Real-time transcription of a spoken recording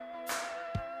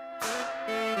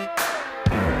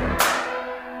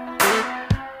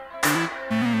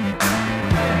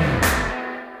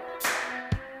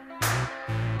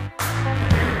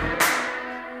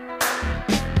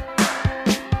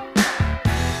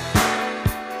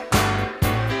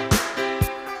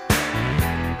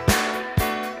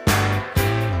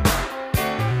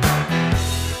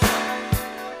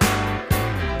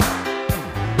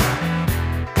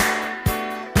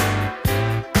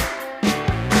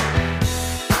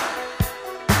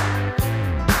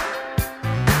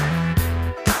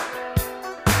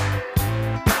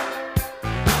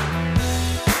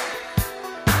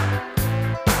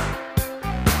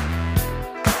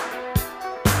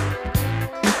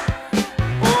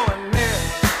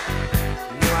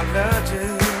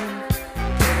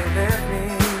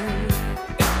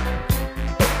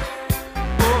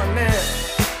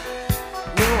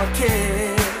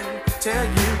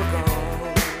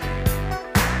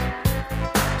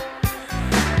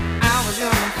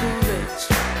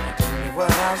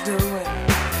was doing.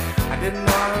 I didn't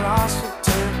know I lost it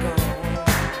to go.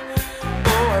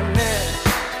 Oh, I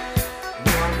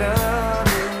knew I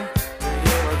loved you a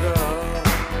year ago.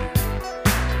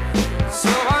 So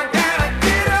I gotta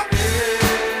get up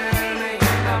early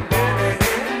in the morning,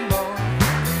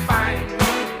 find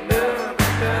me love.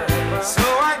 So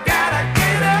I gotta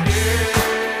get up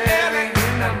early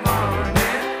in the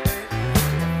morning,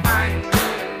 find me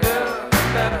love.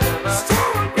 So I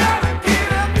gotta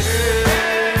get up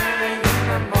early in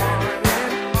the morning,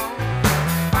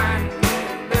 find me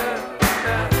love.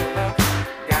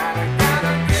 Gotta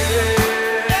get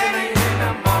early in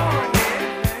the morning,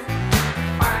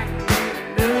 find me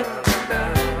love.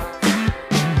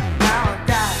 Now I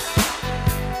got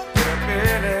get up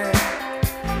early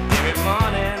every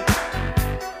morning,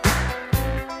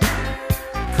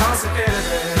 'cause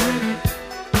baby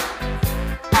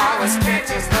always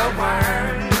catches the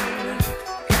worm.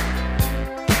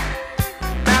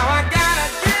 Now I gotta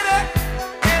get up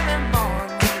every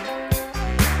morning,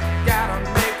 gotta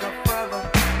make up for the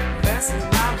lessons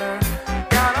I learned.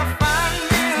 Gotta find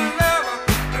me a lover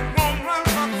that won't run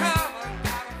for cover.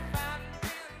 Gotta find me a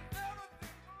lover.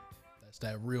 That's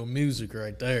that real music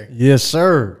right there. Yes,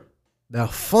 sir. The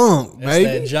funk, That's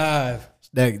baby. that jive.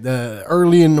 That the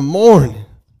early in the morning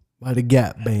by the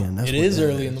Gap Band. That's It what is that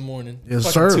early is. in the morning. Yes,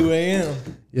 Fucking sir. 2 a.m.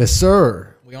 Yes,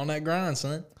 sir. We on that grind,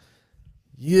 son.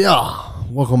 Yeah.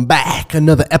 Welcome back.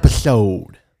 Another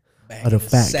episode Back of the in Fat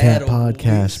Cat saddle,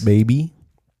 Podcast, boys. baby.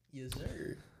 Yes,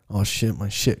 sir. Oh shit, my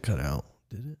shit cut out.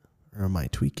 Did it? Or am I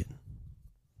tweaking?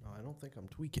 No, I don't think I'm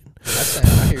tweaking.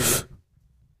 I hear you.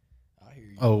 I hear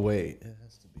you. Oh wait, it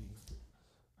has to be.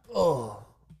 Oh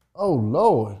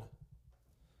Lord.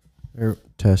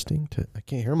 Testing. I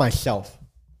can't hear myself.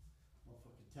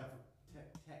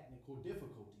 Technical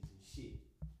difficulties and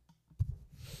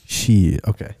shit.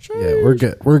 Okay. Yeah, we're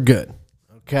good. We're good.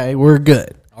 Okay, we're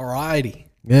good. All righty.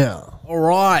 Yeah. All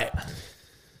right.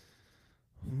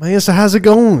 Man, so how's it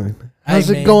going? How's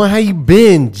Hey, it man. going? How you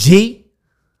been, G?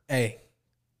 Hey,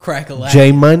 crack-a-lack.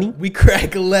 J Money? We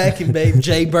crack-a-lacking, babe.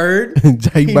 J Bird.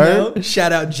 J You Bird? know?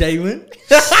 Shout out Jalen.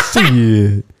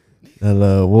 Shit. And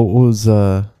what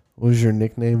was your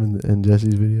nickname in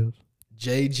Jesse's videos?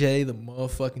 JJ, the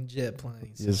motherfucking jet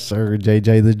planes. Yes, sir.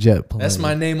 JJ the Jet Plane. That's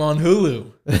my name on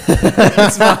Hulu.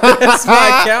 that's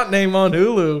my account name on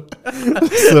Hulu.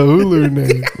 the Hulu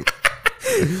name.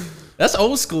 That's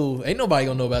old school. Ain't nobody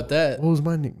gonna know about that. What was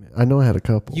my nickname? I know I had a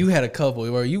couple. You had a couple.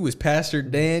 Or you was Pastor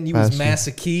Dan. You was Pastor.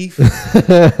 Massa Keith. You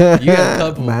had a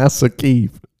couple. Massa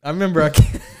Keith. I remember I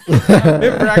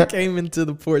came into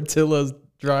the Portillo's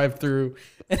drive-through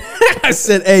and I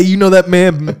said, "Hey, you know that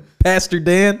man, Pastor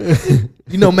Dan?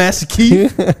 You know Massa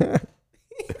Keith?" That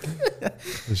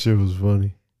shit was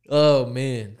funny. Oh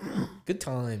man, good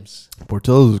times.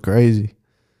 Portillo's was crazy.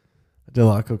 I did a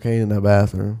lot of cocaine in that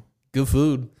bathroom. Good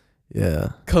food,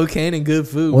 Yeah. cocaine and good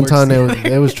food. One works time together.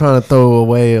 they was trying to throw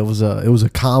away. It was a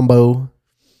combo.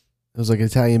 It was like an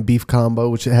Italian beef combo,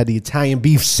 which it had the Italian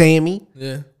beef Sammy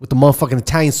yeah, with the motherfucking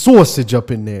Italian sausage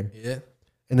up in there, yeah.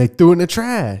 and they threw it in the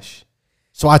trash.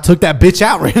 So I took that bitch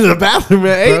out, ran to the bathroom, and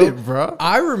ate it, bro.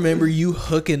 I remember you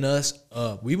hooking us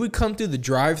up. We would come through the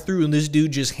drive-through, and this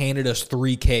dude just handed us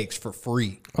 3 cakes for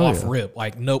free off rip.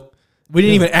 Like, nope, we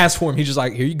didn't even ask for him. He's just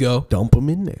like, "Here you go, Dump them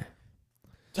in there.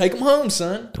 take them home,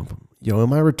 son." Dump 'em. Yo,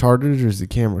 am I retarded or is the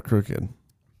camera crooked?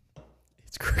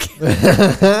 It's crooked.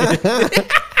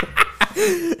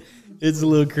 It's a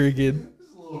little crooked.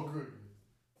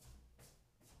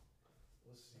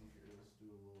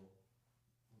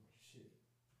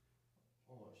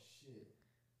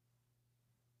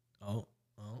 Oh,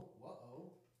 oh,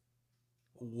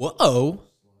 whoa.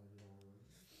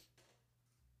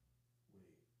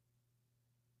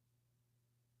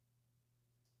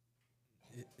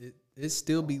 It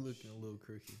still be looking a little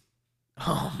crooked.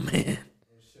 Oh man.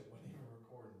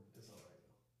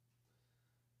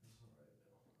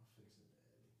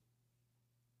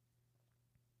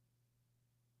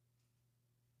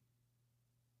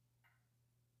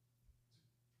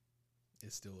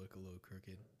 It still look a little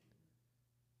crooked.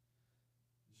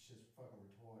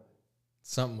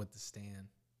 Something with the stand.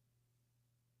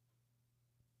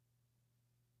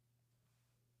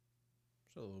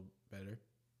 It's a little better.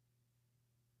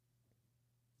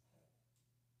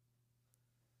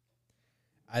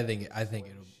 I think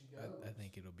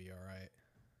it'll be all right.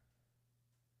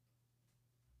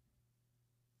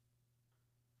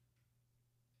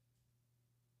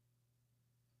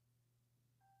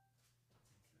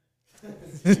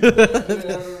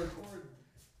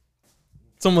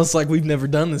 It's almost like we've never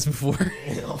done this before.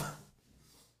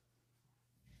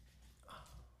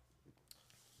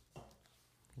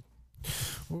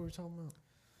 What were we talking about?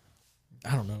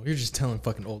 I don't know. You're just telling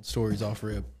fucking old stories off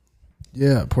rip.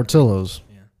 Yeah, Portillo's.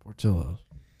 Yeah. Portillo's.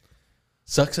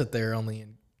 Sucks that they're only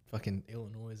in fucking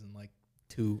Illinois and like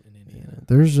 2 in Indiana.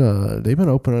 There's they've been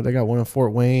opening. They got one in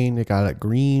Fort Wayne. They got a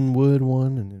Greenwood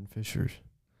one, and then Fishers.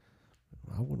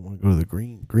 I wouldn't want to go to the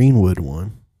Greenwood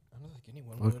one. I don't think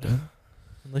anyone Fuck would. that.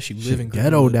 Unless you Shit, live in ghetto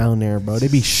Greenwood. down there, bro. They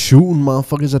be shooting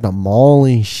motherfuckers at the mall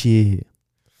and shit.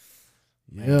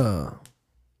 Yeah.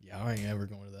 Yeah, I ain't ever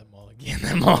going to that mall again.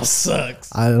 That mall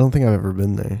sucks. I don't think I've ever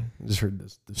been there. I just heard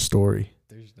this story.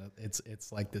 There's no,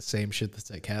 it's like the same shit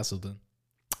that's at Castleton.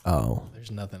 Oh.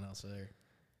 There's nothing else there.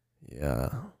 Yeah.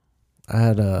 I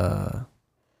had a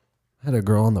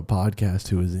girl on the podcast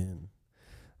who was in.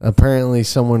 Apparently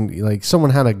someone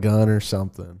had a gun or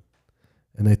something,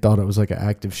 and they thought it was like an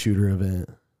active shooter event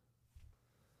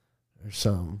or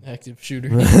something. Active shooter.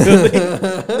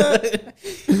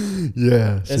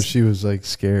 Yeah, so she was like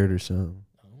scared or something.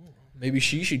 Maybe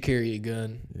she should carry a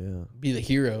gun. Yeah. Be the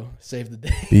hero. Save the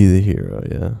day. Be the hero,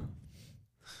 yeah.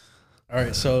 All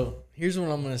right, so here's what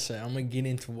I'm going to say. I'm going to get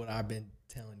into what I've been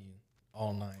telling you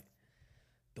all night.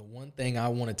 The one thing I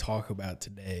want to talk about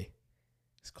today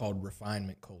is called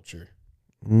refinement culture.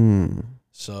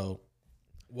 So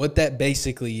what that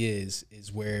basically is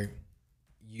where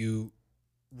you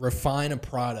refine a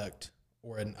product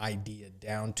or an idea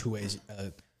down to a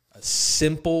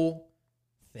simple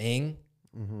thing,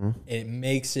 and it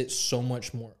makes it so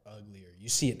much more uglier. You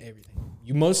see it in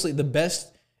everything. The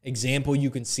best example you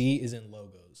can see is in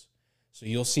logos. So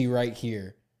you'll see right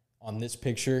here on this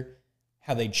picture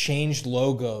how they changed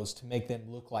logos to make them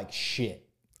look like shit.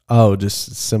 Oh,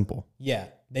 just simple. Yeah.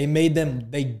 They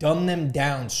dumbed them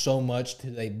down so much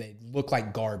till they look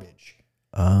like garbage.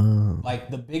 Oh. Like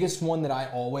the biggest one that I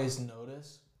always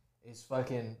notice is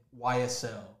fucking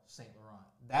YSL St. Laurent.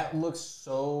 That looks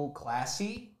so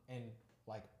classy and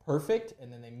like perfect,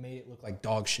 and then they made it look like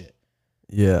dog shit.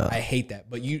 Yeah. I hate that.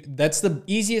 But that's the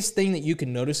easiest thing that you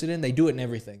can notice it in. They do it in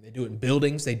everything. They do it in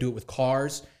buildings. They do it with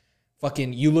cars.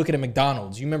 Fucking, you look at a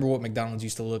McDonald's. You remember what McDonald's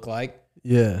used to look like?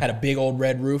 Yeah. Had a big old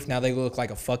red roof. Now they look like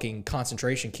a fucking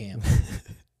concentration camp.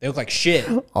 They look like shit.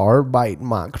 Arbeit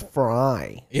macht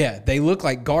frei. Yeah, they look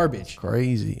like garbage.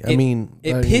 Crazy.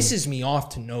 It pisses me off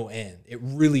to no end. It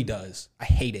really does. I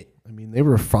hate it. I mean, they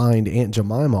refined Aunt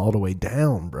Jemima all the way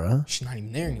down, bruh. She's not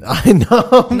even there anymore. I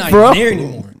know, She's not bro. even there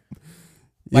anymore.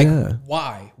 Like, Yeah.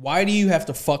 why? Why do you have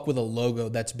to fuck with a logo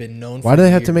that's been known for Why do they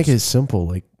have to years? make it simple?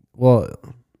 Like, well,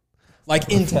 Like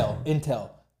Intel.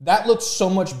 That looks so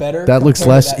much better. That looks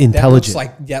compared to less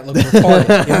intelligent. That looks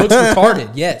retarded. It looks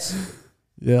retarded, yes.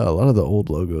 yeah, a lot of the old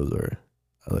logos are.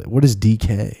 What is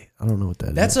DK? I don't know what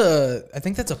that is. I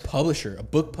think that's a publisher, a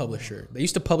book publisher. They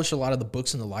used to publish a lot of the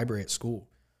books in the library at school.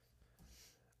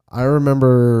 I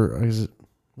remember.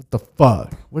 What the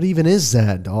fuck? What even is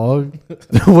that, dog?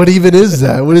 What even is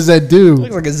that? What does that do?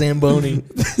 Looks like a Zamboni.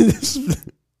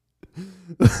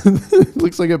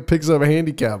 Looks like it picks up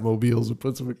handicap mobiles and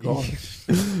puts them in cars.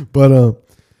 But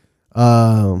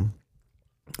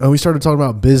we started talking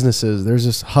about businesses. There's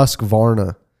this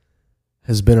Husqvarna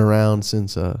has been around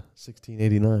since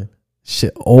 1689.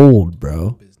 Shit, old,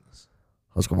 bro. Business.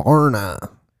 Husqvarna.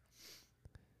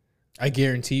 I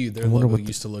guarantee you their wonder logo what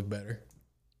used to look better.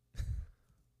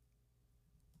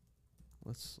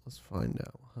 Let's find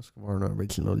out. Husqvarna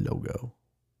original logo.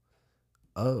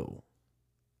 Oh.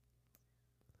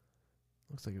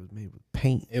 Looks like it was made with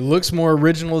paint. It looks more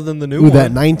original than the new Ooh, one.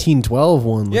 that 1912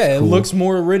 one looks Yeah, it cool. looks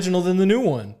more original than the new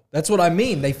one. That's what I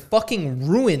mean. They fucking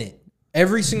ruin it.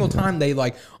 Every single time they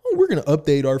like, oh, we're going to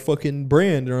update our fucking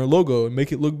brand and our logo and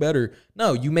make it look better.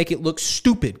 No, you make it look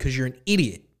stupid because you're an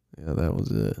idiot. Yeah, that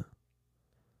was it.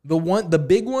 The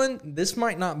big one, this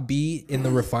might not be in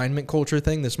the refinement culture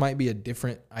thing. This might be a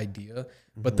different idea.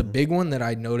 But the big one that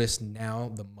I notice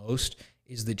now the most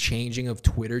is the changing of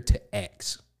Twitter to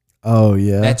X. Oh,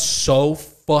 yeah. That's so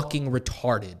fucking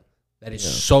retarded. That is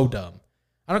so dumb.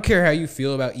 I don't care how you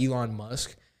feel about Elon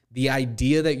Musk. The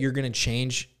idea that you're going to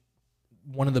change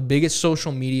one of the biggest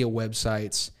social media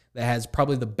websites that has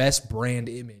probably the best brand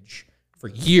image for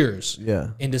years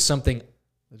into something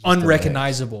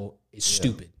unrecognizable is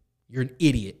stupid. You're an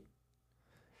idiot.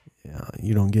 Yeah,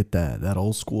 you don't get that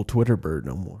old school Twitter bird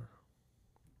no more.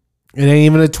 It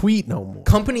ain't even a tweet no more.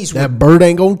 That bird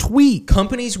ain't gonna tweet.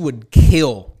 Companies would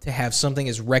kill to have something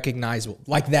as recognizable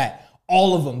like that.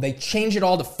 All of them. They change it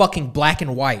all to fucking black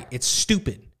and white. It's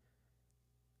stupid.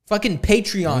 Fucking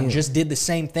Patreon just did the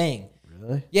same thing.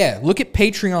 Really? Yeah, look at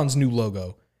Patreon's new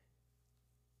logo.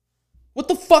 What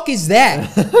the fuck is that?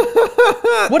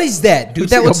 What is that, dude?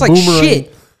 That looks like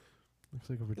shit.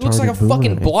 It looks like a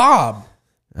fucking blob.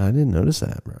 I didn't notice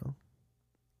that, bro.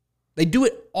 They do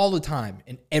it all the time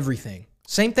in everything.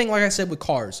 Same thing, like I said, with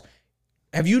cars.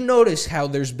 Have you noticed how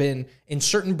there's been in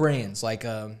certain brands like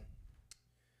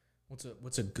what's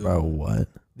a good Bro, what?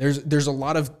 There's a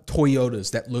lot of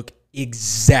Toyotas that look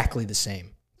exactly the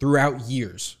same throughout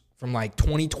years. From like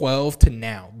 2012 to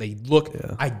now, they look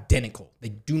identical. They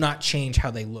do not change how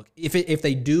they look. If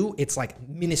they do, it's like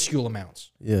minuscule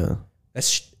amounts. Yeah.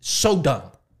 That's so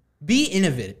dumb. Be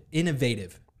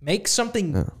innovative. Make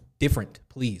something different,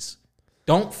 please.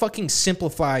 Don't fucking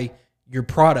simplify your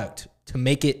product to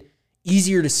make it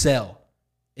easier to sell.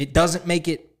 It doesn't make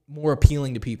it more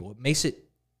appealing to people. It makes it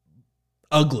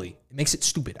ugly. It makes it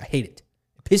stupid. I hate it.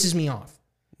 It pisses me off.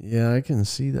 Yeah, I can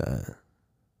see that.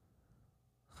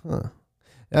 Huh.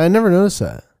 I never noticed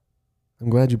that. I'm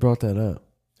glad you brought that up.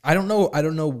 I don't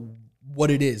know what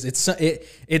it is.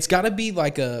 It's got to be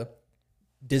like a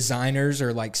designers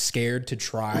are like scared to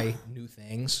try new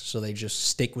things, so they just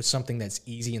stick with something that's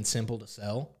easy and simple to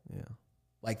sell. Yeah.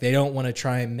 Like they don't want to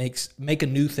try and make a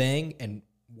new thing and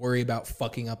worry about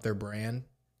fucking up their brand.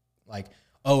 Like,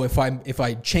 oh, if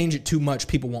I change it too much,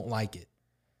 people won't like it.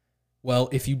 Well,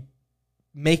 if you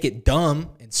make it dumb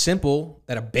and simple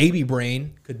that a baby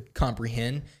brain could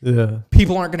comprehend,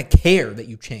 people aren't going to care that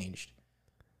you changed.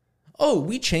 Oh,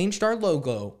 we changed our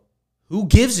logo. Who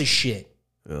gives a shit?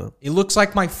 Yeah. It looks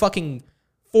like my fucking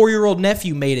 4-year-old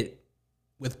nephew made it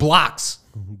with blocks.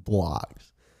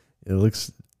 Blocks. It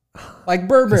looks like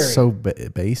Burberry. It's so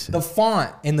basic. The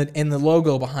font and the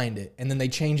logo behind it, and then they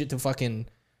change it to fucking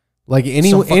like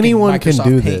some fucking anyone can Microsoft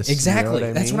do Paint. this. Exactly. You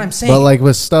know That's I mean? what I'm saying. But like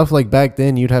with stuff like back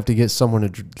then, you'd have to get someone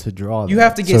to draw. You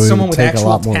have to get so someone with take actual a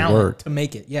lot more talent work to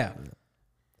make it. Yeah.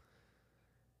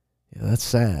 Yeah, that's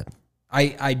sad.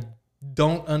 I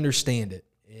don't understand it.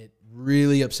 It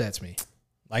really upsets me.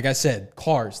 Like I said,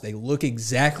 cars, they look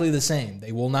exactly the same.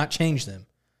 They will not change them.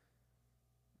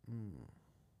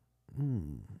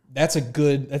 That's a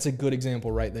good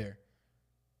example right there.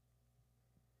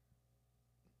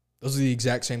 Those are the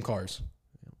exact same cars.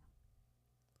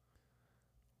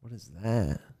 What is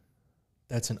that?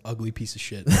 That's an ugly piece of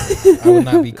shit. I would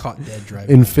not be caught dead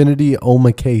driving. Infinity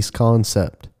Oma Case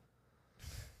concept.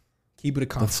 Keep it a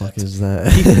concept. The fuck is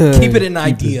that? Keep it an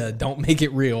idea. Don't make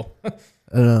it real.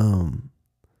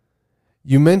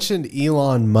 You mentioned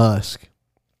Elon Musk,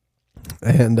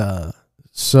 and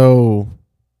so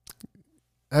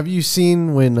have you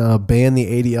seen when ban the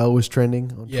ADL was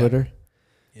trending on Twitter?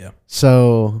 Yeah.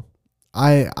 So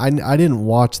I didn't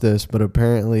watch this, but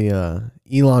apparently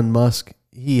Elon Musk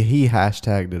he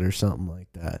hashtagged it or something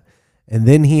like that, and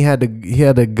then he had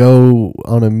to go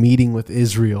on a meeting with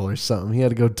Israel or something. He had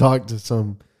to go talk to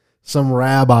some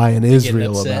rabbi in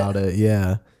Israel about it.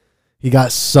 Yeah. He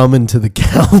got summoned to the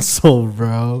council,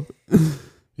 bro.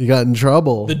 He got in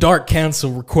trouble. The Dark Council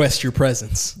requests your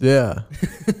presence. Yeah.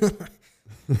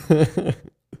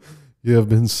 You have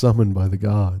been summoned by the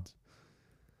gods.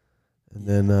 And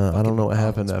then I don't know what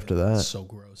happened after that. So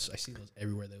gross. I see those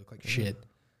everywhere. They look like shit.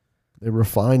 They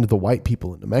refined the white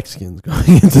people into Mexicans going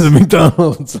into the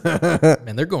McDonald's.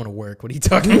 Man, they're going to work. What are you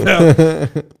talking about?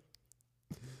 What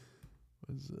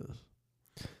is this?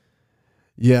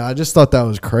 Yeah, I just thought that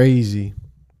was crazy.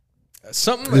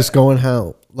 Something just going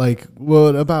how like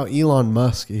what about Elon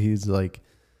Musk? He's like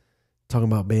talking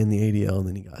about banning the ADL, and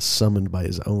then he got summoned by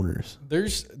his owners.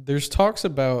 There's talks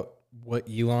about what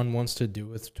Elon wants to do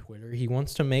with Twitter. He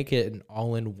wants to make it an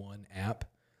all-in-one app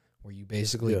where you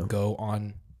basically go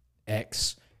on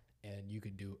X and you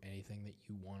can do anything that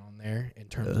you want on there in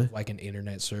terms of like an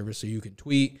internet service. So you can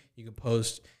tweet, you can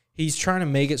post. He's trying to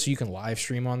make it so you can live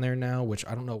stream on there now, which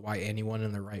I don't know why anyone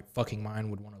in their right fucking mind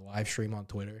would want to live stream on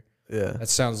Twitter. Yeah. That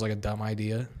sounds like a dumb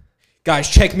idea. Guys,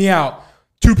 check me out.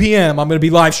 2 p.m. I'm going to be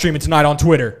live streaming tonight on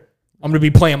Twitter. I'm going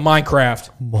to be playing Minecraft.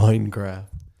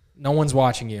 No one's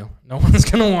watching you. No one's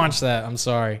going to watch that. I'm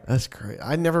sorry. That's great.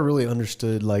 I never really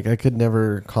understood. Like, I could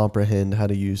never comprehend how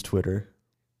to use Twitter.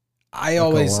 I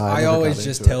always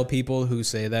just tell people who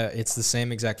say that it's the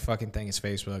same exact fucking thing as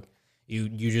Facebook. You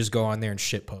just go on there and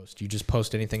shit post. You just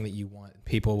post anything that you want.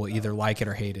 People will either like it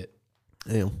or hate it.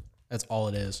 Yeah. That's all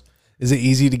it is. Is it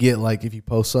easy to get, like, if you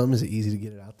post something, is it easy to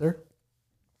get it out there?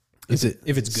 If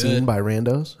it's seen good by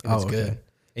randos? If it's good.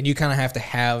 And you kind of have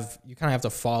to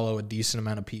follow a decent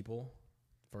amount of people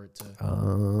for it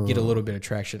to get a little bit of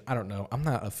traction. I don't know. I'm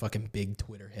not a fucking big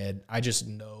Twitter head. I just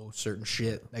know certain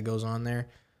shit that goes on there.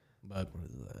 But what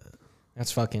is that?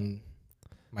 That's fucking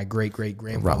my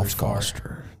great-great-grandfather's car.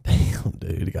 Foster. Damn,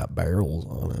 dude, it got barrels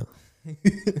on it.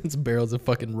 It's barrels of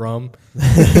fucking rum.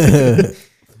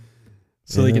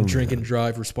 So they can drink and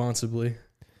drive responsibly.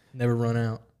 Never run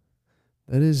out.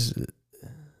 That is...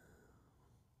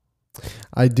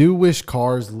 I do wish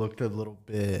cars looked a little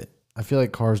bit. I feel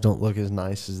like cars don't look as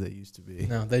nice as they used to be.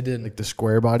 No, they didn't. Like the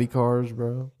square body cars,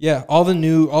 bro. Yeah, all the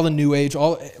new age,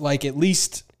 like at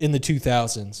least in the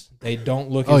 2000s, they don't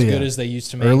look as good as they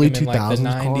used to make Early them in like the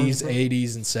 2000s 90s, cars,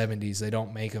 80s, and 70s. They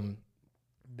don't make them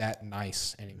that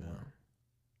nice anymore.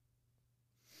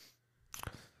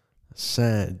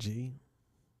 Sad, G.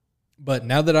 But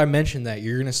now that I mentioned that,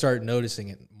 you're gonna start noticing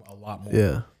it a lot more.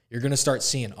 Yeah. You're gonna start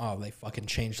seeing, oh, they fucking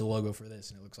changed the logo for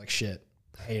this, and it looks like shit.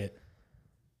 I hate it.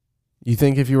 You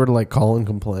think if you were to like call and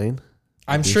complain?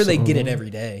 I'm sure they get it every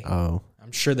day. Oh.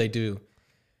 I'm sure they do.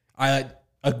 A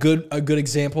good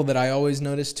example that I always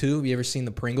notice too. Have you ever seen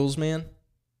the Pringles man?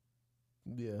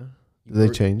 Yeah. Did they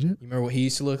change it? You remember what he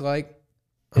used to look like?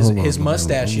 Hold on, His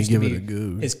mustache used to give be it a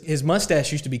goo. his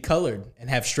mustache used to be colored and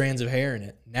have strands of hair in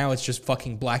it. Now it's just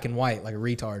fucking black and white like a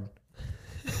retard.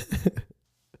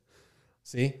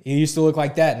 See? He used to look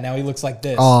like that, and now he looks like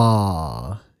this.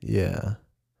 Aw, yeah.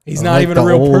 He's not even a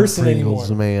real person Pringles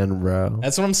anymore. Man, bro.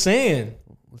 That's what I'm saying.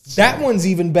 That one's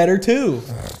even better too.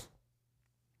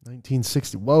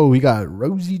 1960. Whoa, we got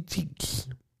rosy cheeks.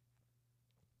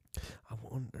 I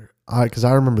wonder. Because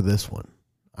I remember this one.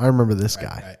 I remember this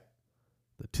guy. Right.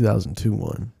 The 2002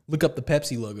 one. Look up the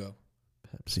Pepsi logo.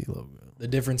 Pepsi logo. The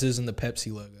differences in the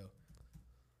Pepsi logo.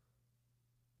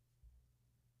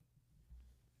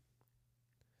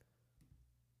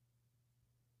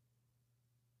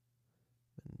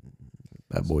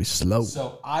 That boy's slow.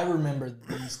 So I remember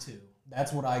these two.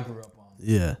 That's what I grew up on.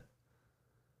 Yeah.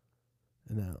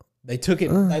 No. They took it.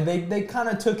 They kind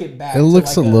of took it back. It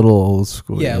looks like a little old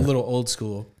school. Yeah, a little old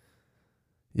school.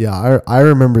 Yeah, I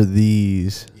remember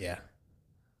these. Yeah.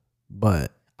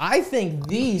 But I think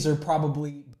these are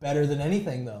probably better than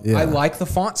anything, though. Yeah. I like the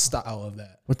font style of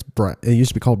that. what's Brad? It used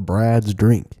to be called Brad's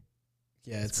Drink.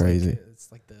 Yeah, it's crazy. It's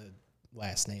like the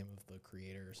last name of the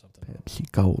creator or something.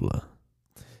 Pepsi Cola.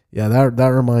 Yeah, that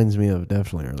reminds me of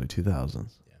definitely early 2000s.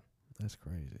 Yeah. That's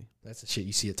crazy. That's the shit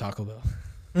you see at Taco Bell.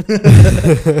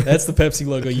 That's the Pepsi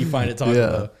logo you find at Taco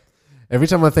Bell. Every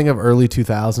time I think of early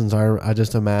 2000s, I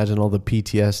just imagine all the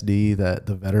PTSD that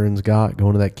the veterans got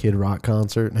going to that Kid Rock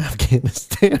concert in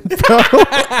Afghanistan, bro.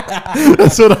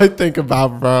 That's what I think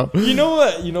about, bro. You know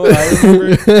what I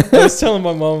remember? I was telling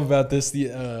my mom about this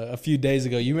a few days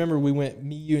ago. You remember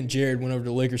me, you, and Jared went over to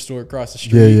the liquor store across the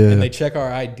street, and they check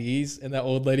our IDs, and that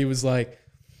old lady was like,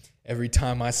 every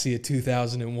time I see a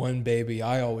 2001 baby,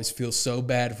 I always feel so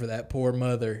bad for that poor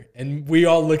mother. And we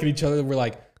all look at each other and we're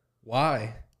like,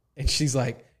 why? And she's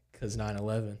like, because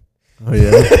 9/11. Oh,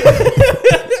 yeah.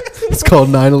 It's called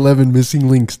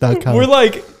 911missinglinks.com. We're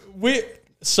like,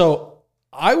 so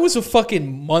I was a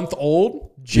fucking month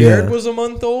old. Jared was a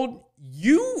month old.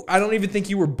 I don't even think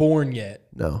you were born yet.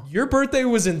 No. Your birthday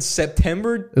was in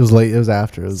September. It was late. It was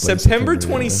after. It was September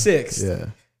 26th. Yeah.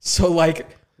 So, like,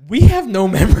 we have no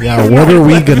memory. Yeah, what are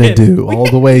we going to do all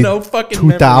the way no fucking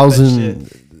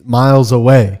 2,000 miles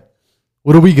away?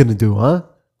 What are we going to do, huh?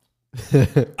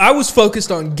 I was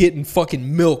focused on getting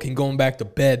fucking milk and going back to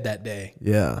bed that day.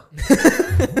 Yeah.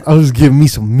 I was giving me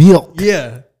some milk.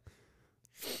 Yeah.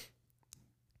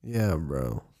 Yeah,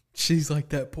 bro. She's like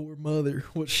that poor mother,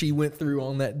 what she went through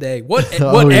on that day. What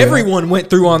everyone went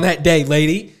through on that day,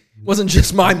 lady. It wasn't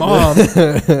just my mom.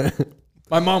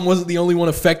 My mom wasn't the only one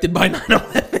affected by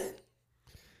 9/11.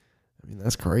 I mean,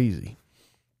 that's crazy.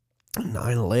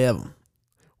 9/11.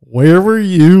 Where were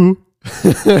you?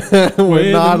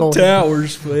 We're not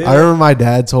towers, man. I remember my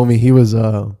dad told me he was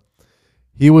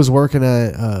working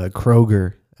at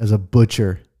Kroger as a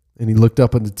butcher, and he looked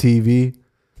up on the TV,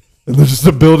 and there's just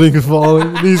a building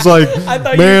falling, and he's like,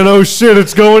 "Man, oh shit,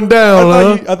 it's going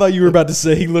down." I thought you were about to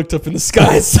say he looked up in the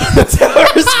sky and saw the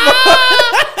towers.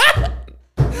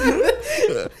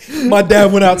 My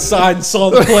dad went outside and saw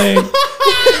the plane.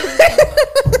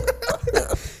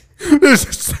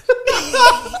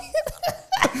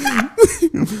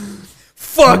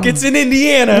 Fuck, it's in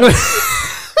Indiana.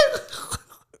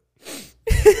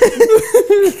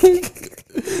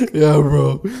 Yeah,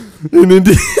 bro. In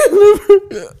Indiana.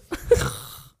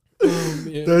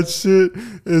 That shit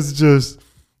is just,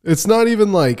 it's not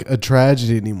even like a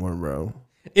tragedy anymore, bro.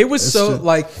 It was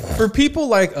like, for people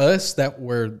like us that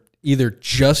were either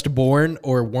just born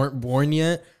or weren't born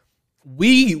yet,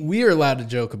 we are allowed to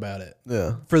joke about it.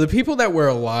 Yeah. For the people that were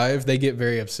alive, they get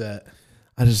very upset.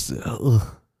 I just,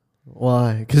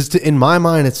 why? Because in my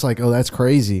mind, it's like, oh, that's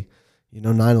crazy.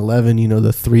 9/11,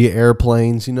 the 3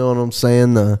 airplanes, you know what I'm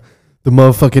saying? The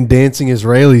motherfucking dancing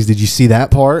Israelis. Did you see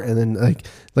that part? And then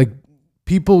like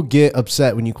people get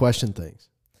upset when you question things.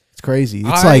 It's crazy.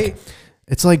 It's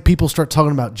It's like people start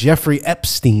talking about Jeffrey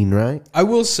Epstein, right? I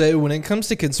will say, when it comes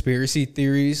to conspiracy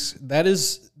theories, that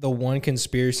is the one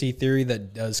conspiracy theory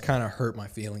that does kind of hurt my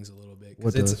feelings a little bit.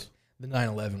 What it's does? the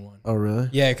 9/11 one. Oh, really?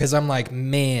 Yeah, because I'm like,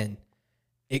 man,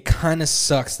 it kind of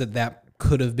sucks that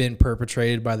could have been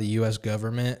perpetrated by the U.S.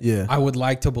 government. Yeah. I would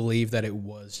like to believe that it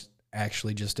was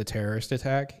actually just a terrorist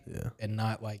attack. Yeah. And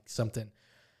not like something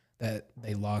that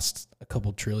they lost a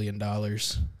couple $1 trillion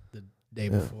the day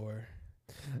before.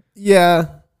 Yeah.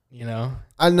 You know?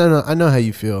 I know how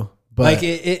you feel. But Like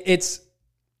it's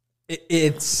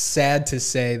sad to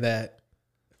say that,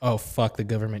 oh fuck, the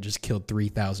government just killed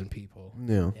 3,000 people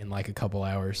in like a couple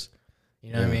hours.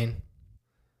 You know what I mean?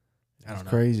 I don't know.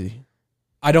 Crazy.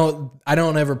 I don't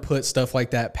ever put stuff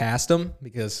like that past them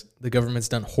because the government's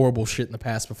done horrible shit in the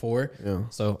past before. Yeah.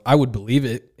 So I would believe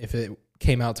it if it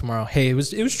came out tomorrow. Hey, it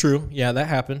was true. Yeah, that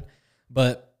happened.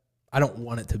 But I don't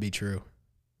want it to be true.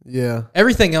 Yeah.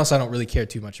 Everything else I don't really care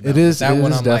too much about. It is that it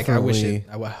one. is I'm like, I wish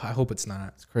definitely- it. I hope it's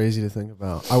not. It's crazy to think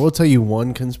about. I will tell you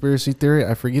one conspiracy theory.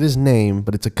 I forget his name,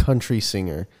 but it's a country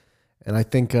singer. And I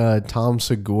think Tom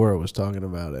Segura was talking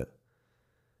about it.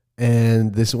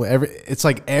 And it's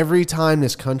like every time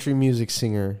this country music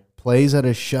singer plays at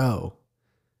a show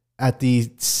at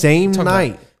the same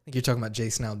night. I think you're talking about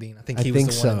Jason Aldean. I think he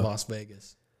was the one in Las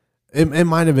Vegas. It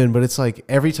might have been, but it's like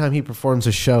every time he performs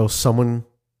a show, someone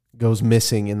goes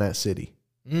missing in that city.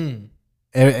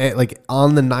 Like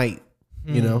on the night,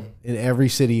 you know, in every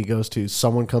city he goes to,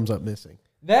 someone comes up missing.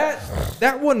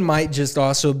 That one might just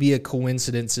also be a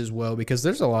coincidence as well because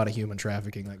there's a lot of human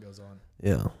trafficking that goes on.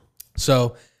 Yeah.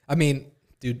 So, I mean,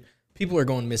 dude, people are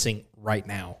going missing right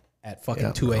now at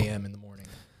fucking 2 a.m. in the morning.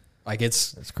 Like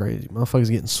That's crazy. Motherfuckers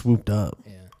getting swooped up.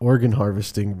 Yeah. Organ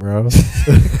harvesting, bro.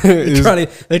 They're trying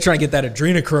to get that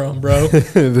adrenochrome, bro.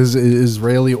 This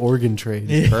Israeli organ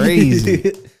trade is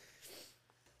crazy.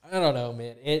 I don't know,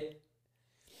 man.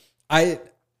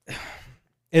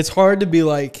 It's hard to be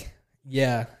like,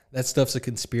 yeah, that stuff's a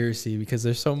conspiracy because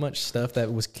there's so much stuff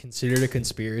that was considered a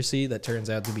conspiracy that turns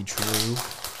out to be true.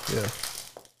 Yeah.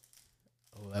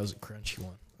 Oh, that was a crunchy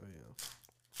one. Oh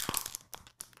yeah.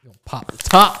 You gonna pop the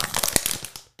top.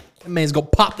 That man's gonna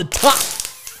pop the top.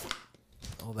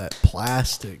 All that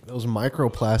plastic. Those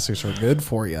microplastics are good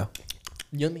for you.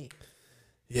 Yummy.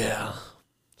 Yeah.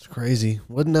 It's crazy.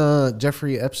 Wasn't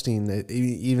Jeffrey Epstein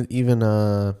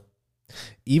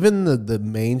even the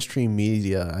mainstream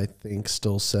media, I think,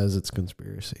 still says it's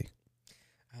conspiracy.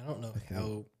 I don't know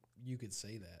how you could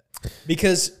say that.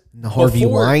 Because Harvey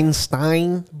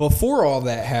Weinstein? Before all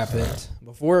that happened,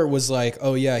 before it was like,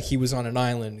 oh yeah, he was on an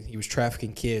island, he was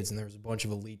trafficking kids, and there was a bunch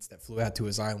of elites that flew out to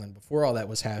his island. Before all that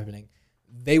was happening,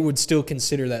 they would still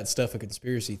consider that stuff a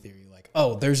conspiracy theory. Like,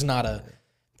 oh, there's not a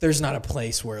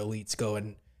place where elites go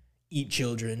and eat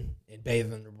children and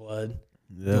bathe in their blood.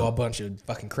 Yeah. Do a bunch of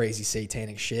fucking crazy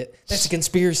satanic shit. That's a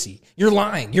conspiracy. You're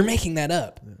lying. You're making that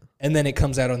up. Yeah. And then it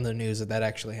comes out on the news that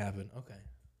actually happened. Okay,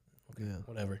 yeah.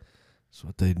 Whatever. That's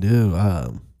what they do.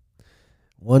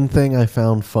 One thing I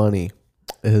found funny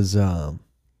is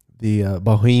the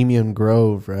Bohemian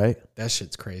Grove, right? That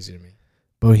shit's crazy to me.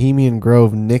 Bohemian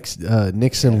Grove,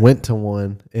 Nixon went to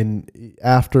one, and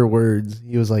afterwards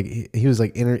he was like,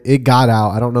 it got out.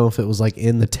 I don't know if it was like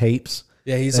in the tapes.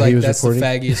 Yeah, he's like, that's recording. The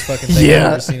faggiest fucking thing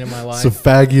I've ever seen in my life. It's the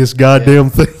faggiest goddamn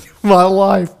thing in my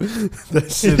life.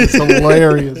 That shit is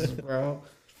hilarious, bro.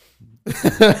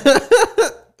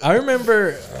 I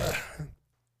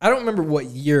don't remember what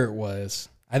year it was.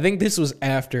 I think this was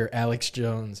after Alex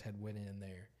Jones had went in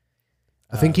there.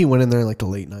 I think he went in there in like the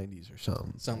late 90s or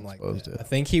something. Something like that. I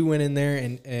think he went in there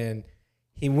and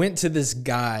he went to this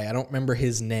guy. I don't remember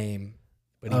his name.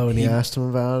 But he asked him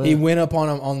about it? He went up on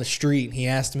him on the street and he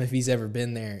asked him if he's ever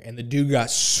been there. And the dude got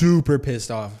super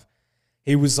pissed off.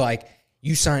 He was like,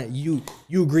 you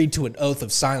agreed to an oath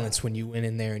of silence when you went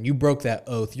in there and you broke that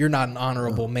oath. You're not an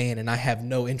honorable man and I have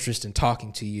no interest in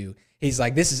talking to you. He's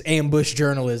like, this is ambush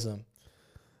journalism.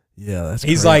 Yeah, that's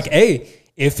He's crazy. like, hey,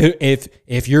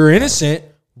 if you're innocent,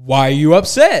 why are you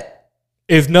upset?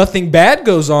 If nothing bad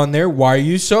goes on there, why are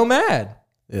you so mad?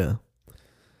 Yeah.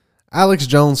 Alex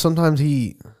Jones,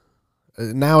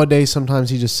 nowadays, sometimes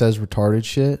he just says retarded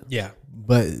shit. Yeah.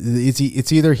 But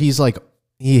it's either he's like,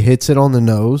 he hits it on the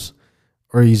nose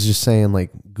or he's just saying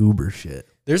like goober shit.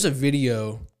 There's a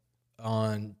video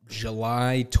on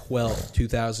July 12th,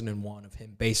 2001 of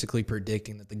him basically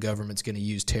predicting that the government's going to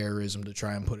use terrorism to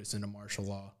try and put us into martial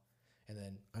law. And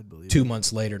then 2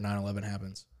 months later, 9/11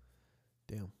 happens.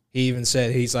 Damn. He even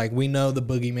said, he's like, we know the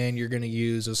boogeyman you're going to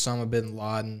use, Osama bin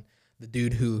Laden, the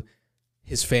dude who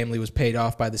his family was paid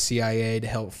off by the CIA to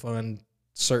help fund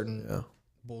certain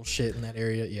bullshit in that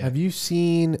area. Yeah. Have you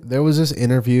seen? There was this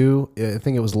interview. I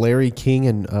think it was Larry King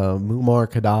and Muammar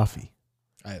Gaddafi.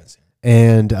 I haven't seen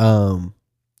it. And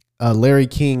Larry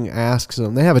King asks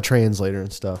him. They have a translator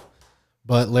and stuff,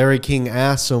 but Larry King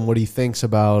asks him what he thinks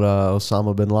about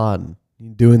Osama bin Laden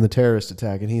doing the terrorist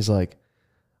attack, and he's like,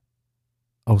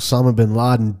 Osama bin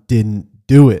Laden didn't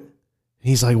do it.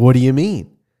 He's like, what do you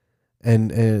mean?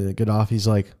 And Gaddafi's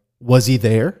like, was he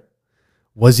there?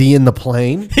 Was he in the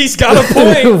plane? He's got a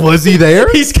point. Was he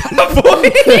there? He's got a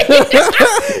point.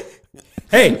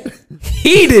 Hey,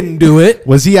 he didn't do it.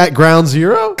 Was he at ground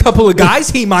zero? Couple of guys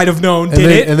he might have known did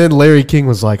it. And then Larry King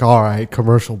was like, all right,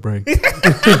 commercial break. Cut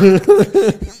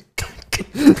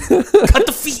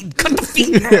the feed. Cut the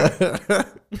feed.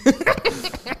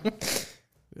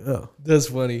 Yeah. That's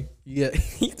funny. Yeah,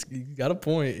 he's got a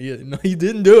point. Yeah, no, he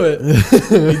didn't do it.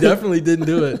 He definitely didn't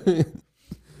do it.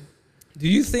 Do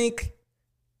you think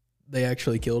they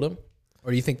actually killed him?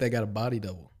 Or do you think they got a body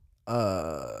double?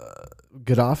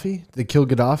 Gaddafi? They kill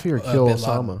Gaddafi or kill Bin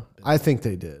Osama? Laden. I think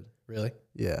they did. Really?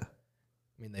 Yeah. I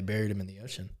mean, they buried him in the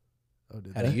ocean. Oh,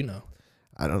 did How they? do you know?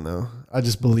 I don't know. I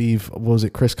just believe, what was it,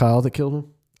 Chris Kyle that killed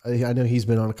him? I know he's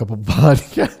been on a couple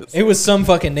podcasts. It was some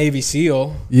fucking Navy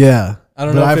SEAL. Yeah. I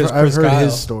don't know if it was Chris I've heard Kyle.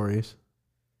 his stories.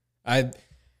 I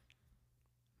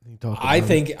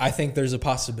think there's a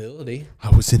possibility. I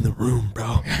was in the room,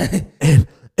 bro.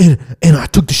 and I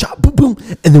took the shot, boom, boom.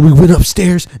 And then we went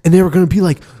upstairs and they were going to be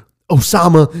like,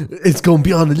 Osama, it's going to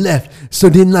be on the left. So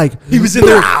then like, He was in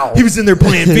there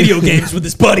playing video games with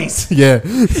his buddies. Yeah.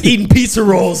 Eating pizza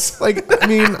rolls. Like, I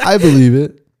mean, I believe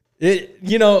it.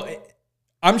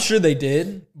 I'm sure they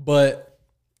did, but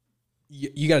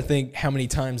you got to think how many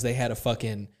times they had a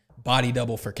fucking body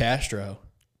double for Castro.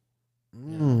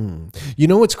 You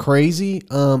know what's crazy?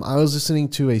 I was listening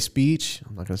to a speech.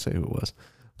 I'm not going to say who it was,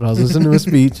 but I was listening to a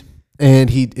speech, and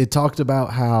it talked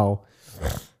about how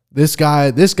this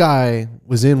guy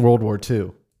was in World War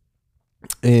II,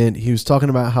 and he was talking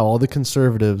about how all the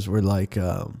conservatives were like,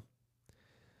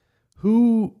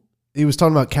 he was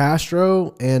talking about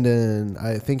Castro, and then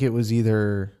I think it was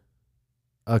either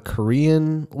a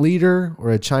Korean leader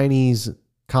or a Chinese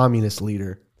communist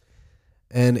leader.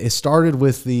 And it started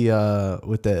with the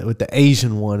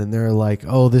Asian one, and they're like,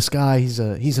 "Oh, this guy, he's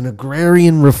an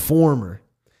agrarian reformer.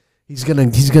 He's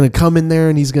gonna come in there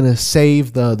and he's gonna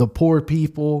save the poor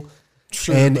people."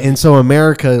 Sure, and so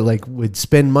America like would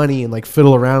spend money and like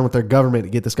fiddle around with their government to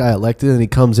get this guy elected, and he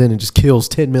comes in and just kills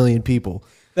 10 million people.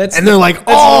 And they're like,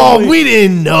 "Oh, we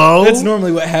didn't know." That's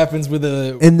normally what happens with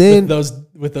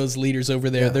those leaders over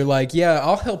there. Yeah. They're like, "Yeah,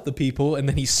 I'll help the people," and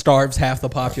then he starves half the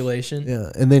population. Yeah,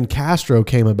 and then Castro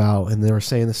came about, and they were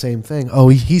saying the same thing. Oh,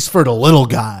 he's for the little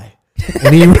guy,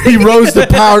 and he rose to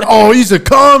power. Oh, he's a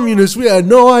communist. We had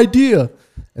no idea,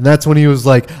 and that's when he was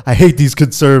like, "I hate these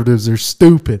conservatives. They're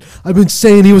stupid. I've been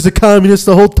saying he was a communist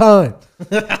the whole time."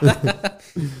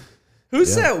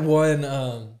 Who's that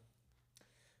one?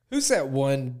 Who's that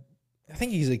one? I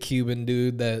think he's a Cuban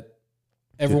dude that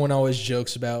everyone always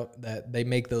jokes about, that they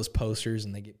make those posters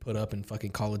and they get put up in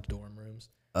fucking college dorm rooms.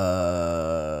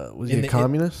 Was he a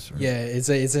communist? Yeah, it's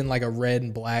in like a red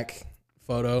and black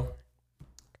photo.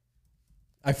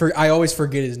 I always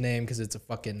forget his name because it's a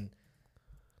fucking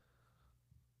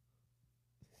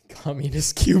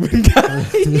communist Cuban guy.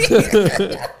 It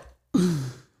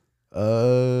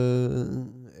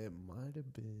might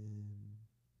have been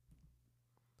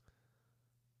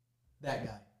that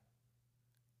guy.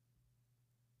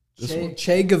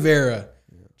 Che Guevara.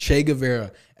 Yeah. Che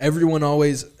Guevara. Everyone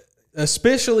always,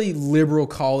 especially liberal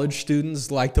college students,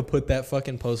 like to put that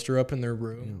fucking poster up in their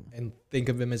room and think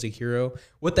of him as a hero.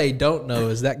 What they don't know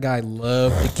is that guy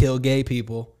loved to kill gay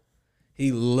people.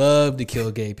 He loved to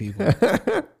kill gay people.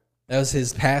 That was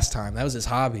his pastime. That was his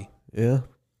hobby. Yeah.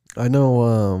 I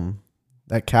know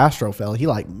that Castro fella, he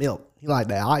liked milk. He liked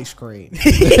that ice cream.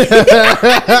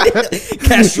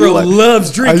 Castro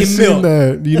loves drinking milk.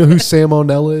 That. Do you know who Sam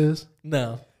O'Nella is?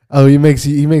 No. Oh, he makes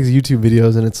YouTube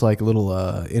videos, and it's like little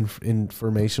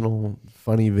informational,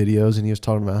 funny videos. And he was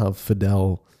talking about how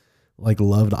Fidel like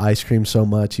loved ice cream so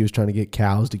much he was trying to get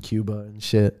cows to Cuba and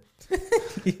shit.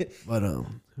 Yeah. But who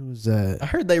was that? I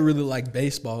heard they really like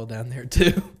baseball down there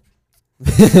too.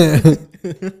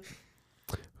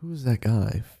 Who was that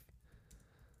guy?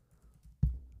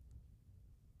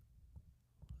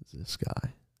 This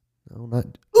guy. No, not.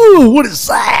 Ooh, what is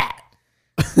that?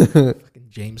 Fucking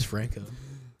James Franco.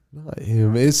 Not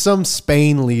him. It's some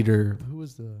Spain leader. Who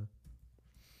was the?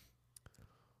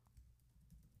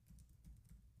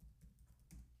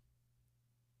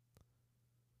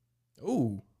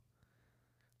 Ooh,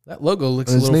 that logo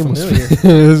looks a little familiar.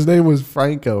 His name was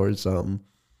Franco or something.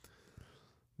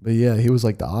 But yeah, he was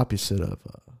like the opposite of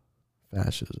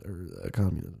fascism or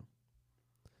communism.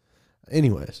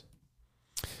 Anyways.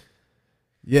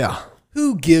 Yeah.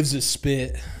 Who gives a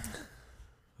spit?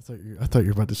 I thought you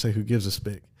were about to say who gives a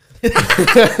spick.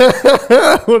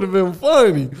 Would have been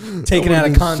funny. Taken out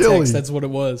of context, silly. that's what it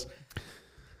was.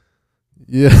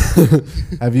 Yeah.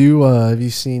 Have you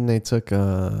seen they took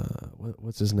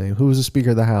what's his name? Who was the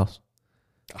Speaker of the House?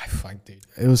 I fuck, dude.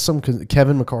 It was some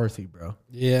Kevin McCarthy, bro.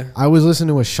 Yeah. I was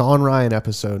listening to a Sean Ryan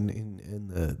episode, and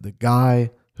the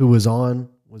guy who was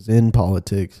in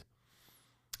politics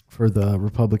for the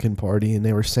Republican Party, and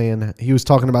they were saying he was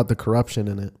talking about the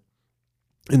corruption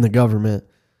in the government,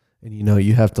 and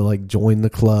you have to like join the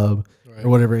club or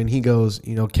whatever. And he goes,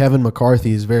 Kevin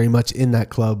McCarthy is very much in that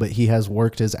club, but he has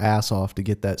worked his ass off to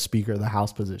get that Speaker of the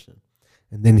House position,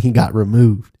 and then he got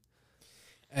removed.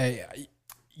 Hey,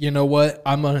 you know what?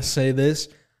 I'm gonna say this.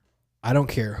 I don't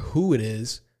care who it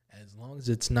is, as long as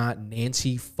it's not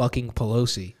Nancy fucking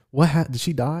Pelosi. Did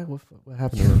she die? What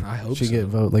happened to her? I hope she so. get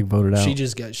voted out. She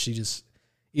just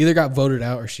either got voted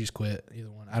out or she's quit. Either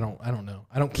one. I don't know.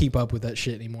 I don't keep up with that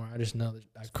shit anymore. I just know that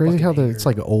It's crazy how it's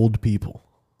like old people.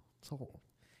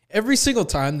 Every single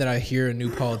time that I hear a new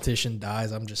politician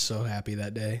dies, I'm just so happy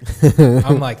that day.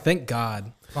 I'm like, thank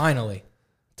God, finally.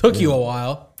 Took you a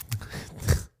while.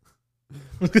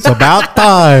 It's about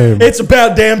time. It's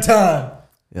about damn time.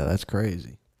 Yeah, that's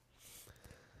crazy.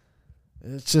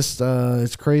 It's just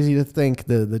it's crazy to think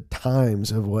the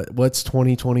times of what's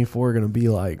 2024 going to be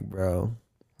like, bro.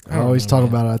 I always talk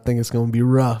about it. I think it's going to be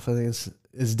rough. I think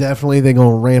it's definitely they're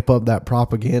going to ramp up that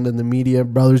propaganda in the media,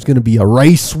 bro. There's going to be a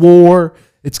race war.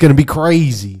 It's going to be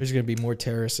crazy. There's going to be more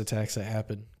terrorist attacks that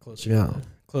happen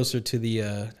closer to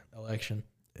the election.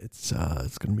 It's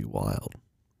going to be wild.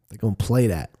 They're going to play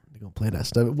that. They're going to play that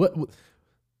stuff. What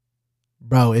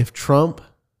bro, if Trump,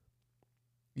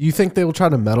 you think they will try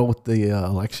to meddle with the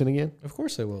election again? Of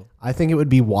course they will. I think it would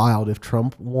be wild if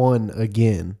Trump won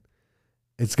again.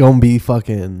 It's going to be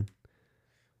fucking...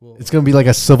 Well, it's going to be like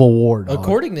a civil war, dog.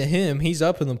 According to him, he's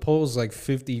up in the polls like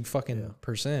 50 fucking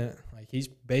percent. Like he's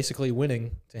basically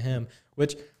winning to him,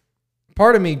 which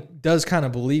part of me does kind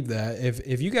of believe that.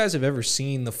 If you guys have ever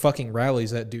seen the fucking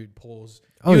rallies that dude pulls,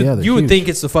 you would think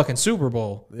it's the fucking Super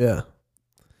Bowl. Yeah.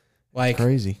 Like it's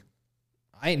crazy.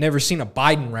 I ain't never seen a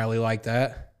Biden rally like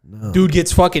that. No. Dude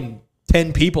gets fucking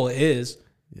 10 people at his.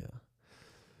 Yeah.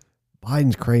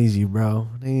 Biden's crazy, bro.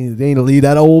 They ain't to leave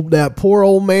that poor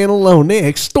old man alone. They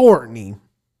extorting him.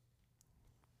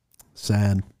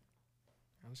 Sad.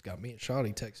 I just got me and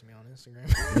Shawty texting me on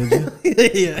Instagram.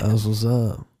 Did you? Yeah. That's what's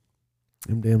up.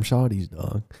 Them damn shawtys,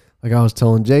 dog. Like I was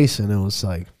telling Jason, it was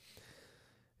like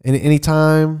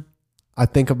anytime I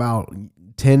think about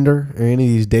Tinder or any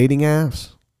of these dating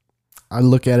apps, I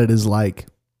look at it as like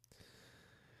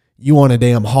you on a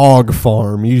damn hog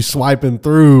farm. You swiping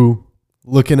through,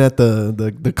 looking at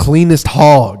the cleanest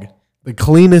hog, the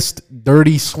cleanest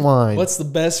dirty swine. What's the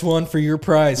best one for your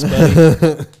price,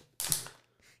 buddy?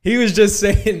 He was just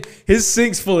saying his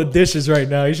sink's full of dishes right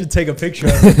now. You should take a picture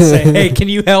of it and say, hey, can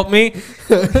you help me?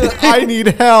 I need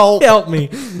help. Help me,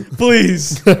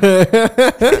 please.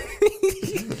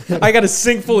 I got a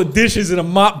sink full of dishes and a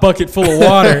mop bucket full of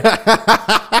water.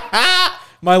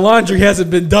 My laundry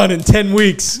hasn't been done in 10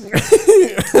 weeks.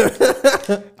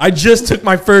 I just took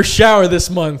my first shower this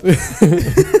month.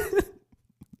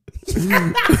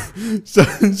 So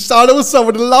started with some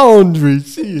of the laundry.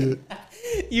 Shit.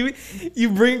 You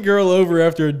bring a girl over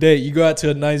after a date. You go out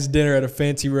to a nice dinner at a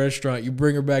fancy restaurant. You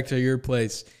bring her back to your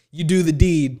place. You do the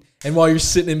deed, and while you're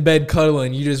sitting in bed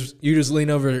cuddling, you just lean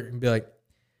over and be like,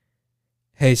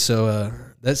 "Hey, so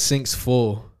that sink's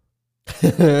full.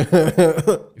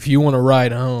 If you want to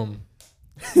ride home,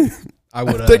 I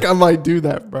would. I think I might do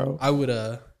that, bro. I would,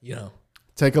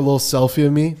 take a little selfie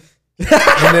of me."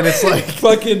 And then it's like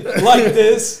fucking like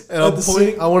this. And I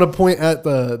want to point at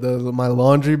my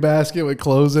laundry basket with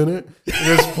clothes in it. And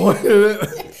just point at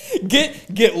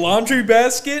it. Get laundry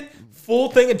basket, full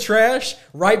thing of trash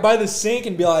right by the sink,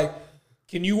 and be like,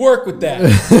 "Can you work with that?"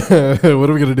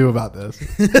 What are we gonna do about this?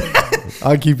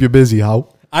 I'll keep you busy,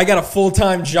 how? I got a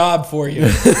full-time job for you.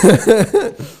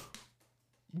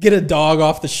 Get a dog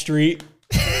off the street.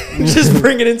 Just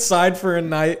bring it inside for a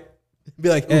night. Be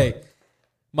like, "Hey,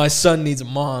 my son needs a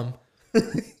mom."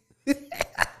 Good,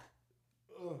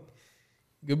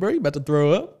 bro. You about to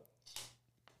throw up?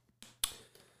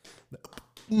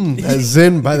 That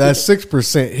Zen by that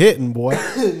 6% hitting, boy.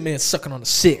 Man, sucking on a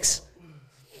 6.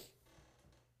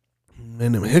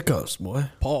 Man, them hiccups, boy.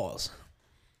 Pause.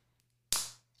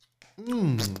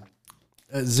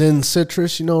 That Zen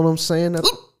citrus, you know what I'm saying? That,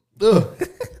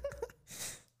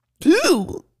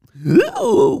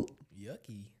 Ooh.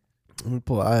 Yucky. Let me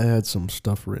pull. I had some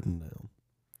stuff written down.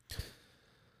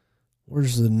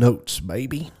 Where's the notes,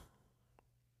 baby?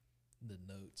 The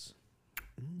notes.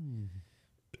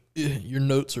 Your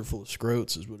notes are full of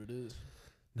scrotes, is what it is.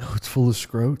 Notes full of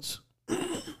scrotes.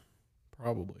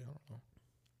 Probably.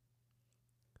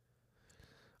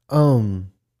 I don't know.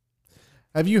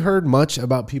 Have you heard much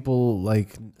about people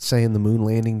like saying the moon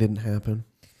landing didn't happen?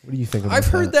 What do you think about that?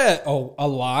 I've heard that a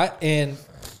lot, and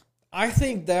I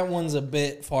think that one's a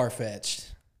bit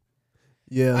far-fetched.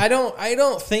 Yeah. I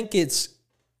don't think it's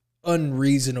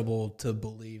unreasonable to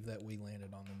believe that we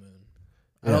landed on the moon.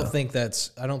 Yeah. I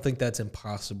don't think that's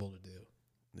impossible to do.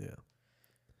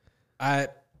 Yeah.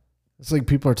 It's like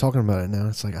people are talking about it now.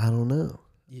 It's like, I don't know.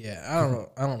 Yeah,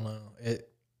 I don't know.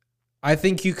 I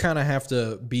think you kind of have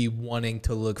to be wanting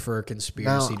to look for a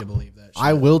conspiracy to believe that shit.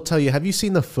 I will tell you, have you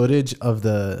seen the footage of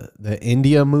the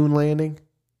India moon landing?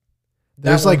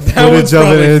 There's like footage of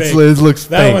it. It looks fake.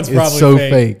 That one's probably it's so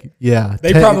fake. Yeah.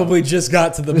 They probably just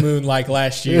got to the moon like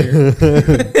last year.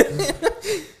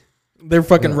 Their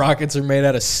fucking rockets are made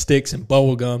out of sticks and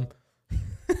bubble gum.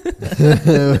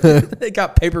 They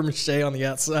got paper mache on the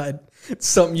outside. It's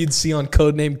something you'd see on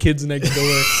Codename Kids Next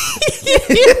Door.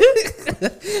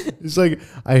 It's like,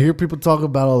 I hear people talk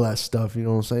about all that stuff, you know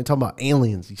what I'm saying? Talking about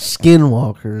aliens, these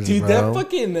skinwalkers, dude, bro. that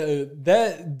fucking,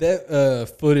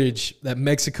 that footage that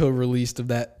Mexico released of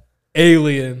that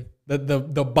alien,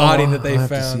 the body that they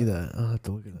found. I have to see that. I'll have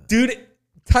to look at that. Dude,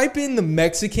 type in the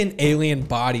Mexican alien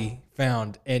body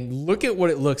found and look at what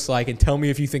it looks like and tell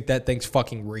me if you think that thing's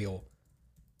fucking real.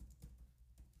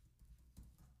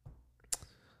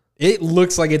 It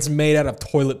looks like it's made out of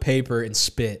toilet paper and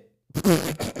spit.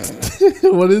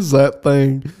 What is that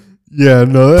thing? Yeah,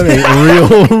 no, that ain't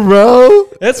real, bro.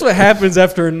 That's what happens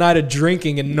after a night of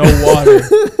drinking and no water.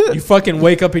 You fucking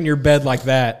wake up in your bed like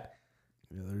that.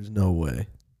 Yeah, there's no way.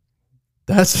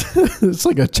 It's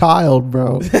like a child,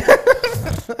 bro.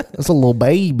 That's a little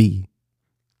baby.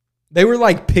 They were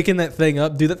like picking that thing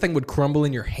up. Dude, that thing would crumble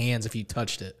in your hands if you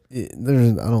touched it. I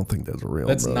don't think that's real,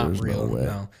 That's bro. not There's real, no way.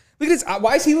 no. Look at this.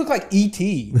 Why does he look like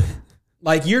E.T.?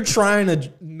 Like you're trying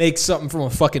to make something from a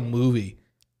fucking movie.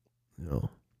 No.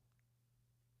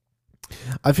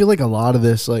 I feel like a lot of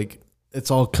this, like, it's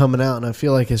all coming out, and I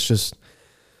feel like it's just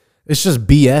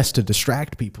BS to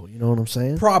distract people. You know what I'm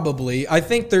saying? Probably. I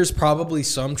think there's probably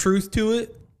some truth to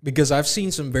it because I've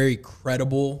seen some very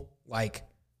credible, like,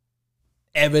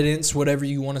 evidence, whatever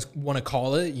you want to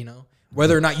call it. You know,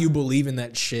 whether or not you believe in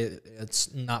that shit,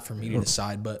 it's not for me to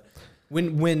decide. But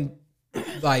when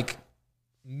like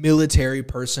military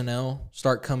personnel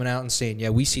start coming out and saying, "Yeah,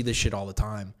 we see this shit all the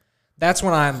time," that's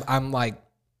when I'm like,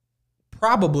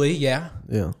 probably, yeah.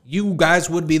 You guys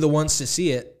would be the ones to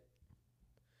see it,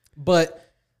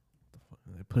 but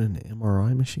they put in an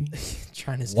MRI machine.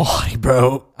 Trying to why,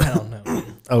 bro? I don't know.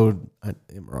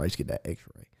 MRIs get that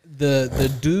X-ray.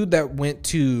 The dude that went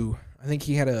to, I think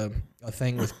he had a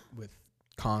thing with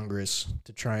Congress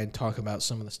to try and talk about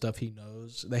some of the stuff he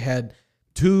knows. They had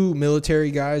 2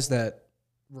 military guys that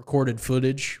recorded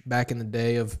footage back in the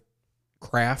day of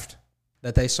craft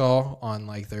that they saw on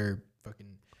like their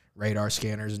fucking radar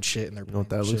scanners and shit. And their, you know what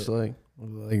that looks like?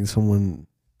 Like someone.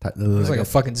 Looks like a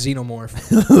fucking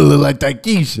xenomorph. Look like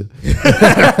Takeisha.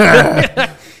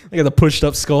 Look at the pushed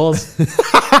up skulls.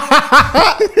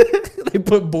 They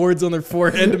put boards on their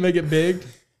forehead to make it big.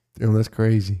 Damn, that's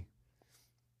crazy.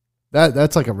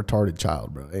 That's like a retarded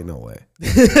child, bro. Ain't no way.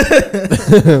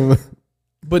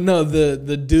 But no,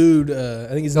 the dude, I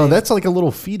think his name. No, that's like a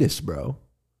little fetus, bro.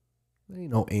 That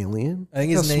ain't no alien. I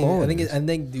think his name. I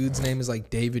think dude's name is like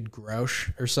David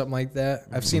Grouch or something like that.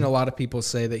 I've seen a lot of people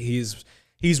say that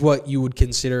he's what you would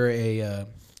consider a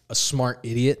smart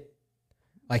idiot.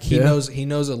 Like he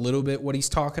knows a little bit what he's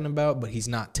talking about, but he's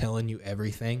not telling you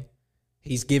everything.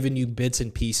 He's giving you bits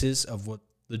and pieces of what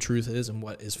the truth is and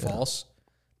what is false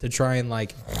to try and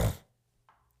like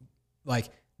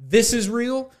this is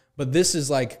real, but this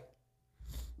is like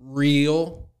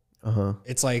real.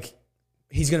 It's like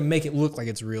he's gonna make it look like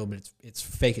it's real, but it's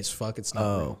fake as fuck. It's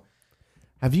not real.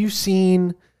 Have you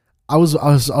seen? I was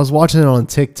watching it on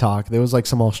TikTok. There was like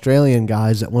some Australian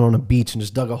guys that went on a beach and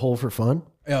just dug a hole for fun.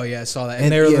 Oh yeah, I saw that.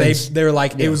 And they were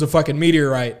like, it was a fucking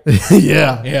meteorite.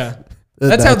 Yeah.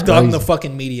 That's how dumb the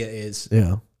fucking media is.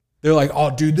 Yeah. They're like,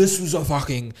 oh, dude, this was a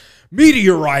fucking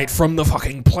meteorite from the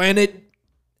fucking planet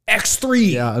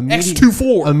X3,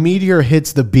 X24. A meteor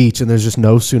hits the beach and there's just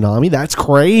no tsunami. That's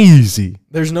crazy.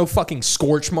 There's no fucking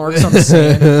scorch marks on the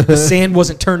sand. The sand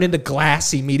wasn't turned into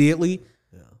glass immediately.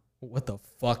 What the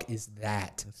fuck is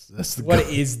that? That's the What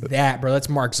is that, bro? That's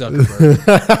Mark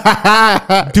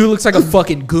Zuckerberg. Dude looks like a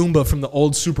fucking Goomba from the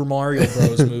old Super Mario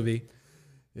Bros. Movie.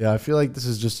 Yeah, I feel like this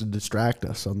is just to distract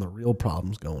us on the real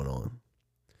problems going on.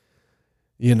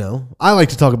 You know, I like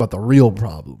to talk about the real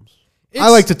problems. I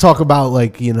like to talk about,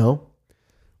 like, you know,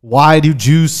 why do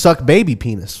Jews suck baby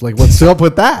penis? Like, what's up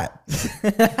with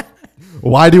that?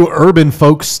 Why do urban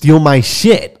folks steal my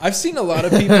shit? I've seen a lot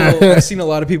of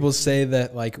people say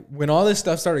that, like, when all this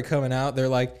stuff started coming out, they're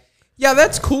like, yeah,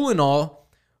 that's cool and all,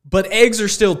 but eggs are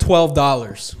still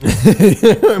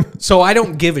 $12. So I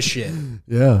don't give a shit.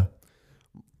 Yeah.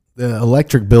 The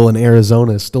electric bill in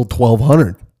Arizona is still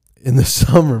 $1,200 in the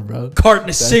summer, bro. Carton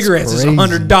of cigarettes is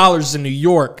 $100 in New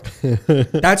York.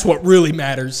 That's what really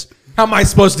matters. How am I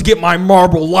supposed to get my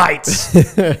Marlboro Lights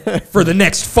for the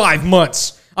next 5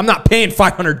 months? I'm not paying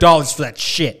 $500 for that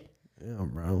shit. Yeah,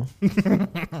 bro.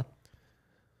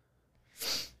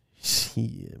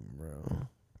 Shit, bro.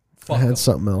 I had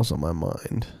something else on my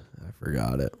mind. I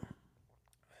forgot it.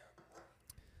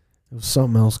 There was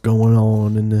something else going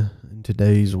on in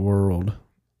today's world.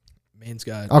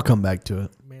 I'll come back to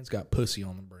it. Man's got pussy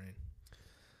on the brain.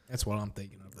 That's what I'm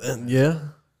thinking of. Yeah.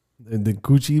 The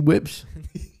Hoochie whips.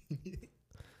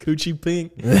 Coochie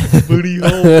pink. Booty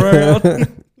hole brown.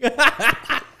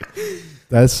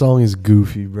 That song is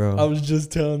goofy, bro. I was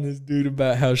just telling this dude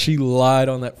about how she lied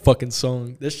on that fucking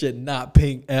song. This shit not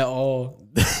pink at all.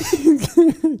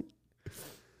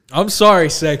 I'm sorry,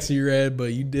 Sexy Red,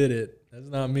 but you did it. That's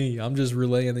not me. I'm just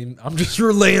relaying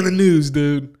the news,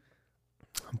 dude.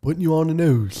 I'm putting you on the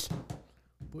news.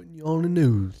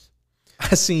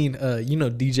 I seen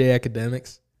DJ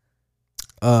Academics.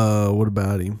 What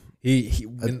about him?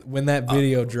 When that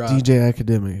video dropped. DJ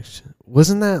Academics.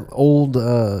 Wasn't that old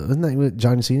isn't that what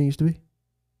Johnny Cena used to be?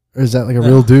 Or is that like a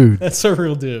real dude? That's a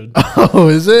real dude. Oh,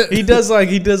 is it? He does like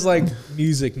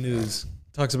music news.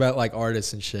 Talks about like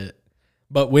artists and shit.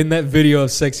 But when that video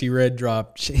of Sexy Red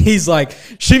dropped, he's like,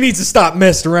 she needs to stop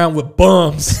messing around with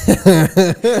bums.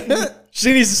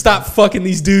 She needs to stop fucking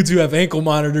these dudes who have ankle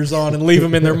monitors on and leave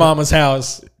them in their mama's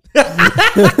house.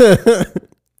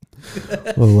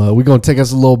 Well, we're going to take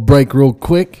us a little break real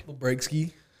quick. Little break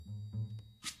ski.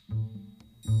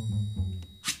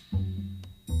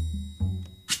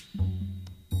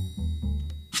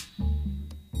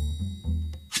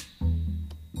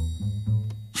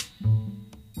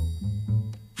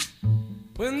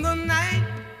 When the night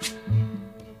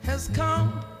has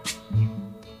come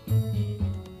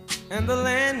and the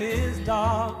land is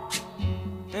dark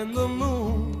and the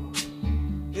moon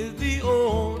is the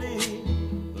only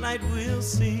light we'll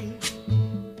see.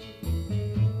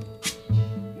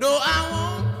 No, I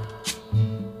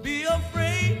won't be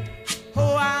afraid.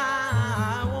 Oh,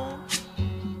 I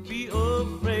won't be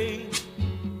afraid.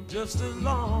 Just as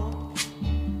long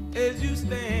as you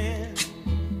stand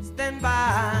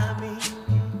by me.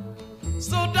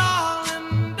 So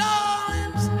darling,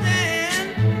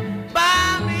 stand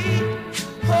by me.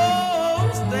 Oh,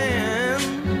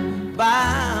 stand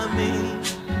by me.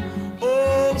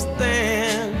 Oh,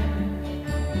 stand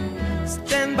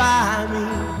by me.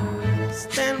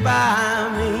 Stand by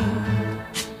me.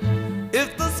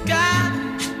 If the sky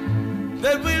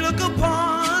that we look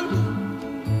upon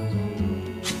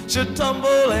should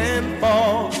tumble and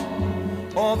fall,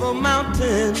 or the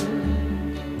mountain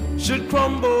should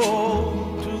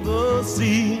crumble to the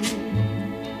sea,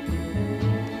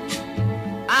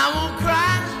 I won't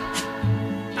cry,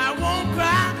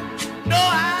 no,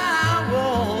 I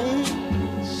won't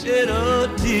shed a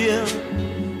tear,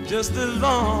 just as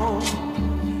long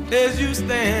as you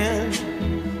stand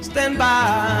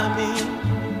by me.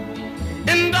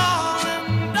 And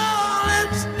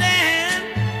darling, stand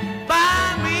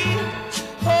by me.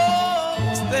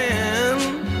 Oh,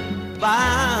 stand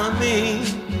by me.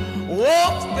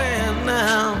 Oh, stand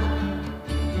now.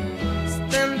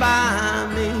 Stand by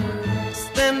me.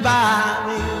 Stand by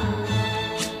me.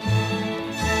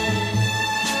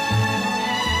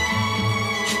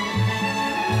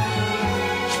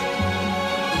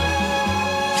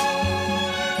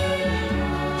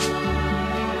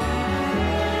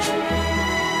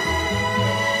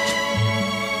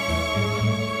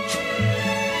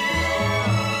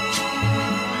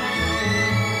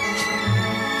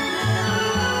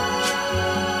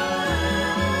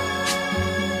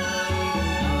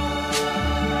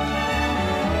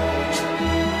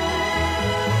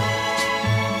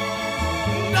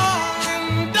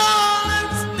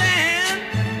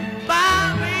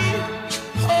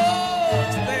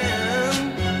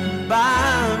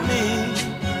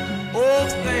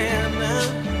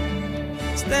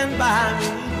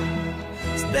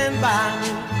 Stand by me,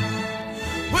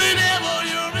 Whenever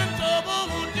you're in trouble,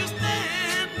 won't you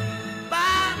stand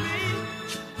by me?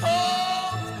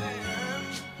 Oh, stand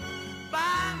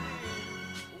by me.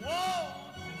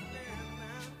 Won't you stand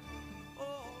now?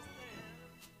 Oh, stand.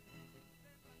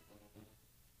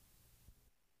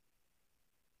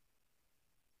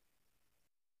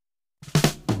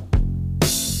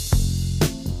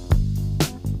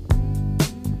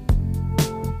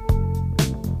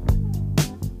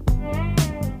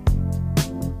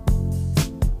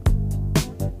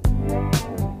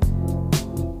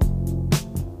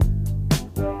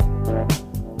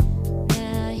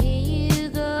 Now here you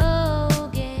go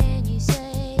again. You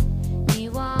say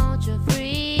you want your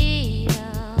freedom.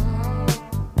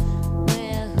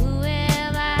 Well, who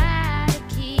am I to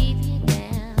keep you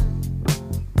down?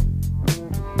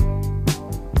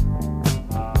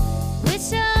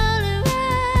 It's only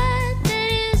right that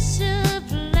you should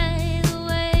play the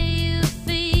way you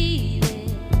feel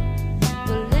it.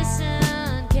 But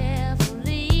listen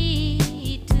carefully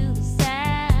to the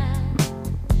sound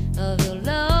of your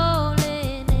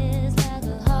loneliness, like a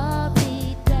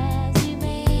heartbeat drives you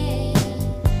mad.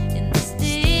 In the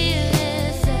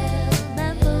stillness of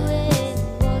remembering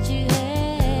what you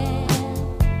had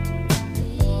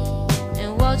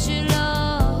and what you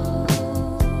lost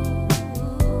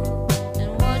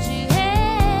and what you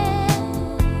had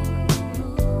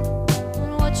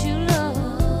and what you lost.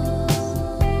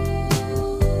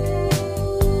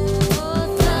 Oh,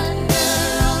 thunder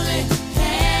only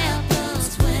happens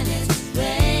when it's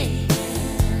raining.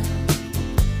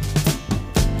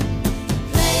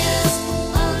 Players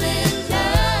only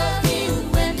love you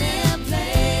when they're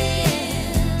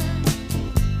playing.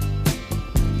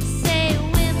 Say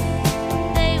women,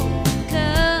 they will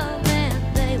come and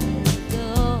they will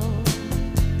go.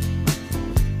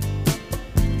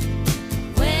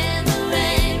 When the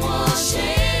rain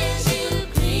washes you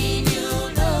clean, you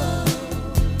know.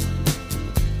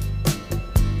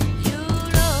 You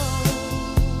know.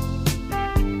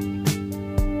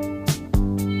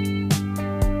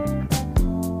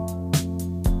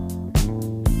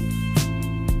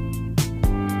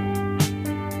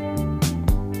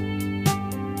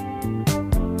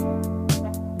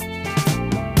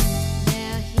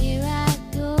 Now here I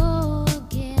go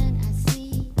again. I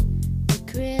see the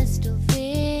crystal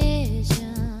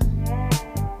vision.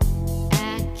 I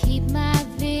keep my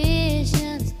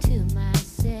visions to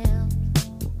myself.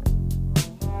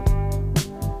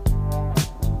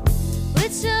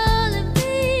 It's only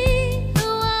me who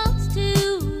wants to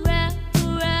wrap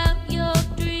around your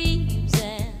dreams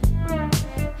and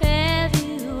have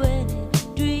you any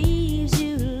dreams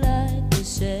you like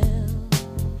yourself.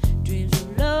 Dreams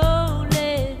of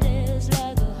loneliness,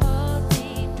 like a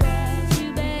heartbeat drives you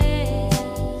mad.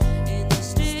 In the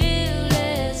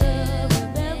stillness of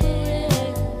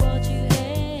remembering what you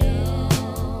had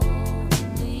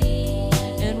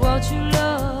and what you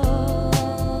lost,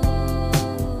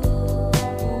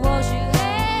 what you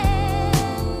had,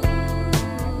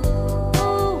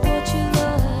 oh, what you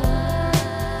lost.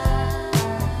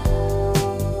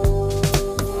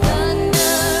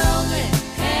 Thunder only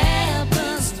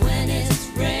happens when it's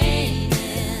raining.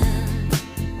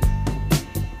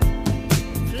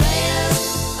 Players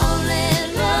only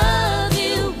love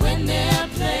you when they're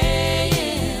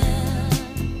playing.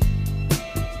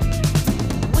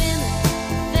 Women,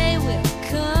 they will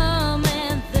come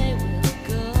and they will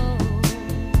go.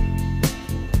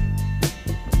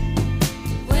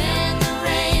 When the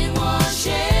rain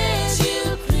washes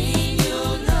you clean,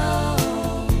 you'll know.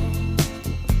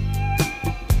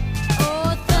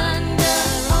 Oh, thunder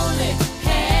only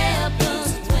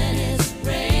happens when it's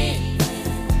raining.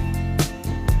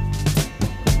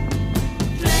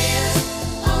 Players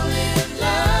only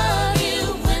love you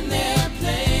when they're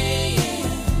playing.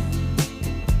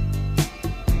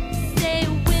 Say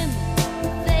women,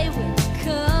 they will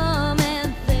come and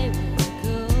they will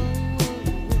go.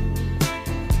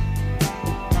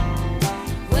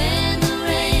 When the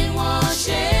rain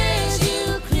washes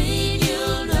you clean,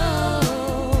 you'll know.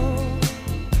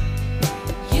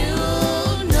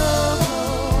 You'll know.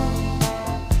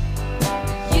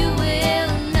 You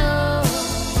will know.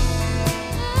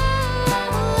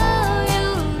 Oh,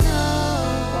 you'll know.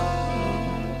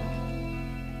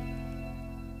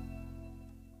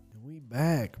 We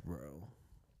back, bro.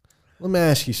 Let me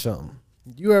ask you something.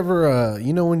 You ever,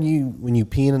 you know, when you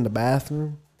pee in the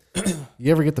bathroom,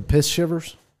 you ever get the piss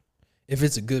shivers? If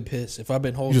it's a good piss, if I've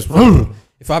been You holding, just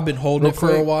if I've been holding Real it for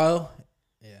a quick. while,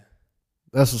 yeah.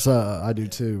 That's what's I do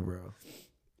too, bro.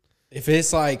 If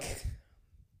it's like,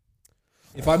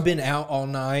 if I've been out all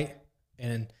night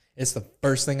and it's the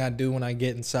first thing I do when I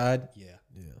get inside, yeah,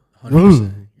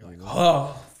 100%. You're like,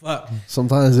 oh, fuck.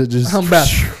 Sometimes it just. I'm about.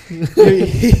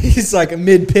 He's like a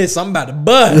mid piss. I'm about to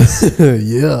buzz.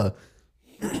 Yeah.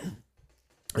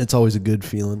 It's always a good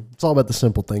feeling. It's all about the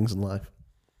simple things in life.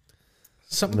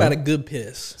 Something about a good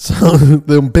piss. So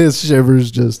them piss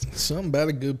shivers just. Something about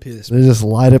a good piss. They just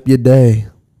light up your day.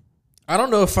 I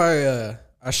don't know if I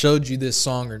showed you this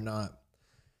song or not.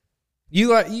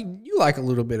 You like a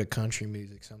little bit of country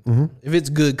music sometimes. If it's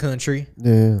good country.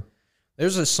 Yeah.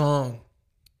 There's a song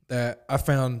that I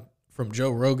found from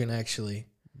Joe Rogan, actually.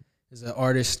 There's an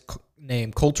artist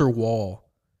named Coulter Wall.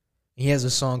 He has a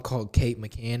song called Kate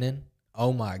McCannon.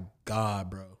 Oh, my God,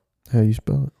 bro. How you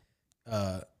spell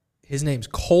it? His name's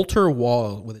Coulter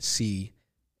Wall with a C,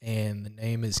 and the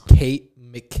name is Kate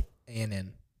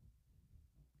McCannon.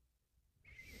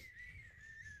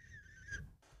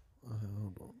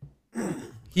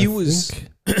 He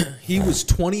was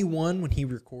 21 when he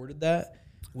recorded that.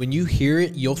 When you hear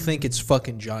it, you'll think it's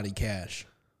fucking Johnny Cash.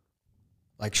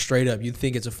 Like straight up, you'd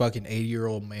think it's a fucking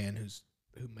 80-year-old man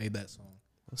who made that song.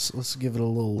 Let's give it a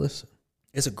little listen.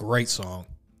 It's a great song.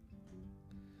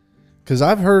 Cause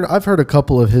I've heard a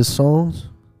couple of his songs.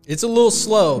 It's a little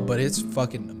slow, but it's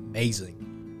fucking amazing.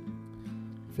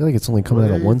 I feel like it's only coming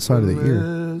out of one side of the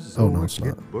ear. Oh no, it's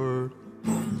not.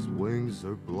 His wings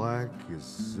are black as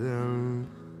sin.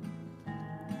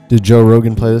 Did Joe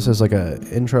Rogan play this as like a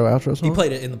intro outro song? He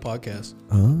played it in the podcast.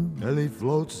 And he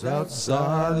floats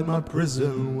outside my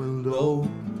prison window,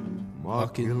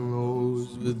 mocking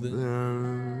those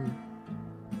within.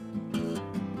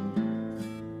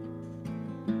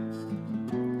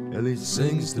 And he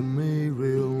sings to me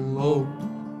real low.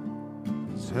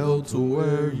 It's hell to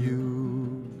where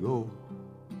you go.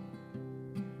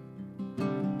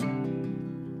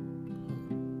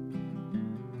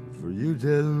 For you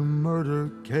didn't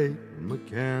murder Kate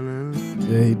McCannon.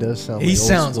 Yeah, he does sound. He like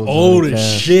sounds school old Johnny as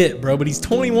Cash. shit, bro, but he's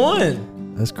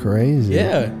 21. That's crazy.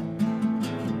 Yeah.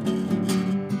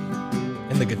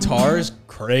 And the guitar is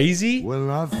crazy. When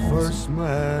I first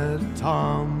met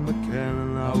Tom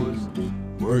McCannon, I was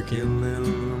working in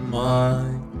the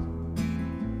mine.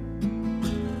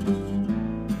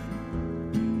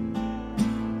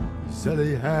 He said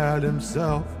he had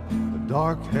himself a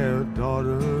dark-haired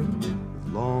daughter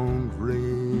with long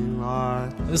green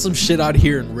eyes. There's some shit out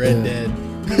here in Red Yeah. Dead.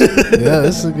 Yeah,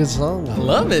 this is a good song. I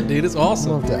love it, dude. It's I'm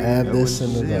awesome. gonna have to add this When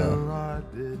into she the and I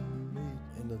didn't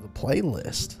meet.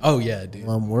 playlist Oh, yeah, dude.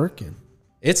 while I'm working.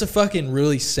 It's a fucking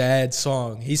really sad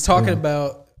song. He's talking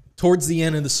about, towards the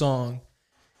end of the song,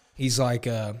 he's like,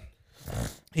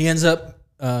 he ends up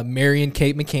marrying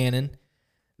Kate McCannon.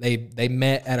 They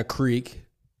met at a creek,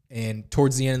 and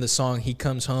towards the end of the song, he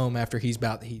comes home after he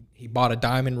bought a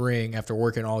diamond ring after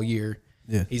working all year.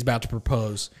 Yeah. He's about to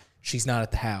propose. She's not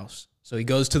at the house. So he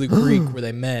goes to the creek where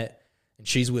they met, and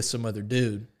she's with some other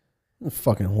dude.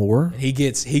 Fucking whore. And he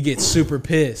gets super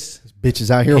pissed. This bitch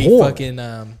is out here He whore.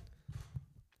 fucking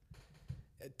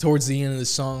towards the end of the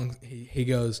song, he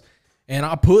goes, and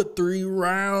I put 3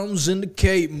 rounds into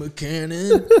Kate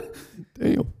McCannon.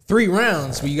 Damn. 3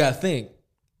 rounds, but you gotta think,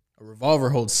 a revolver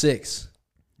holds 6.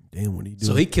 Damn, what are you doing?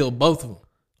 So he killed both of them.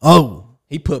 Oh.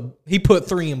 He put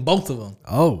 3 in both of them.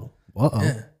 Oh. Uh-oh.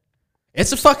 Yeah.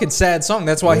 It's a fucking sad song.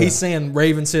 That's why he's saying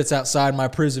Raven sits outside my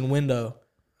prison window.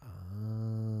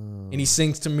 And he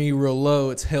sings to me real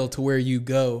low, it's hell to where you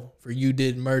go, for you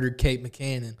did murder Kate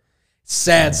McCannon.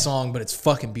 Sad song, but it's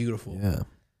fucking beautiful. Yeah.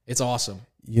 It's awesome.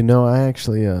 You know, I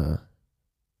actually,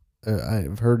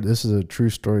 I've heard this is a true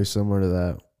story similar to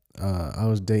that. I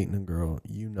was dating a girl.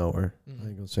 You know her. I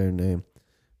ain't gonna say her name.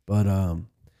 But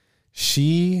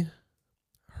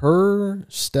her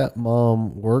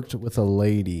stepmom worked with a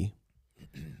lady,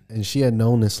 and she had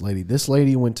known this lady. This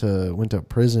lady went to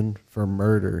prison for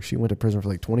murder. She went to prison for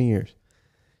like 20 years.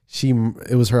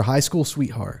 It was her high school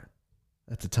sweetheart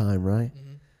at the time, right?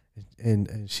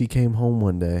 And she came home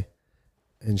one day,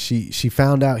 and she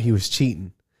found out he was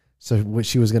cheating. So what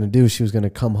she was going to do, she was going to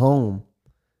come home,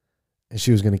 and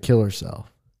she was going to kill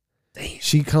herself. Damn.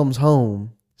 She comes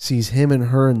home, sees him and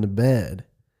her in the bed,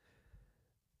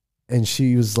 and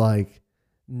she was like,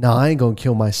 "Nah, I ain't going to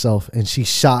kill myself." And she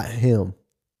shot him.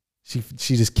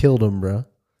 She just killed him, bro.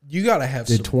 You gotta have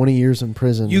Did some. 20 years in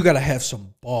prison. You gotta have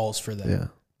some balls for that. Yeah.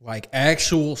 Like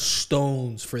actual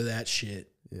stones for that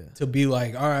shit. Yeah. To be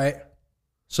like, all right,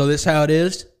 so this how it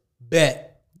is.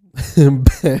 Bet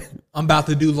Yeah. I'm about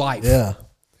to do life. That's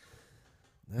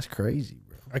crazy,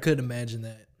 bro. I couldn't imagine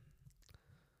that.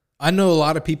 I know a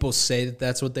lot of people say that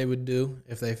that's what they would do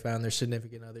if they found their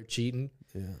significant other cheating.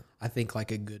 Yeah. I think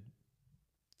like a good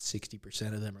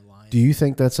 60% of them are lying. Do you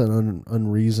think that's an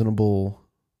unreasonable,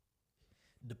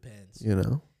 Depends. you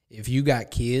know? If you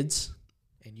got kids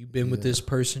and you've been with this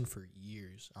person for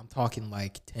years, I'm talking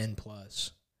like 10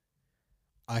 plus,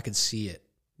 I could see it.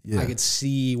 Yeah. I could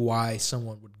see why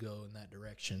someone would go in that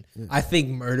direction. Yeah. I think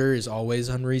murder is always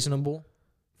unreasonable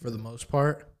for the most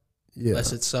part. Yeah.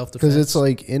 Unless it's self-defense. Because it's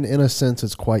like, in a sense,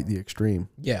 it's quite the extreme.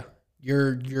 Yeah.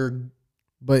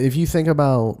 But if you think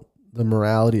about the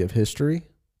morality of history,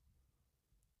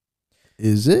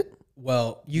 is it?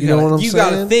 Well, you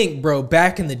gotta think, bro,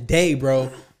 back in the day,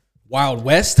 bro, Wild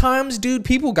West times, dude,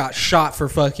 people got shot for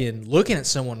fucking looking at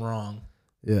someone wrong.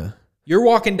 Yeah. You're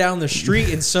walking down the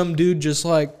street and some dude just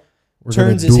like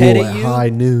turns his head at you. High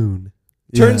noon.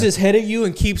 Turns his head at you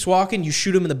and keeps walking. You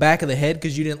shoot him in the back of the head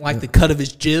because you didn't like the cut of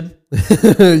his jib.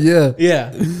 Yeah.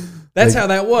 Yeah. That's how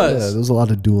that was. Yeah, there was a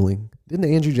lot of dueling. Didn't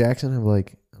Andrew Jackson have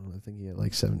like, I don't know, I think he had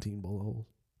like 17 bullet holes.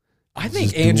 I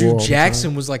think Andrew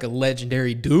Jackson was like a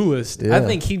legendary duelist. Yeah. I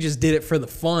think he just did it for the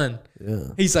fun. Yeah.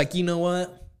 He's like, you know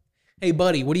what? Hey,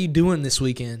 buddy, what are you doing this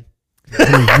weekend?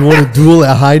 You want to duel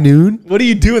at high noon? What are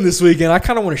you doing this weekend? I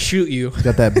kind of want to shoot you. He's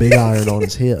got that big iron on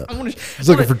his hip. He's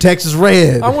looking for Texas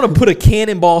Red. I want to put a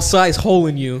cannonball size hole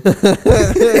in you.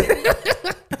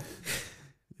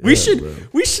 We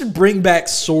should bring back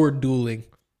sword dueling.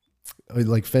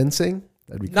 Like fencing?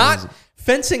 That'd be crazy. Not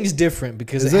fencing's different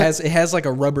because it has like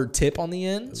a rubber tip on the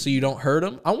end, so you don't hurt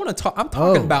them. I'm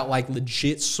talking about like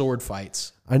legit sword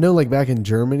fights. I know, like back in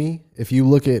Germany, if you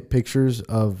look at pictures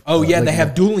of they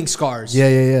have dueling scars.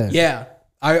 Yeah.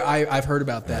 I've heard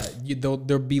about that.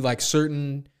 There'll be like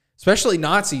certain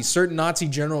Nazi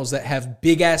generals that have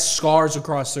big ass scars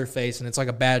across their face, and it's like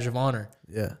a badge of honor.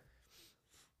 Yeah,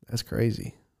 that's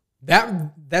crazy.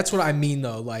 That's what I mean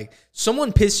though. Like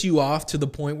someone piss you off to the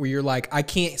point where you're like, I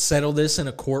can't settle this in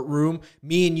a courtroom.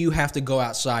 Me and you have to go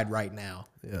outside right now.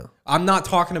 Yeah, I'm not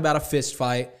talking about a fist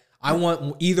fight. I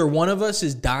want either one of us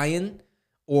is dying,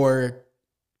 or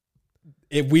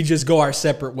if we just go our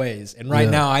separate ways. And right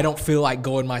now, I don't feel like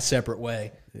going my separate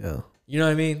way. Yeah, you know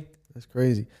what I mean? That's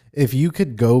crazy. If you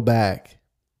could go back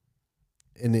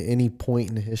in any point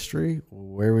in history,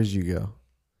 where would you go?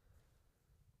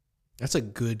 That's a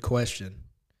good question.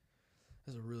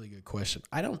 That's a really good question.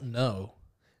 I don't know.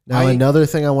 Now, another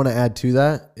thing I want to add to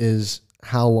that is,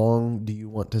 how long do you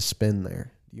want to spend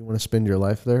there? Do you want to spend your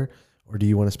life there, or do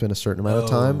you want to spend a certain amount of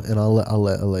time? And I'll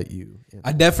let you.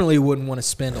 I definitely wouldn't want to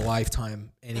spend a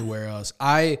lifetime anywhere else.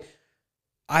 I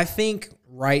think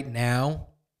right now,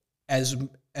 as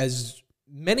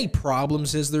many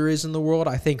problems as there is in the world,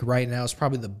 I think right now is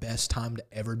probably the best time to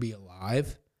ever be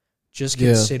alive. Just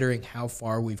considering how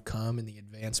far we've come and the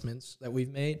advancements that we've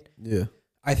made. Yeah.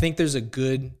 I think there's a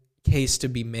good case to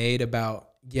be made about,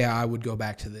 I would go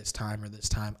back to this time or this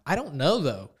time. I don't know,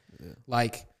 though. Yeah.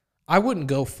 Like, I wouldn't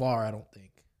go far, I don't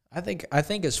think. I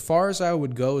think as far as I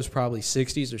would go is probably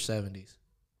 60s or 70s.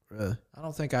 Really? I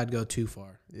don't think I'd go too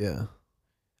far. Yeah.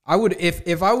 I would,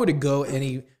 if I were to go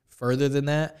any further than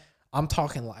that, I'm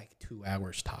talking like 2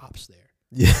 hours tops there.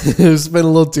 Yeah, spend a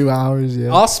little 2 hours.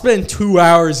 Yeah, I'll spend 2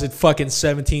 hours at fucking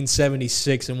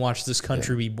 1776 and watch this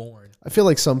country be born. I feel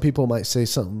like some people might say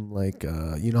something like,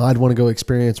 I'd want to go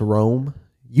experience Rome.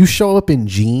 You show up in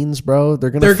jeans, bro. They're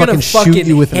gonna fucking shoot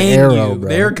you with an arrow, bro.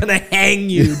 They're gonna hang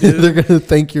you, dude. They're gonna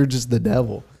think you're just the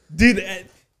devil, dude.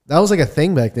 That was like a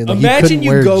thing back then. Like, imagine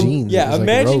you go jeans. Yeah,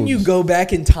 imagine you go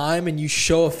back in time and you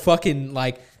show a fucking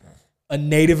like a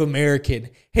Native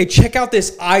American. Hey, check out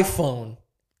this iPhone.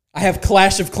 I have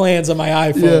Clash of Clans on my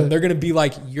iPhone. Yeah. They're going to be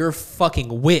like, you're a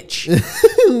fucking witch.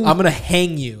 I'm going to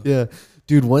hang you. Yeah.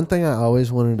 Dude, one thing I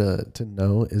always wanted to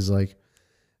know is like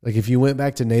if you went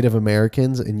back to Native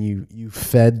Americans and you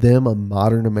fed them a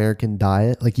modern American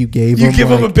diet, like you give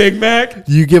them a Big Mac?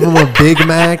 You give them a Big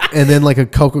Mac and then like a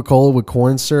Coca-Cola with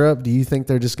corn syrup. Do you think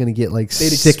they're just going to get like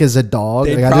sick as a dog?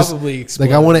 They'd like, probably explode.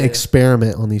 Like I want to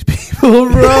experiment on these people,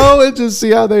 bro, and just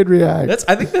see how they'd react.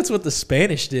 I think that's what the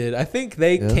Spanish did. I think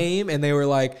they came and they were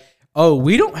like, oh,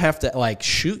 we don't have to like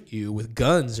shoot you with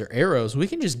guns or arrows. We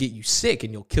can just get you sick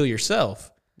and you'll kill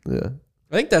yourself. Yeah.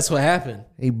 I think that's what happened.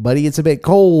 Hey, buddy, it's a bit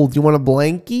cold. You want a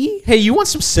blankie? Hey, you want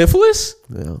some syphilis?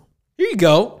 Yeah. Here you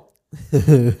go.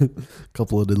 A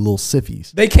couple of the little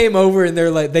siffies. They came over and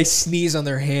they're like, they sneeze on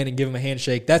their hand and give them a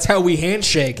handshake. That's how we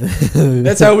handshake.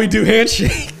 That's how we do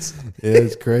handshakes. Yeah,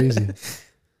 it's crazy.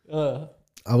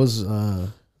 I was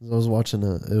watching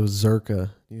it was Zerka.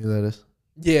 You know who that is?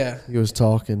 Yeah. He was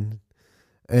talking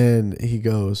and he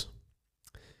goes,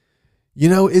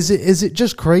 is it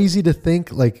just crazy to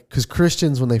think, like, because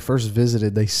Christians, when they first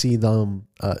visited, they see them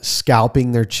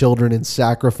scalping their children and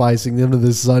sacrificing them to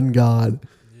the sun god.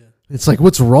 Yeah. It's like,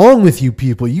 what's wrong with you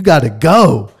people? You got to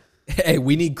go. Hey,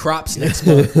 we need crops next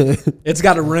month. It's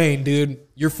got to rain, dude.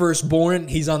 Your firstborn,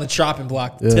 he's on the chopping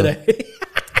block today.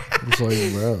 It's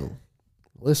like, bro,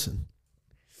 listen.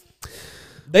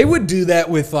 They would do that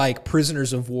with like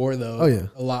prisoners of war, though. Oh, yeah.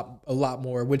 a lot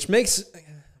more, which makes,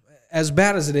 as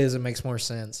bad as it is, it makes more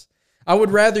sense. I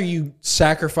would rather you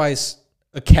sacrifice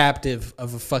a captive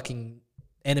of a fucking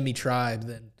enemy tribe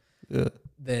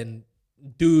than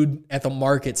dude at the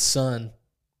market's son.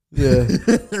 Yeah.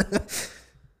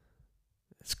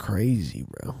 It's crazy,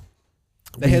 bro.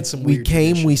 They had some We weird came,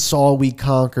 traditions. we saw, we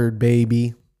conquered,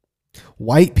 baby.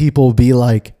 White people be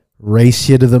like, race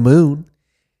you to the moon.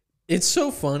 It's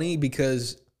so funny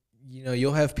because, you know,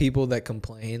 you'll have people that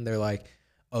complain. They're like,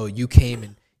 oh, you came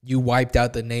and you wiped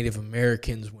out the Native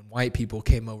Americans when white people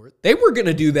came over. They were going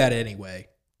to do that anyway.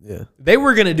 Yeah. They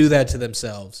were going to do that to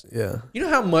themselves. Yeah. You know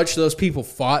how much those people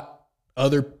fought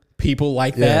other people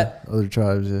like Yeah. that? Other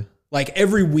tribes, yeah. Like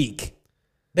every week.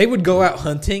 They would go out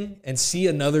hunting and see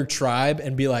another tribe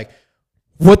and be like,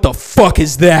 what the fuck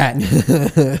is that?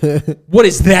 What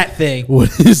is that thing?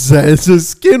 What is that? It's a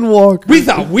skinwalker. We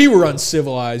thought we were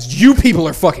uncivilized. You people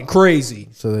are fucking crazy.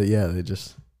 So that, yeah, they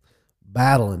just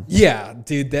battling. Yeah,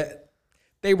 dude, that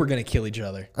they were gonna kill each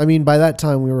other. I mean, by that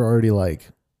time we were already like,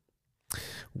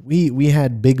 we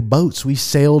had big boats. We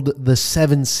sailed the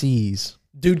 7 seas.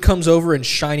 Dude comes over in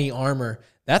shiny armor.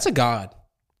 That's a god.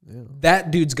 Yeah.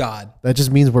 That dude's god. That just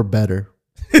means we're better.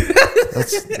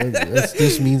 That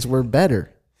just means we're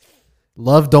better.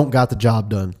 Love don't got the job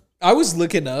done. I was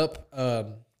looking up.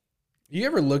 You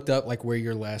ever looked up like where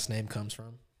your last name comes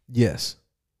from? Yes.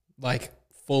 Like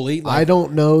fully? I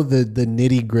don't know the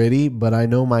nitty gritty, but I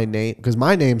know my name because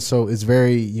my name is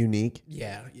very unique,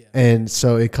 Yeah. and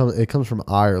so it comes from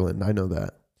Ireland. I know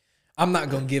that. I'm not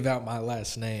gonna give out my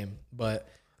last name, but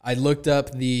I looked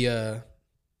up the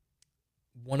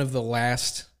one of the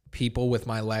last people with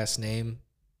my last name,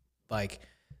 like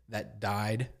that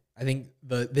died. I think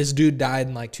this dude died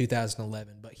in like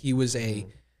 2011, but he was a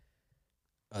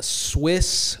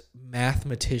Swiss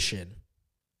mathematician.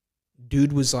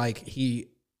 Dude was like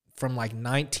from like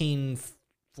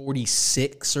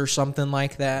 1946 or something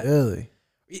like that. Really?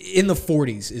 In the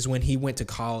 40s is when he went to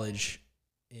college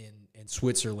in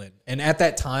Switzerland. And at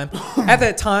that time,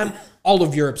 all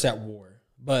of Europe's at war,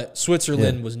 but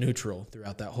Switzerland was neutral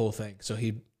throughout that whole thing. So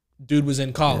dude was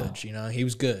in college, you know, he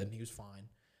was good. He was fine.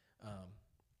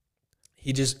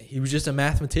 He was just a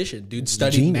mathematician. Dude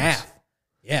studied genius. math.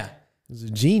 Yeah. He's a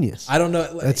genius. I don't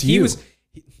know. That's he you. was.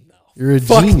 You're a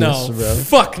Fuck genius, no. bro.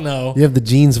 Fuck no. You have the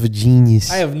genes of a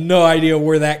genius. I have no idea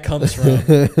where that comes from.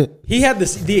 He had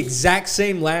the exact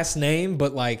same last name,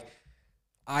 but like,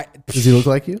 Does he look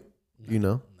like you? You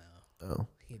know? No. Oh.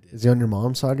 He did. Is he on your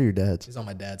mom's side or your dad's? He's on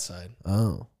my dad's side.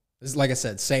 Oh. This is, like I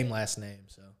said, same last name.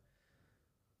 So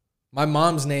my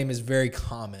mom's name is very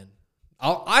common.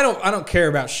 I don't care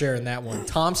about sharing that one.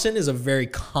 Thompson is a very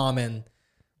common,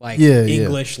 like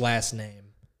English last name.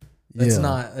 That's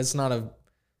not like a.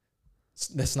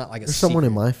 There's someone in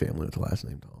secret. my family with the last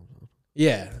name Thompson.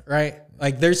 Yeah, right.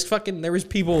 Like there's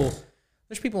people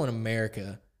in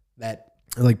America that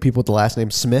Like people with the last name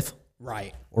Smith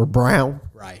right. or Brown.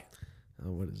 Right.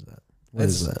 Oh, what is that? What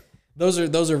is that?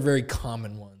 Those are very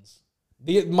common ones.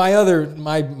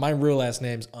 My real last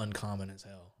name's uncommon as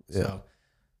hell. Yeah. So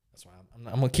that's why I'm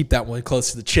gonna keep that one close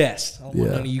to the chest. I don't want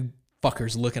Yeah. none of you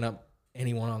fuckers looking up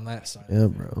anyone on that side. Yeah,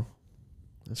 bro.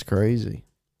 That's crazy.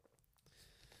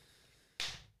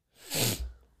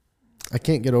 I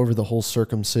can't get over the whole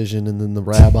circumcision and then the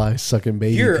rabbi sucking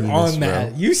baby You're penis, on that.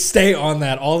 bro. You stay on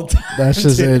that all the time. That's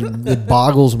just dude. it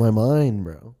boggles my mind,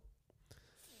 bro.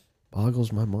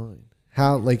 Boggles my mind.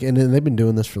 How like and they've been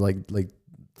doing this for like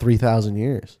 3,000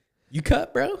 years. You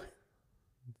cut, bro?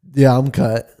 Yeah, I'm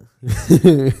cut.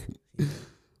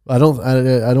 I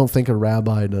don't think a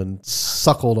rabbi done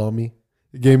suckled on me.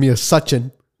 It gave me a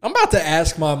suction. I'm about to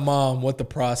ask my mom what the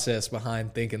process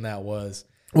behind thinking that was.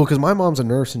 Well, because my mom's a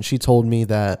nurse and she told me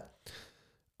that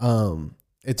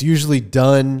it's usually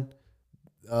done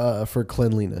for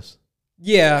cleanliness.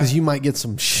 Yeah. Because you might get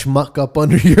some schmuck up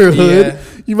under your hood. Yeah.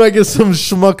 You might get some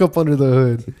schmuck up under the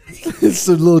hood. It's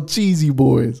some little cheesy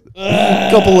boys.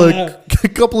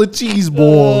 couple of cheese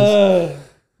balls.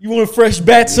 You want a fresh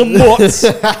batch of mutts?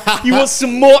 You want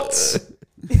some mutts?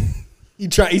 You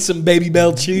try to eat some Baby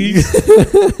Bell cheese?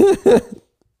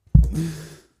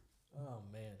 Oh,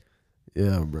 man.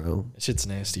 Yeah, bro. That shit's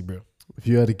nasty, bro. If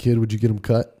you had a kid, would you get him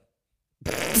cut?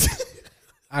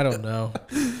 I don't know.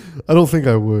 I don't think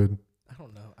I would. I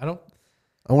don't know. I don't.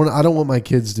 I don't want my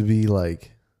kids to be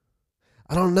like,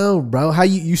 I don't know, bro. How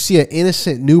you see an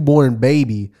innocent newborn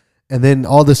baby and then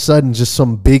all of a sudden just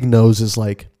some big nose is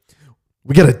like,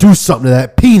 we got to do something to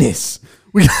that penis.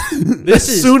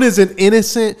 As soon as an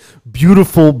innocent,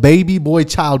 beautiful baby boy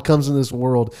child comes in this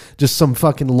world, just some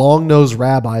fucking long nosed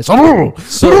rabbis. I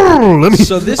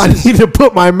need to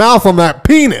put my mouth on that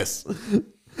penis.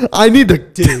 I need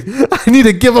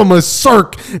to give him a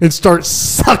circ and start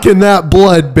sucking that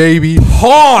blood, baby.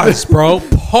 Pause, bro.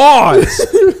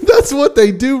 Pause. That's what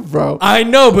they do, bro. I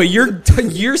know, but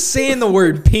you're saying the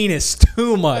word penis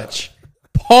too much.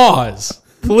 Pause,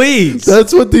 please.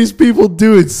 That's what these people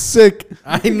do. It's sick.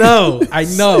 I know.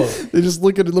 They just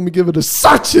look at it. Let me give it a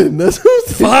suction. That's what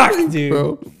they Fuck, do, dude.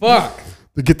 bro. Fuck.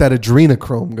 To get that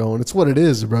adrenochrome going. It's what it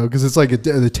is, bro. Because it's like a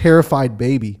terrified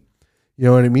baby. You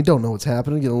know what I mean? Don't know what's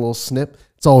happening. Get a little snip.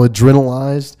 It's all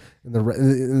adrenalized and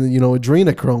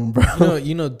adrenochrome, bro.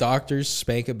 You know, doctors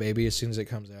spank a baby as soon as it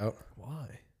comes out. Why?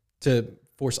 To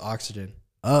force oxygen.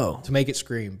 Oh, To make it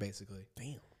scream, basically.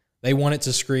 damn. They want it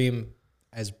to scream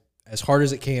as hard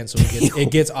as it can, so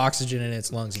it gets oxygen in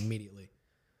its lungs immediately.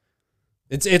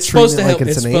 It's supposed to help. like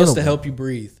it's It's an supposed to animal. help you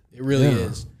breathe. It really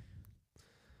is.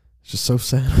 It's just so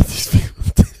sad what these people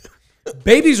do.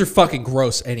 Babies are fucking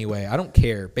gross anyway. I don't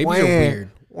care. Babies are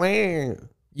weird.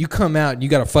 You come out and you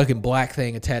got a fucking black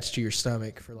thing attached to your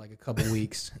stomach for like a couple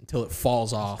weeks until it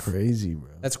falls off. Crazy, bro.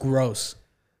 That's gross.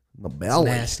 The It's belly.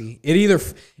 nasty. It either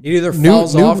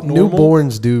falls off normal.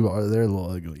 Newborns they're a little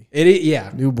ugly.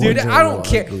 Yeah. Newborns Dude, are I a don't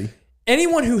little care. ugly.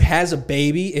 Anyone who has a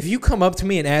baby, if you come up to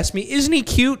me and ask me, isn't he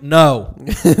cute? No.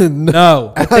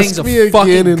 No. That thing's Ask a me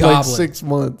fucking again in goblin. like 6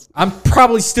 months. I'm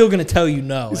probably still going to tell you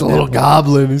no. He's a little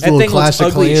goblin. He's a That little thing looks Clash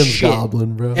of ugly as Clans shit.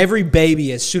 goblin, bro. Every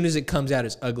baby, as soon as it comes out,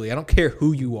 is ugly. I don't care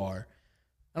who you are.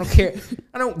 I don't care.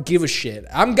 I don't give a shit.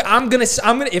 I'm gonna.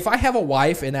 If I have a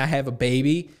wife and I have a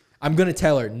baby, I'm gonna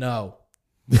tell her no.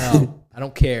 I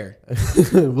don't care.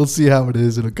 We'll see how it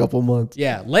is in a couple months.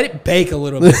 Yeah, let it bake a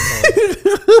little bit more.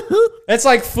 That's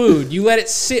like food. You let it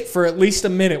sit for at least a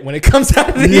minute when it comes out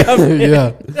of the oven.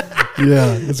 Yeah.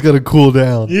 It's got to cool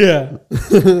down. Yeah.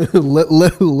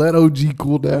 let OG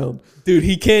cool down. Dude,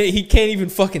 he can't even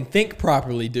fucking think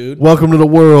properly, dude. Welcome to the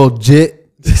world, Jit.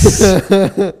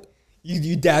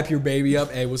 You dap your baby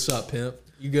up. Hey, what's up, pimp?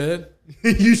 You good?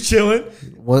 You chilling?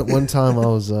 One time I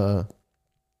was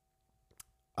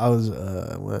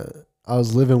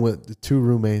living with the 2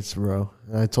 roommates, bro.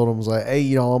 And I told them, I was like,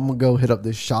 hey, I'm gonna go hit up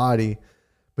this shawty.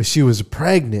 But she was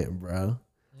pregnant, bro.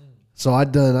 So I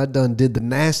done did the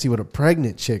nasty with a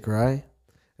pregnant chick, right?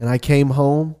 And I came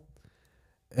home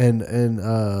and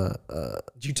Did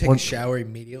you take a shower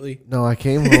immediately? no, I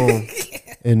came home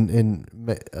and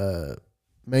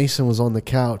Mason was on the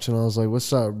couch and I was like,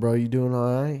 what's up, bro? You doing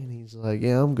all right? And he's like,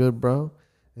 yeah, I'm good, bro.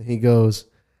 And he goes,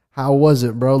 how was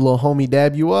it, bro? Little homie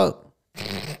dab you up?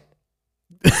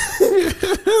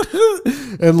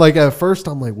 And like at first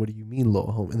I'm like, what do you mean,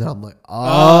 little homie? And then I'm like,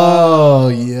 oh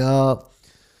yeah.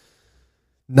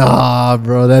 Nah,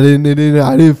 bro, I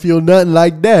didn't feel nothing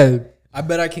like that. I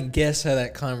bet I can guess how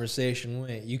that conversation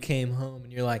went. You came home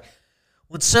and you're like,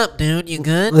 what's up, dude? You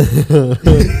good?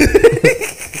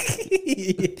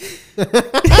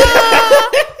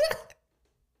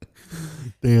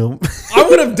 Damn. I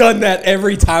would have done that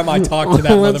every time I talked to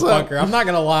that What's motherfucker. up? I'm not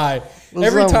going to lie. What's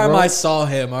Every up, time bro? I saw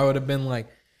him, I would have been like,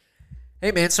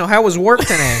 hey, man, so how was work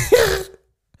today?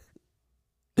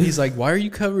 He's like, why are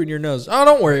you covering your nose? Oh,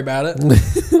 don't worry about it.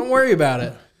 Don't worry about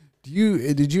it.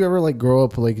 Did you ever like grow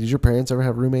up, like, did your parents ever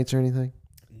have roommates or anything?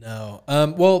 No.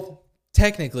 Well,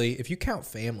 technically, if you count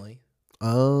family,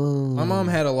 Oh. my mom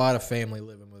had a lot of family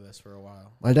living with us for a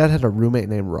while. My dad had a roommate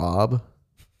named Rob.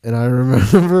 And I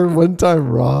remember one time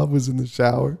Rob was in the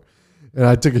shower and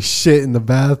I took a shit in the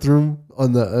bathroom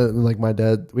on the, like my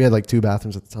dad, we had like 2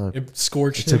 bathrooms at the time. It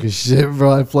scorched I took him. a shit,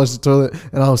 bro. I flushed the toilet.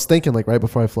 And I was thinking, like, right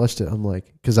before I flushed it, I'm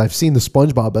like, because I've seen the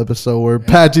SpongeBob episode where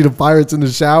Patchy the Pirate's in the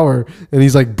shower and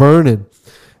he's like burning.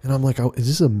 And I'm like, oh, is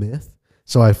this a myth?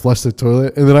 So I flushed the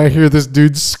toilet and then I hear this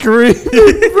dude scream,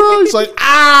 bro. He's like,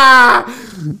 ah!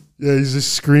 Yeah, he's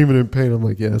just screaming in pain. I'm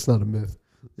like, yeah, it's not a myth.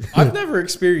 I've never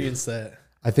experienced that.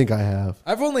 I think I have.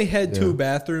 I've only had 2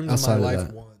 bathrooms Outside in of my life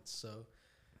that. once, so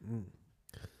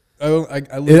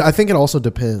I live, I think it also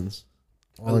depends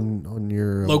on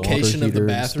your Location water of the heater and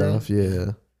bathroom? stuff.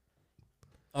 Yeah.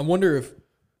 I wonder if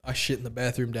I shit in the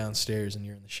bathroom downstairs and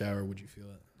you're in the shower, would you feel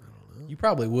it? I don't know. You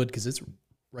probably would because it's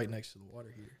right next to the water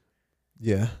heater.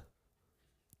 Yeah.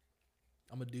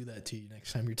 I'm gonna do that to you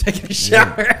next time you're taking a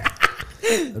shower.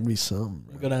 That'd be something.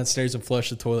 Bro. Go downstairs and flush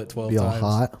the toilet 12 Be all times.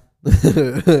 hot.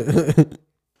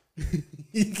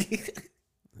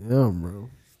 Yeah, bro.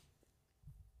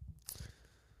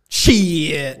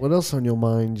 Shit. What else on your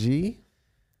mind, G?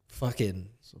 Fucking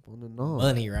What's up on the knob?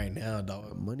 money right now,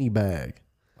 dog. Money bag.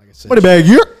 Like I said, Money bag,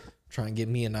 yeah. trying to get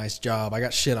me a nice job. I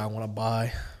got shit I want to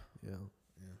buy. Yeah.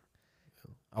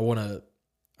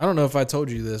 I don't know if I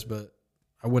told you this, but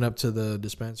I went up to the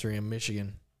dispensary in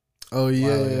Michigan. Oh yeah,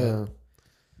 Wow, yeah. yeah.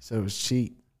 So it was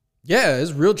cheap. Yeah,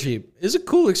 it's real cheap. It's a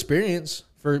cool experience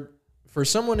for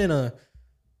someone in a,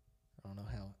 I don't know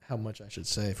how much I should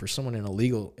say, for someone in a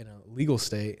legal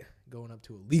state going up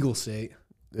to a legal state.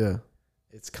 Yeah.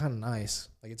 It's kind of nice.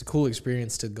 Like, it's a cool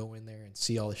experience to go in there and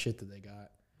see all the shit that they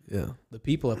got. Yeah. The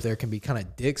people up there can be kind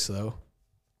of dicks though.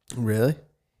 Really?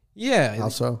 Yeah. How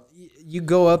so? You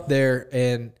go up there,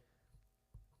 and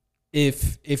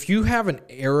if you have an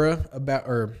era about,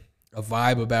 or a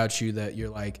vibe about you that you're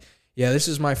like, yeah, this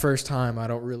is my first time, I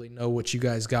don't really know what you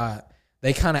guys got,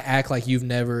 they kind of act like you've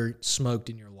never smoked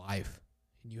in your life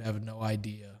and you have no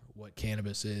idea what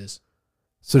cannabis is.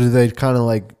 So do they kind of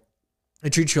like? They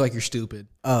treat you like you're stupid,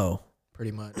 Oh.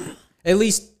 pretty much. At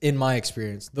least in my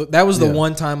experience. That was the Yeah.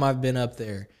 one time I've been up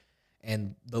there,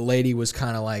 and the lady was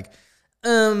kind of like,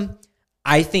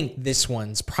 I think this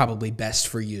one's probably best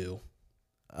for you,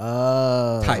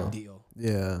 type deal.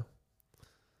 Yeah.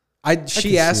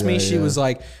 She can asked see me, that, she yeah. was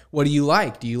like, what do you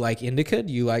like? Do you like indica?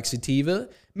 Do you like sativa?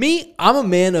 Me, I'm a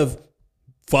man of,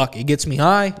 fuck, it gets me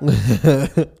high.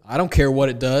 I don't care what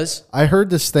it does. I heard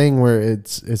this thing where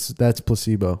that's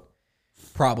placebo.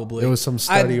 Probably. There was some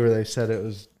study where they said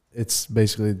it's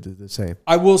basically the same.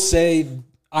 I will say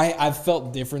I've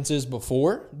felt differences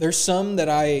before. There's some that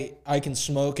I can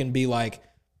smoke and be like,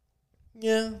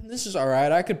 yeah, this is all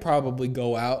right. I could probably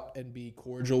go out and be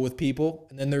cordial with people.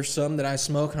 And then there's some that I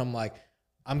smoke and I'm like,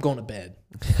 I'm going to bed.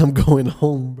 I'm going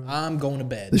home, bro. I'm going to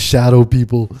bed. The shadow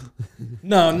people.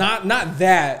 No, not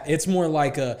that. It's more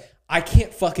like I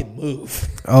can't fucking move.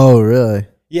 Oh, really?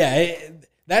 Yeah,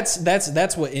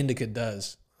 that's what indica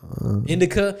does.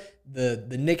 Indica, the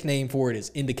nickname for it is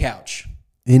Indicouch.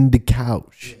 In the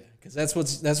couch. Because that's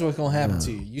what's gonna happen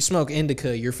to you. You smoke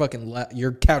indica, you're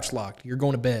you're couch locked. You're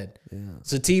going to bed. Yeah.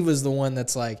 Sativa's the one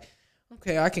that's like,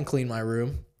 okay, I can clean my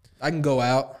room. I can go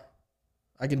out.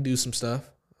 I can do some stuff.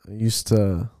 I used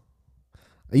to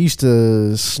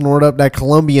snort up that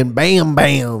Colombian bam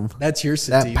bam. That's your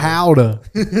sativa. That powder.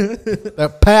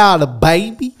 That powder,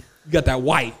 baby. You got that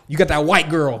white. You got that white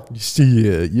girl. You see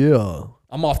it, yeah.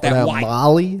 I'm off That that white.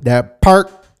 Molly, that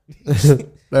perk.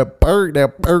 that perk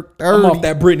 30. I'm off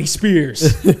that Britney Spears.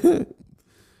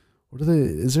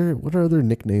 What other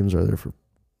nicknames are there for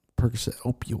Percocet,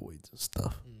 opioids and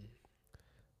stuff?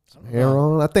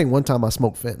 Heroin. I think one time I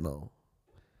smoked fentanyl.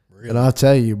 Really? And I'll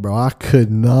tell you, bro, I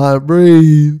could not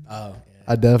breathe. Oh, yeah.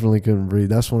 I definitely couldn't breathe.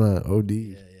 That's when I OD'd.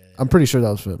 Yeah. I'm pretty sure that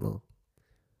was fentanyl.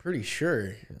 Pretty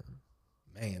sure.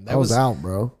 Man, I was out,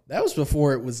 bro. That was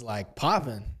before it was like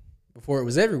popping. Before it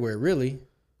was everywhere, really.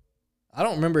 I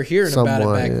don't remember hearing about it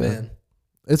Somewhat, back yeah. then.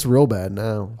 It's real bad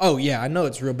now. Oh yeah, I know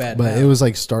it's real bad But now. it was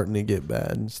like starting to get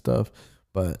bad and stuff.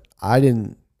 But I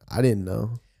didn't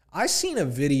know. I seen a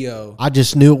video. I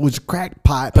just knew it was crack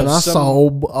pipe, and Of I some-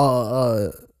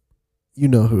 saw you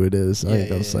know who it is. I Yeah, ain't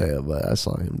gonna yeah, say yeah. it, but I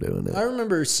saw him doing it. I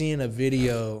remember seeing a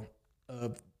video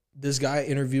of this guy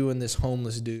interviewing this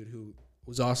homeless dude who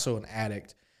was also an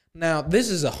addict. Now, this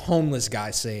is a homeless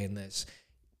guy saying this.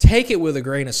 Take it with a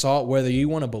grain of salt, whether you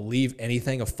want to believe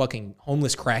anything a fucking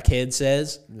homeless crackhead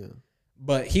says. Yeah.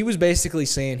 But he was basically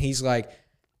saying, he's like,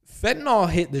 fentanyl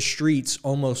hit the streets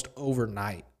almost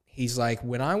overnight. He's like,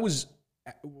 when I'm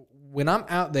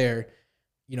out there,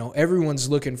 you know, everyone's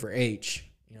looking for H.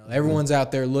 You know, everyone's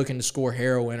out there looking to score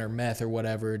heroin or meth or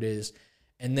whatever it is.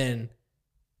 And then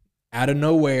out of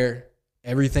nowhere,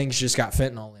 everything's just got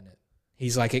fentanyl in it.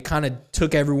 He's like, it kind of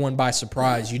took everyone by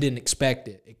surprise. You didn't expect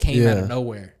it. It came out of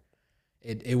nowhere.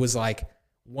 It was like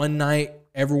one night,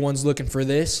 everyone's looking for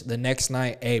this. The next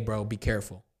night, hey, bro, be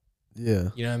careful. Yeah.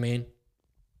 You know what I mean?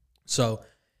 So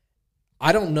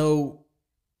I don't know.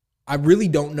 I really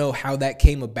don't know how that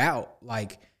came about.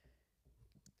 Like,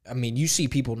 I mean, you see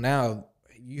people now.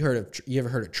 You ever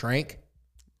heard of trank?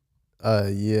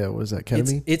 Yeah. What is that?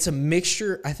 Ketamine? It's a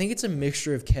mixture. I think it's a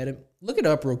mixture of ketamine. Look it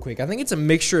up real quick. I think it's a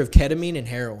mixture of ketamine and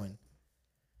heroin.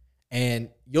 And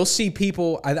you'll see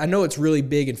people. I know it's really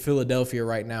big in Philadelphia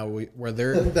right now, where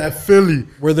that Philly.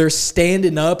 they're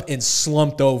standing up and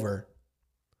slumped over,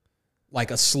 like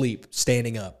asleep,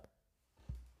 standing up.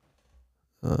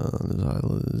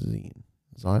 Xylazine.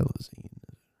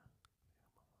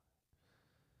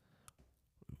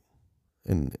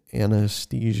 And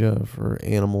anesthesia for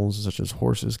animals such as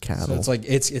horses, cattle. So it's like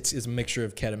it's a mixture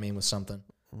of ketamine with something.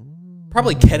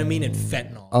 Probably ketamine and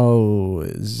fentanyl. Oh,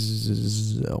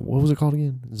 what was it called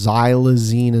again?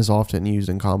 Xylazine is often used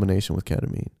in combination with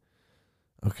ketamine.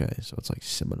 Okay, so it's like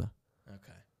similar.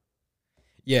 Okay.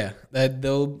 Yeah, that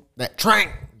they'll. That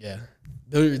trank. Yeah,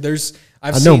 there's.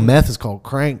 I know meth is called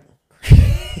crank.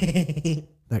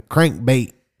 That crank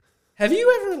bait. Have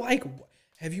you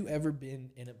ever been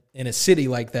in a city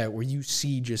like that where you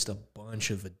see just a bunch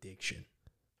of addiction,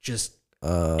 just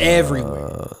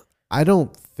everywhere? I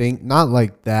don't think not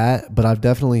like that, but I've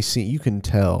definitely seen. You can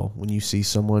tell when you see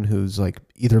someone who's like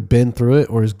either been through it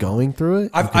or is going through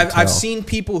it. I've seen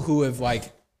people who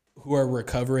are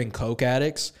recovering coke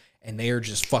addicts, and they are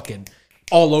just fucking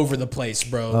all over the place,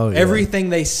 bro. Oh, yeah. Everything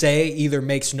they say either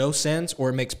makes no sense or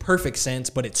it makes perfect sense,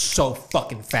 but it's so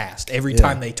fucking fast every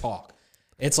time they talk.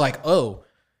 It's like, oh,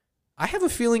 I have a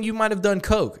feeling you might have done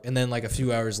coke. And then like a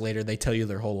few hours later, they tell you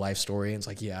their whole life story. And it's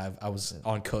like, yeah, I was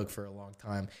on coke for a long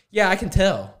time. Yeah, I can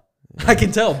tell. Yeah. I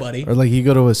can tell, buddy. Or like you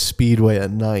go to a speedway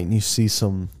at night and you see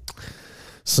some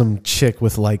chick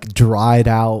with like dried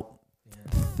out,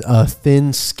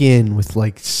 thin skin with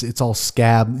like, it's all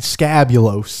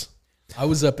scabulose.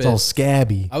 It's all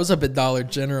scabby. I was up at Dollar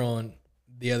General and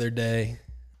the other day.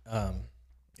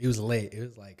 It was late. It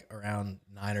was like around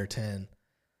 9 or 10.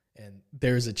 And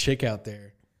there was a chick out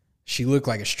there. She looked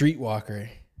like a streetwalker.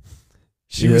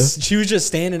 She was just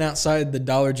standing outside the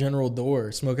Dollar General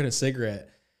door smoking a cigarette.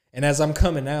 And as I'm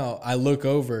coming out, I look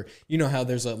over. You know how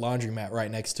there's a laundromat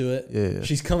right next to it? Yeah.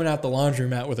 She's coming out the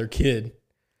laundromat with her kid.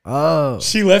 Oh.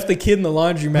 She left the kid in the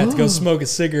laundromat to go smoke a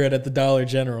cigarette at the Dollar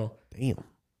General. Damn.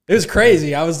 It was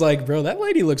crazy. I was like, bro, that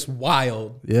lady looks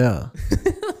wild. Yeah.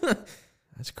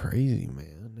 That's crazy,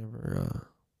 man. Never.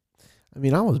 I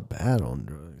mean, I was bad on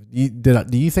drugs.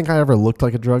 Do you think I ever looked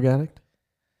like a drug addict?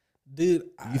 Dude.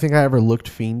 Do you think I ever looked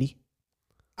fiendy?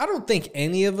 I don't think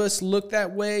any of us looked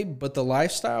that way, but the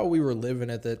lifestyle we were living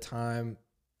at that time,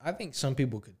 I think some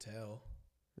people could tell.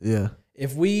 Yeah.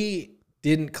 If we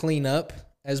didn't clean up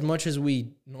as much as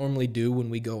we normally do when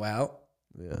we go out.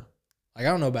 Yeah. Like, I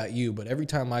don't know about you, but every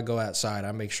time I go outside,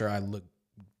 I make sure I look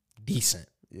decent.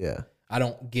 Yeah. I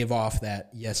don't give off that,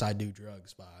 yes, I do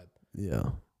drugs vibe. Yeah.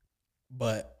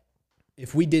 But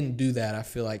if we didn't do that, I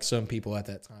feel like some people at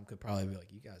that time could probably be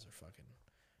like, you guys are fucking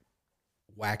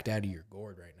whacked out of your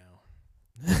gourd right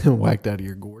now. Whacked out of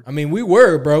your gourd. I mean, we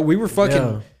were, bro. We were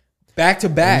fucking back to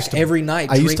back every night.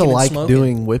 I used to like smoking.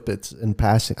 doing whippets and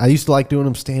passing. I used to like doing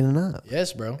them standing up.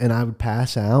 Yes, bro. And I would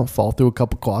pass out, fall through a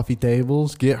couple coffee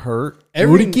tables, get hurt.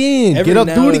 Do it again. Get up,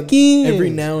 do it again. Every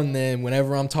now and then,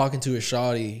 whenever I'm talking to a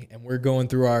shawty and we're going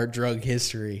through our drug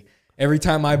history, every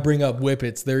time I bring up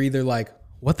whippets, they're either like,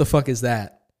 what the fuck is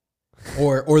that?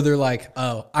 Or they're like,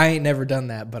 oh, I ain't never done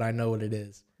that, but I know what it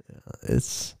is. Yeah,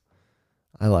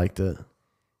 I liked it.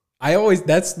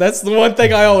 That's the one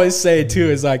thing I always say too,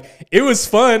 is like, it was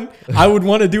fun. I would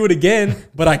want to do it again,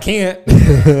 but I can't.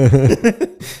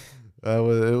 It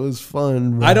was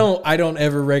fun, bro. I don't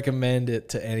ever recommend it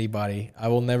to anybody. I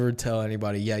will never tell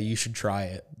anybody, yeah, you should try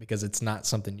it, because it's not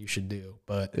something you should do.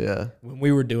 But yeah, when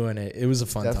we were doing it, it was a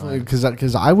fun time.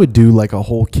 Because I would do like a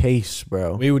whole case,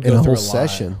 bro. We would go through a whole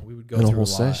session. We would go through a whole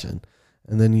session,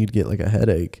 and then you'd get like a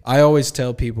headache. I always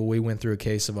tell people we went through a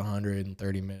case of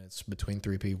 130 minutes between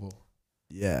 3 people.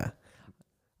 Yeah,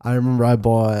 I remember I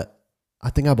bought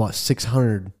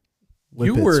 600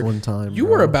 whippets one time. You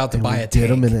were about to buy a tank. Did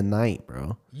them in a night,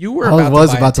 bro. You were I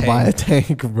was about to buy a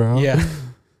tank, bro. Yeah.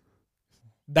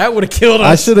 That would have killed us.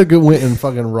 I should have went and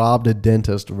fucking robbed a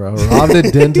dentist, bro. Robbed a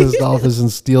dentist office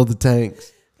and steal the tanks.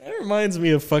 That reminds me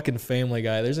of fucking Family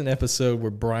Guy. There's an episode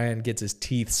where Brian gets his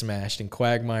teeth smashed, and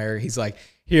Quagmire, he's like,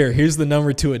 here's the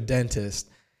number to a dentist.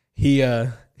 He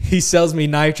sells me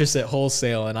nitrous at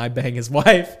wholesale, and I bang his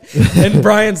wife. And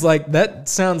Brian's like, that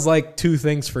sounds like 2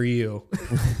 things for you.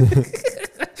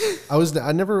 I was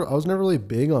never really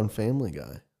big on Family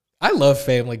Guy. I love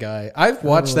Family Guy. I've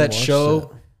watched that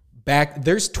show back.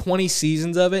 There's 20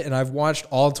 seasons of it, and I've watched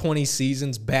all 20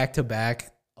 seasons back to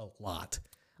back a lot.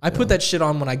 I put that shit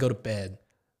on when I go to bed.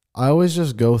 I always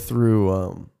just go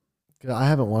through. I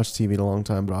haven't watched TV in a long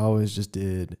time, but I always just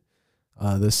did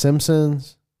The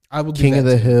Simpsons. I will do King of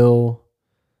the too. Hill.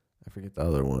 I forget the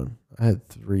other one. I had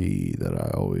 3 that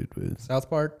I always would. South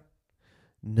Park?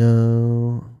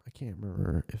 No, I can't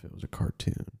remember if it was a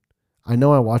cartoon. I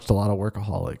know I watched a lot of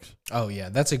Workaholics. Oh yeah,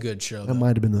 that's a good show. That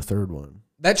might have been the 3rd one.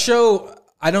 That show,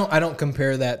 I don't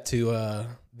compare that to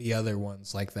the other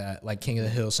ones like that, like King of the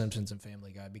Hill, Simpsons, and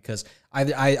Family Guy, because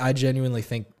I genuinely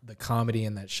think the comedy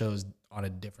in that show is on a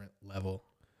different level.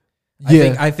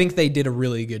 Yeah. I think they did a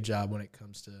really good job when it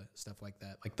comes to stuff like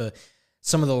that. Like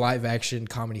some of the live action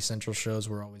Comedy Central shows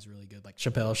were always really good. Like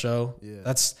Chappelle Show.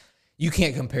 Yeah. You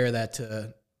can't compare that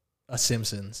to a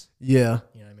Simpsons. Yeah.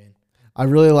 You know what I mean? I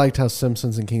really liked how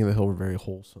Simpsons and King of the Hill were very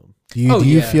wholesome. Do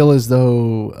you feel as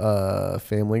though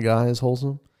Family Guy is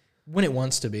wholesome? when it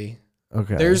wants to be.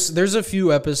 Okay. There's a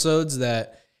few episodes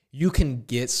that you can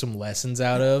get some lessons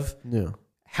out of. Yeah.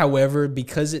 However,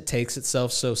 because it takes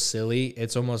itself so silly,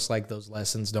 it's almost like those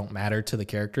lessons don't matter to the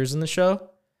characters in the show.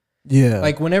 Yeah.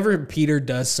 Like whenever Peter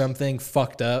does something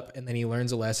fucked up and then he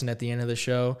learns a lesson at the end of the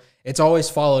show, it's always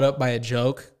followed up by a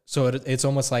joke. So it's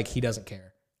almost like he doesn't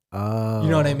care. Oh, You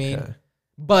know what I mean? okay.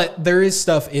 But there is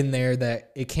stuff in there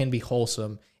that it can be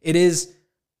wholesome. It is,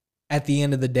 at the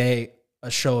end of the day,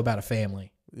 a show about a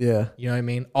family. Yeah. You know what I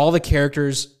mean? All the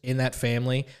characters in that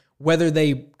family, whether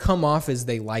they come off as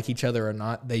they like each other or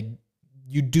not,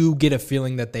 you do get a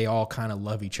feeling that they all kind of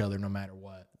love each other no matter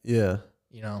what. Yeah.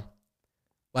 You know?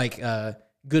 Like,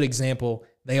 good example,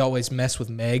 they always mess with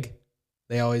Meg.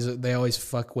 They always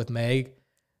fuck with Meg.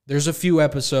 There's a few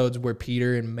episodes where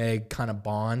Peter and Meg kind of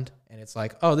bond, and it's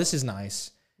like, oh, this is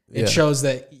nice. It Yeah. shows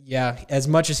that, yeah, as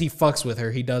much as he fucks with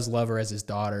her, he does love her as his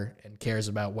daughter and cares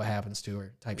about what happens to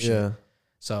her type shit. Yeah.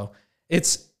 So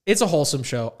it's a wholesome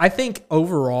show. I think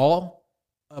overall,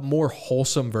 a more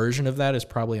wholesome version of that is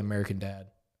probably American Dad.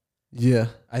 Yeah.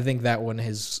 I think that one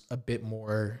is a bit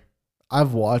more.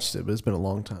 I've watched it, but it's been a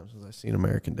long time since I've seen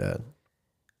American Dad.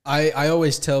 I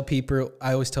always tell people,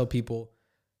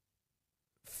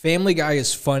 Family Guy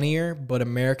is funnier, but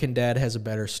American Dad has a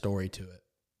better story to it.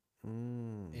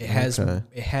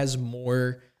 It has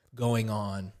more going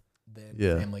on than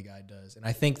Yeah. Family Guy does. And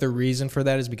I think the reason for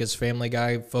that is because Family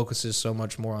Guy focuses so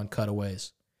much more on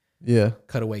cutaways, Yeah.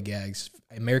 cutaway gags.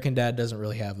 American Dad doesn't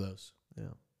really have those.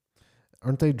 Yeah.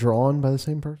 Aren't they drawn by the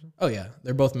same person? Oh, yeah.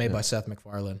 They're both made by Seth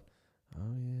MacFarlane. Oh,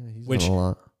 yeah. He's Which- done a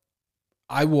lot.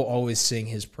 I will always sing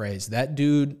his praise. That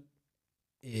dude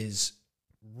is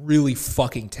really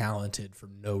fucking talented for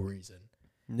no reason.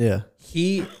 Yeah.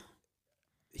 He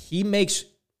makes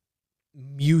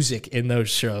music in those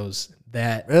shows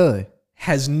that Really?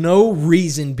 has no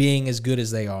reason being as good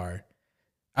as they are.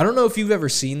 I don't know if you've ever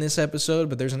seen this episode,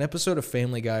 but there's an episode of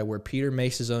Family Guy where Peter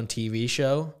makes his own TV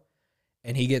show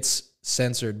and he gets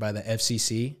censored by the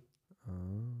FCC.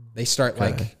 They start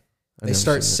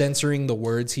censoring the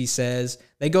words he says.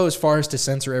 They go as far as to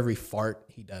censor every fart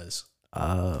he does.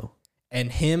 Oh.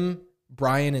 And him,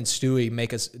 Brian, and Stewie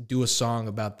make us do a song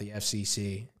about the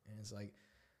FCC. And it's like,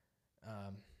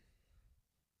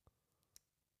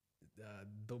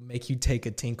 they'll make you take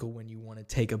a tinkle when you want to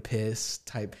take a piss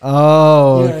type.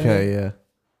 Oh, You know what I okay, yeah.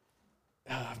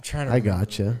 I'm trying to I remember the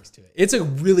gotcha. lyrics to it. It's a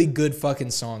really good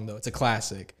fucking song, though. It's a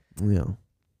classic. Yeah.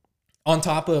 On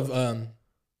top of,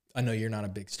 I know you're not a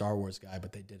big Star Wars guy,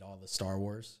 but they did all the Star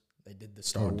Wars. They did the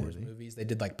Star Wars movies. They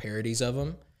did like parodies of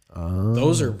them. Oh.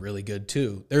 Those are really good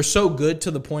too. They're so good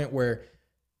to the point where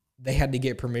they had to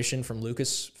get permission from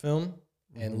Lucasfilm,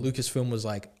 and Lucasfilm was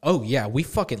like, "Oh yeah, we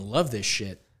fucking love this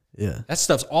shit. Yeah. That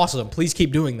stuff's awesome. Please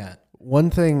keep doing that." One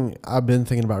thing I've been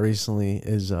thinking about recently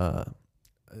is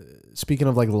speaking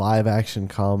of like live action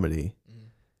comedy.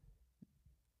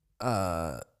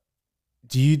 How'd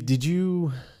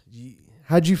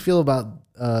you feel about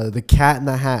the Cat in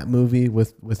the Hat movie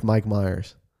with Mike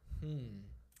Myers?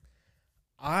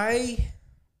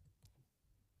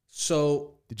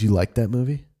 Did you like that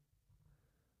movie?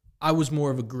 I was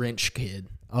more of a Grinch kid.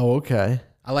 Oh, okay.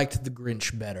 I liked the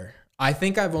Grinch better. I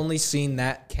think I've only seen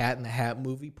that Cat in the Hat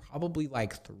movie probably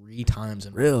like 3 times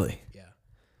in Really? Yeah.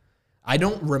 I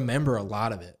don't remember a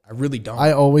lot of it. I really don't.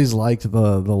 I always liked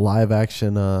the live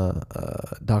action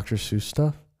Dr. Seuss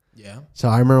stuff. Yeah. So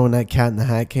I remember when that Cat in the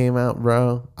Hat came out,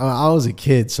 bro. I was a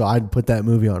kid, so I'd put that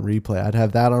movie on replay. I'd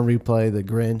have that on replay, The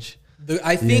Grinch.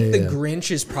 I think Yeah. The Grinch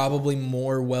is probably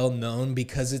more well known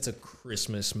because it's a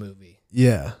Christmas movie.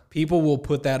 Yeah. People will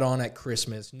put that on at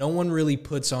Christmas. No one really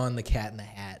puts on the Cat in the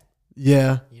Hat.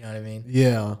 Yeah. You know what I mean?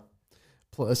 Yeah.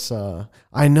 Plus,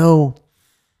 I know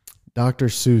Dr.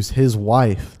 Seuss, his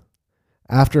wife,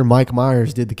 after Mike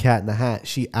Myers did the Cat in the Hat,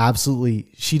 she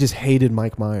just hated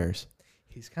Mike Myers.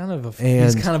 He's kind of a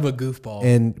And- goofball.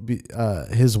 And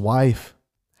his wife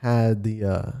had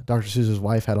Dr. Seuss's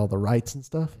wife had all the rights and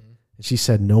stuff. And she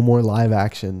said, no more live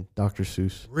action Dr.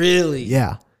 Seuss. Really?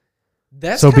 Yeah.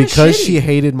 That's So kinda because shitty. she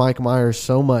hated Mike Myers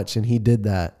so much and he did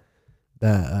that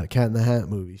Cat in the Hat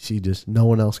movie, no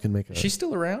one else can make it. She's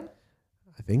still around?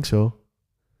 I think so.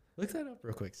 Look that up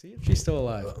real quick. See if she's still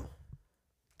alive.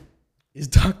 Is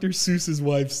Dr. Seuss's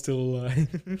wife still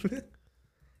alive?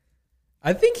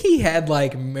 I think he had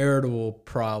like marital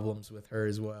problems with her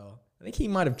as well. I think he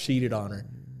might have cheated on her.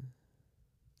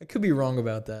 I could be wrong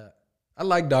about that. I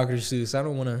like Dr. Seuss. I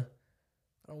don't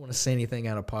want to say anything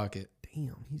out of pocket.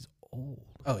 Damn, he's old.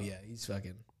 Oh yeah, he's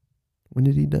fucking. When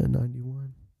did he die?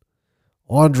 91.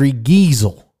 Audrey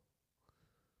Giesel.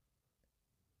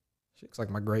 She looks like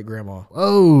my great grandma.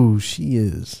 Oh, she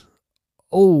is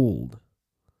old.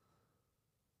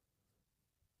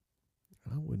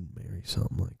 I wouldn't marry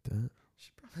something like that.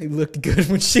 He looked good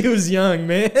when she was young,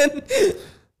 man.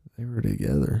 They were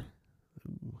together.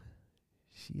 Ooh,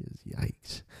 she is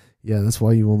yikes. Yeah, that's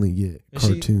why you only get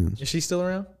cartoons. Is she still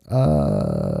around?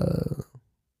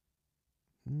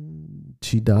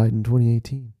 She died in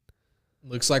 2018.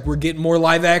 Looks like we're getting more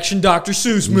live action Dr.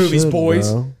 Seuss movies,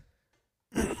 boys. Bro.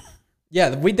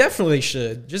 Yeah, we definitely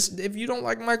should. Just if you don't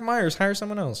like Mike Myers, hire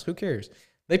someone else. Who cares?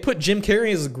 They put Jim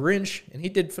Carrey as a Grinch, and he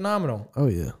did phenomenal. Oh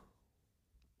yeah.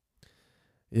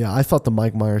 Yeah, I thought the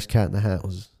Mike Myers Cat in the Hat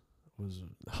was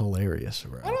hilarious,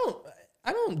 bro.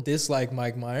 I don't dislike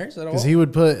Mike Myers at all.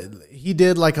 Because he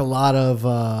did like a lot of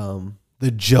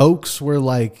the jokes were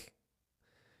like,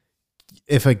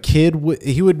 if a kid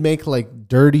he would make like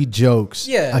dirty jokes.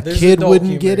 Yeah, a there's kid adult wouldn't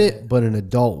humor get in it, it. but an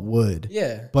adult would.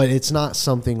 Yeah. But it's not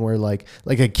something where like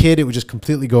a kid, it would just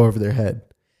completely go over their head.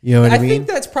 You know what I mean? I think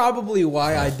that's probably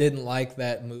why I didn't like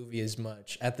that movie as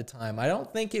much at the time. I don't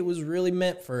think it was really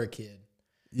meant for a kid.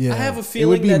 Yeah, I have a it feeling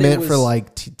would be that it meant for was-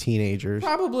 like teenagers.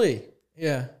 Probably.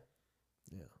 Yeah.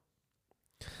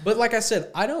 But like I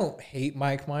said, I don't hate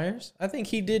Mike Myers. I think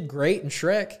he did great in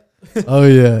Shrek. Oh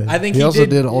yeah, I think he also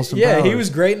did Austin Yeah, Powers. he was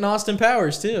great in Austin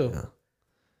Powers too. Yeah.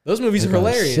 Those movies are That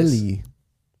guy's hilarious. Silly.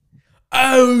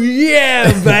 Oh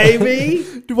yeah,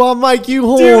 baby. Do I make you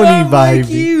Do I horny, make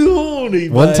baby? you horny,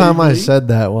 One time I baby? said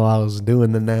that while I was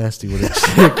doing the nasty with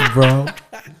a chick, bro.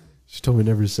 She told me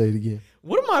never to say it again.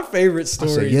 One of my favorite I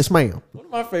stories. said, yes, ma'am. One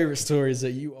of my favorite stories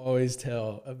that you always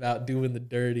tell about doing the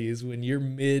dirty is when you're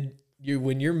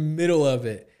middle of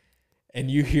it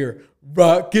and you hear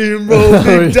rock and roll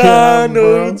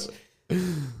McDonald's. That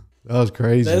was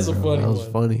crazy. That's a bro. funny That was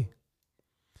one. funny.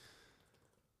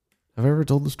 Have I ever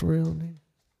told the story on here?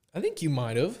 I think you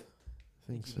might have.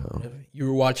 I think so. You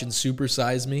were watching Super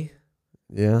Size Me,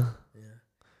 Yeah.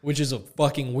 which is a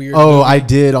fucking weird Oh, movie. I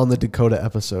did on the Dakota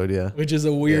episode, yeah. Which is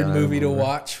a weird Yeah, I movie to remember.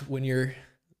 watch when you're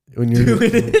When you're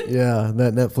doing it. Yeah,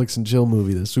 that Netflix and chill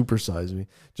movie, the Supersize Me.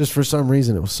 Just for some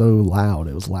reason, it was so loud.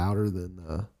 It was louder than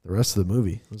the rest of the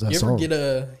movie. It was that You song?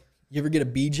 ever get a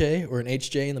BJ or an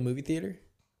HJ in the movie theater?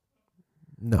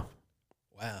 No.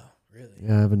 Wow, really?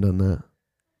 Yeah, I haven't done that.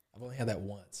 I've only had that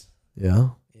once. Yeah?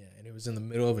 Yeah, and it was in the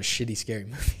middle of a shitty scary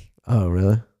movie. Oh,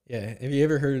 really? Yeah, have you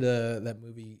ever heard that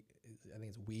movie? I think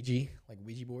it's Ouija, like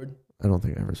Ouija board. I don't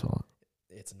think I ever saw it.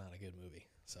 It's not a good movie,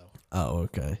 so Oh,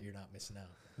 okay. you're not missing out.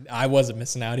 I wasn't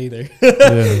missing out either.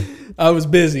 Yeah. I was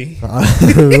busy. I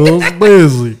was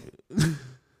busy.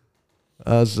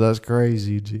 That's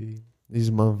crazy, G.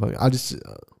 These motherfuckers. I just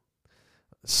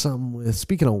something with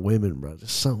speaking of women, bro.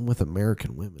 Just something with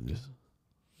American women. Just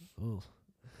ugh.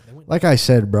 Like I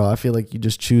said, bro. I feel like you're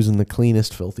just choosing the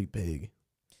cleanest, filthy pig.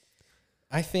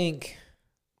 I think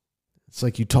It's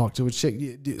like you talk to a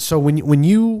chick. So when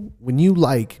you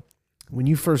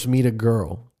first meet a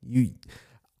girl,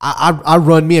 I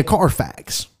run me a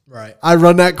Carfax. right. I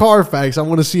run that Carfax. I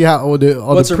want to see how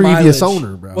What's the her previous mileage?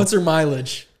 owner, bro. What's her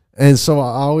mileage? And so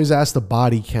I always ask the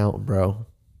body count, bro.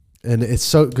 And it's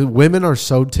so good. Women are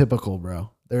so typical,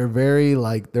 bro. They're very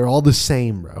they're all the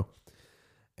same, bro.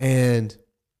 And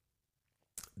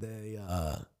they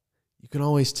you can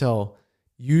always tell.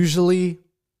 Usually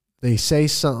they say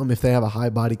something, if they have a high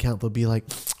body count, they'll be like,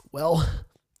 well,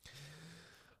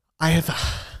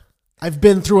 I've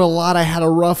been through a lot. I had a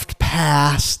rough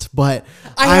past, but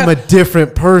I'm a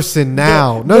different person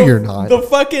now. No, you're not. The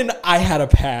fucking I had a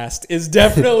past is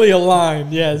definitely a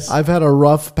line. Yes. I've had a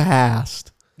rough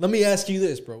past. Let me ask you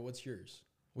this, bro. What's yours?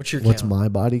 What's your What's count? my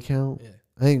body count? Yeah.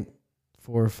 I think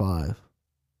 4 or 5.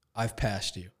 I've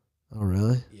passed you. Oh,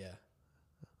 really? Yeah.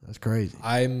 That's crazy.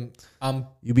 I'm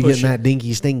You be pushing- getting that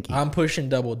dinky stinky. I'm pushing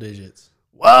double digits.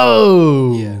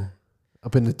 Whoa. Yeah.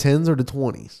 Up in the 10s or the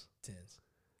 20s?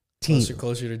 Tens.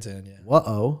 Closer to 10, yeah.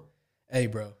 Uh-oh. Hey,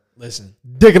 bro, listen.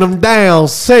 Digging them down,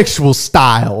 sexual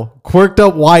style. Quirked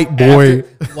up white boy.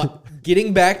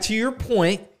 Getting back to your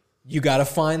point, you got to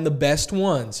find the best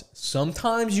ones.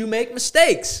 Sometimes you make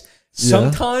mistakes.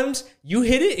 Sometimes you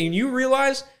hit it and you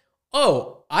realize,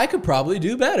 oh, I could probably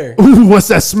do better. Ooh, what's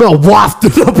that smell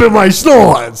wafted up in my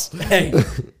snores? Hey,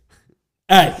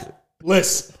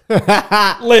 listen.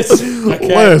 Listen. Okay?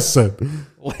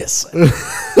 Listen.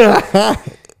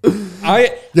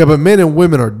 Yeah, but men and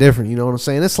women are different. You know what I'm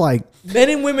saying? It's like, Men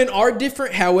and women are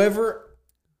different. However,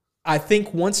 I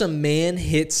think once a man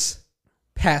hits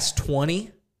past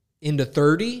 20 into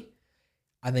 30,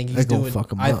 I think he's gonna doing.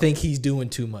 fuck him I up. think he's doing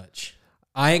too much.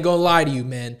 I ain't gonna lie to you,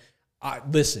 man.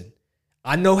 Listen,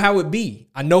 I know how it be.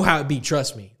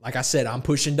 Trust me. Like I said, I'm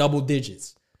pushing double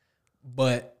digits,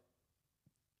 but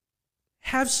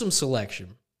have some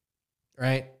selection.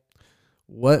 right?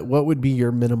 What would be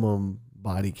your minimum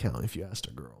body count if you asked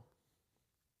a girl?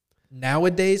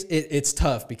 Nowadays, it's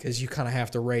tough because you kind of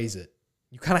have to raise it.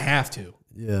 You kind of have to.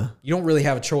 Yeah. You don't really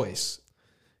have a choice.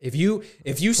 If you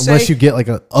say, Unless you get like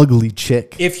an ugly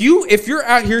chick. if you're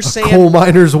out here saying Coal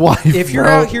miner's wife. if you're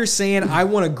bro. out here saying I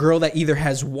want a girl that either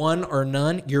has one or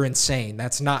none, you're insane.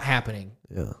 That's not happening.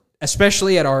 Yeah.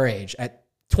 Especially at our age. At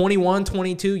 21,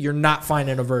 22, you're not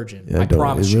finding a virgin. Yeah, I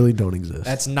promise it you. really don't exist.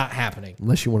 That's not happening.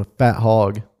 Unless you want a fat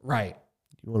hog. Right.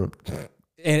 You want to.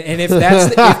 And if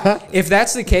that's if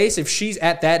that's the case, if she's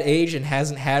at that age and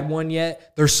hasn't had one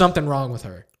yet, there's something wrong with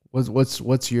her.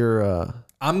 What's your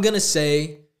I'm gonna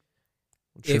say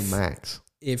what's your if- max?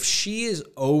 if she is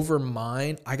over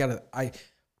mine, I don't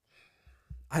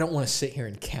want to sit here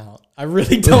and count. I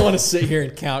really don't want to sit here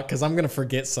and count because I'm gonna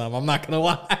forget some. I'm not gonna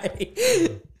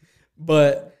lie.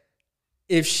 But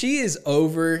if she is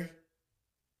over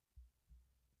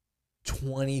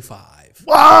 25,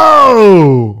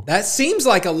 Whoa! that seems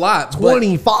like a lot. but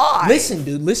 25. Listen,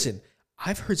 dude, listen.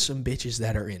 I've heard some bitches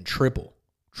that are in triple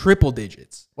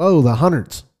digits. Whoa, the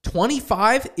hundreds.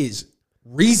 25 is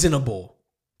reasonable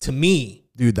to me.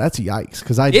 Dude, that's yikes.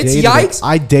 Because Yikes?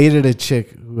 I dated a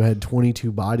chick who had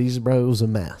 22 bodies, bro. It was a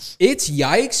mess. It's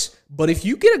yikes, but if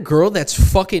you get a girl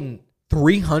that's fucking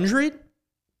 300,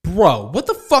 bro, what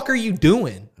the fuck are you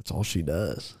doing? That's all she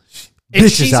does. If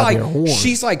Bitches out there horny.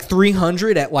 she's like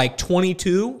 300 at like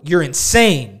 22, you're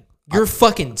insane. You're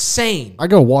fucking insane. I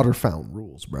go water fountain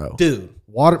rules, bro. Dude.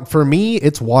 Water for me,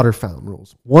 it's water fountain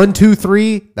rules. 1, 2,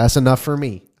 3, that's enough for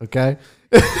me. Okay.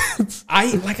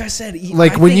 Like I said,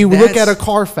 Like I when think you look at that's- a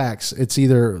Carfax, it's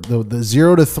either the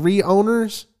 0 to 3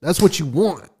 owners. That's what you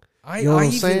want. I You know what I'm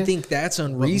even saying? think that's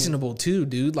unreasonable too,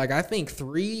 dude. Like I think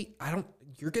 3,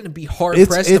 you're gonna be hard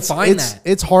pressed to find that.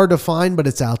 It's hard to find, but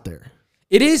it's out there.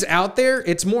 It is out there.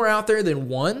 It's more out there than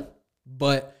 1,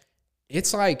 but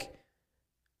it's like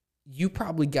you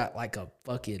probably got like a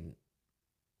fucking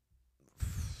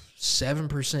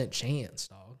 7% chance,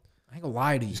 dog. I ain't gonna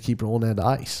lie to you. Just keep rolling that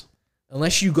dice.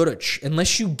 Unless you go to,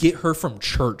 unless you get her from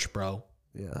church, bro.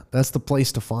 Yeah, that's the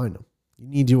place to find them. You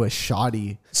need you a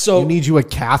shoddy. So- you need you a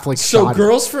Catholic So shoddy.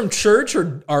 girls from church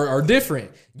are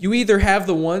different. You either have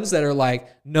the ones that are like,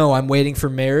 no, I'm waiting for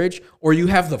marriage, or you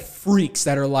have the freaks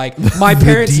that are like, my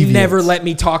parents deviants. never let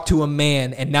me talk to a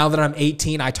man, and now that I'm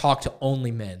 18, I talk to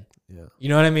only men. Yeah. You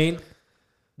know what I mean?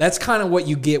 That's kind of what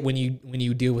you get when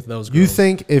you deal with those girls. You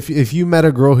think if you met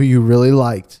a girl who you really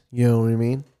liked, you know what I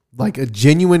mean? Like a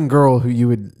genuine girl who you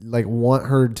would like want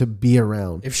her to be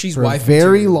around If she's for wife a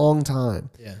very material. long time,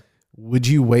 Yeah. would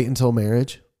you wait until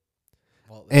marriage?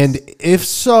 Well, And if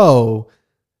so,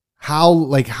 how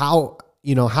long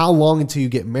until you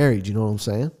get married? You know what I'm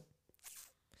saying?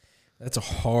 that's a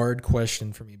hard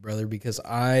question for me, brother, because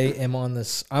I'm on the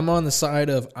side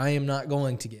of I am not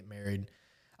going to get married.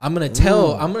 I'm gonna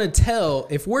tell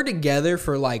if we're together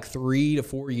for like 3 to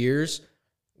 4 years,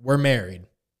 we're married.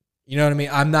 You know what I mean?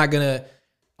 I'm not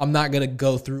gonna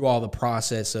go through all the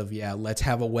process of let's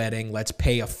have a wedding, let's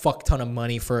pay a fuck ton of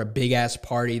money for a big ass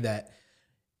party that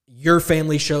your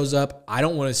family shows up. I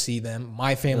don't want to see them.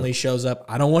 My family shows up.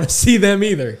 I don't want to see them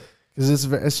either. Because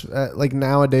it's like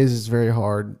nowadays it's very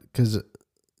hard because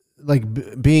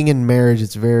like being in marriage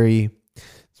it's very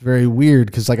weird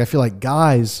because like I feel like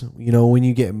guys, you know, when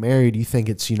you get married you think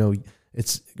it's, you know,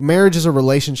 it's marriage is a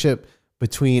relationship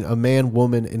between a man,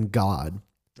 woman, and God.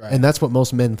 Right. And that's what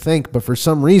most men think, but for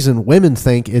some reason women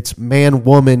think it's man,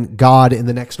 woman, God, and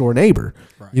the next door neighbor.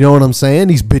 Right. You know what I'm saying?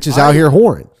 These bitches out here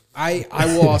whoring. I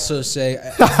will also say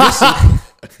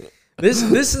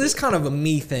this kind of a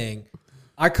me thing.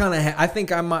 I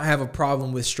think I might have a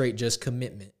problem with straight just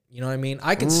commitment. You know what I mean?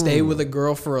 I can stay with a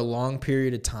girl for a long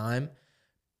period of time,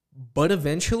 but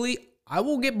eventually I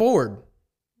will get bored.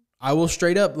 I will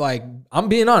straight up, like, I'm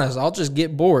being honest, I'll just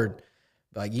get bored.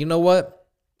 Like, you know what?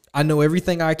 I know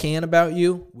everything I can about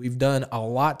you. We've done a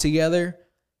lot together.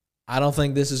 I don't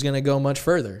think this is going to go much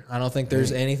further. I don't think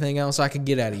there's anything else I could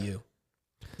get out of you.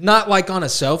 Not like on a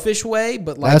selfish way,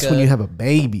 but like That's when you have a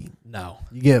baby. No.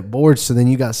 You get bored, so then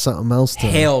you got something else to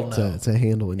Hell no. to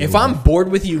handle. In If your I'm life. bored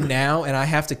with you now and I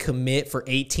have to commit for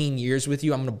 18 years with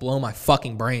you, I'm going to blow my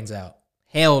fucking brains out.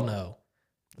 Hell no.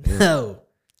 No.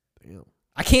 Damn.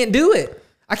 I can't do it.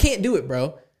 I can't do it,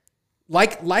 bro.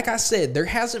 Like I said, there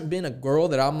hasn't been a girl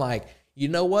that I'm like, you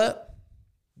know what?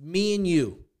 Me and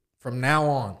you, from now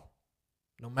on,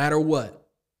 no matter what,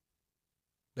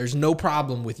 there's no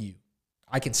problem with you.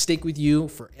 I can stick with you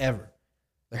forever.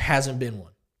 There hasn't been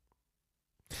one.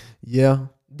 Yeah.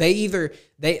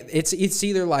 It's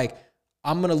either like,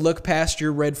 I'm going to look past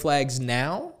your red flags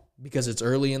now because it's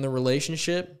early in the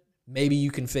relationship. Maybe you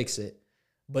can fix it.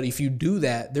 But if you do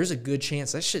that, there's a good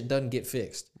chance that shit doesn't get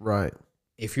fixed. Right.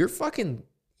 If you're fucking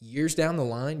years down the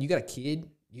line, you got a kid,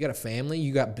 you got a family,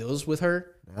 you got bills with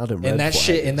her, and that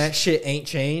shit ain't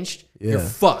changed, you're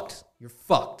fucked. You're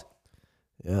fucked.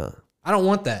 Yeah. I don't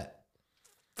want that.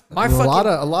 A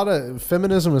lot of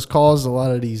feminism has caused a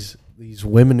lot of these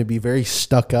women to be very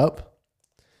stuck up.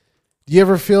 Do you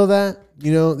ever feel that?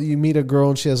 You know, you meet a girl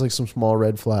and she has like some small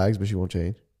red flags, but she won't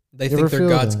change. They think they're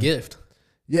God's gift.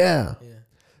 Yeah.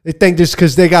 They think just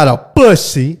because they got a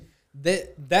pussy.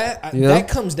 That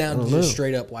comes down to just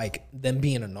straight up like them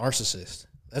being a narcissist.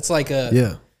 That's like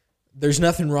there's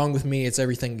nothing wrong with me. It's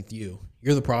everything with you.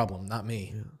 You're the problem, not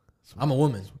me. Yeah. I'm a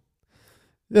woman.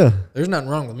 Yeah. There's nothing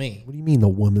wrong with me. What do you mean the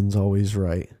woman's always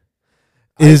right?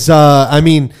 I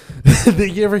mean,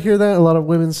 did you ever hear that? A lot of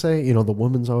women say, you know, the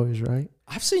woman's always right.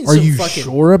 I've seen Are you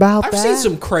sure about that? I've seen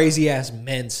some crazy ass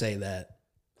men say that.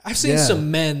 I've seen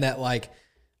some men that like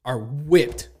are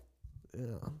whipped. Yeah.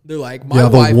 They're like,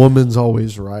 the woman's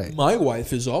always right. My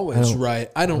wife is always right.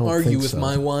 I don't argue with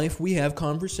my wife. We have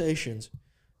conversations.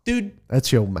 Dude,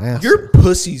 that's your master. Your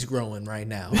pussy's growing right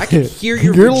now. I can hear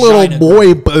your little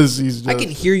boy pussy's. I can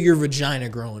hear your vagina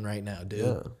growing right now, dude.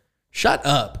 Yeah. Shut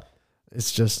up.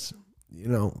 It's just, you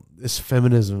know, this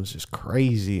feminism is just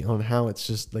crazy on how it's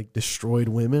just like destroyed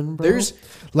women, bro. There's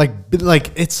like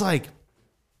it's like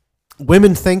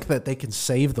women think that they can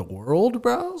save the world,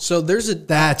 bro. So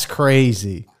that's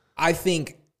crazy. I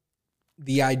think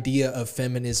the idea of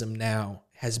feminism now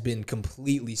has been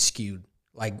completely skewed.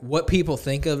 Like what people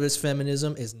think of as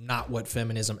feminism is not what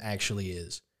feminism actually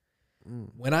is.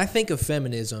 When I think of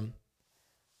feminism,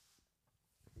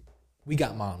 we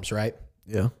got moms, right?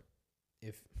 Yeah.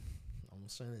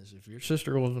 If your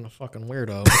sister wasn't a fucking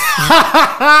weirdo,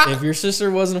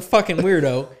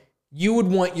 you would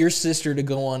want your sister to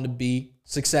go on to be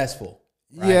successful.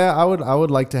 Right? Yeah, I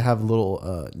would like to have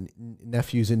little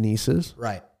nephews and nieces.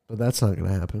 Right. But that's not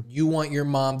going to happen. You want your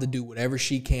mom to do whatever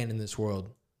she can in this world.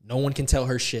 No one can tell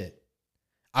her shit.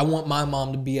 I want my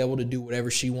mom to be able to do whatever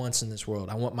she wants in this world.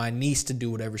 I want my niece to do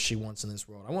whatever she wants in this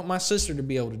world. I want my sister to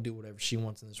be able to do whatever she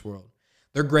wants in this world.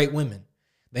 They're great women.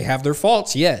 They have their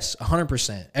faults, yes,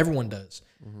 100%. Everyone does.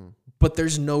 Mm-hmm. But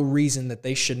there's no reason that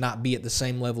they should not be at the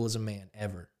same level as a man,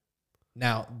 ever.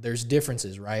 Now, there's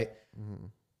differences, right? Mm-hmm.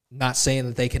 Not saying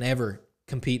that they can ever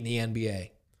compete in the NBA.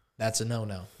 That's a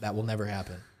no-no. That will never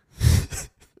happen.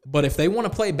 But if they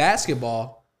want to play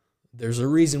basketball, there's a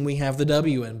reason we have the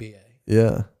WNBA.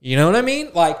 Yeah. You know what I mean?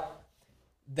 Like,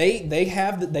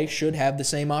 they should have the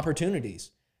same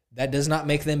opportunities. That does not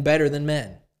make them better than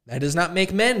men. That does not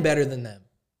make men better than them.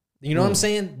 You know what I'm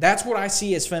saying? That's what I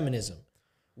see as feminism.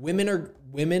 Women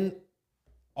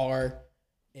are,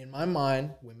 in my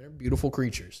mind, women are beautiful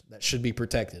creatures that should be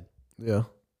protected. Yeah.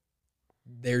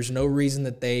 There's no reason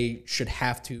that they should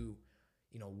have to,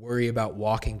 worry about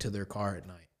walking to their car at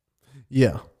night.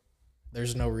 Yeah.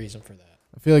 There's no reason for that.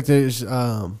 I feel like there's,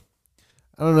 I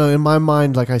don't know, in my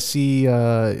mind, like I see,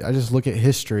 I just look at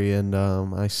history and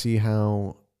I see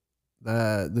how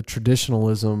the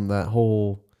traditionalism, that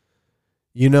whole,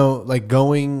 like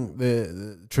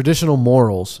the traditional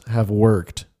morals have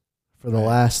worked for the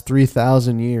last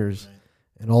 3,000 years. Right.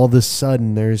 And all of a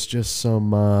sudden there's just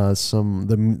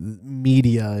the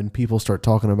media and people start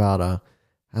talking about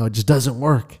how it just doesn't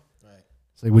work. Right.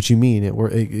 It's like, what you mean?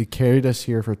 It carried us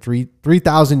here for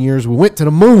 3,000 years. We went to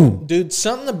the moon. Dude,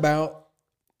 something about...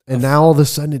 And now all of a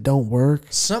sudden it don't work.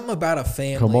 Something about a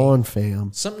family. Come on,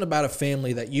 fam. Something about a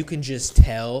family that you can just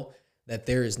tell that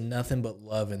there is nothing but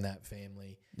love in that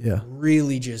family. Yeah.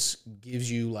 Really just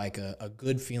gives you like a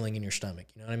good feeling in your stomach.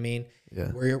 You know what I mean? Yeah.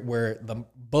 Where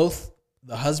both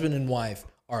the husband and wife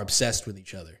are obsessed with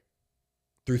each other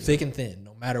through thick and thin,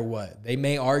 no matter what. They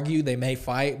may argue, they may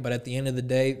fight, but at the end of the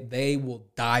day, they will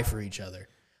die for each other.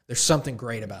 There's something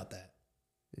great about that.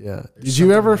 Yeah. Did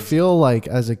you ever feel like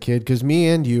as a kid, because me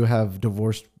and you have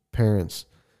divorced parents,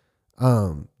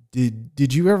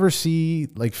 did you ever see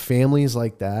like families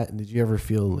like that? And did you ever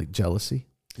feel like jealousy?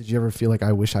 Did you ever feel like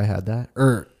I wish I had that?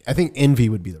 Or I think envy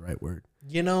would be the right word.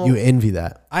 You envy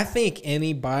that. I think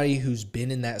anybody who's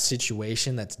been in that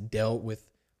situation that's dealt with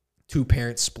two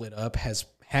parents split up has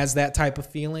that type of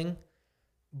feeling.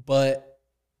 But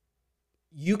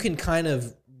you can kind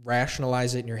of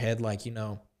rationalize it in your head like,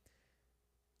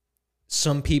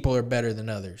 some people are better than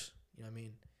others. You know what I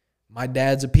mean? My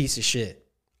dad's a piece of shit.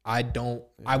 I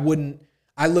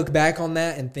look back on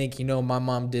that and think, my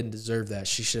mom didn't deserve that.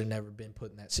 She should have never been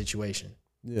put in that situation.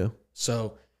 Yeah.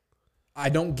 So I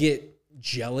don't get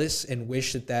jealous and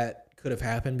wish that could have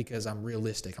happened because I'm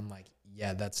realistic. I'm like,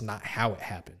 yeah, that's not how it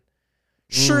happened.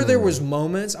 Sure, there was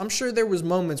moments. I'm sure there was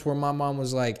moments where my mom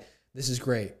was like, This is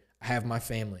great. I have my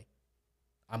family.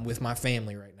 I'm with my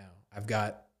family right now. I've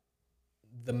got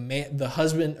the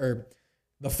husband or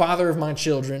the father of my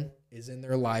children is in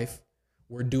their life.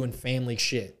 We're doing family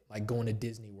shit, like going to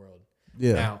Disney World.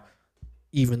 Yeah. Now,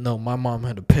 even though my mom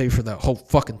had to pay for that whole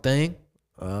fucking thing,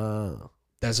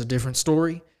 that's a different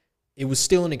story. It was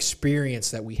still an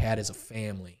experience that we had as a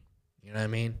family. You know what I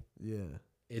mean? Yeah.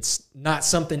 It's not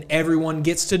something everyone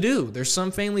gets to do. There's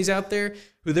some families out there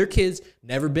who their kids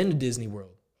never been to Disney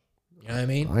World. You know what I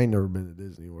mean? I ain't never been to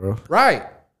Disney World. Right.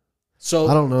 So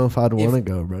I don't know if I'd want to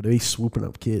go, bro. They swooping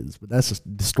up kids, but that's just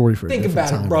the story for a think different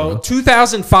about time, it, bro.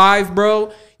 2005,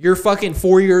 bro. You're fucking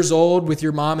 4 years old with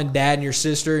your mom and dad and your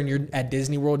sister, and you're at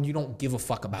Disney World, and you don't give a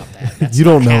fuck about that. That's You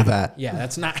don't not know happening. that. Yeah,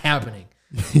 that's not happening.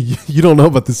 You don't know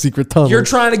about the secret tunnel. You're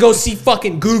trying to go see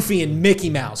fucking Goofy and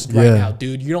Mickey Mouse right Yeah. now,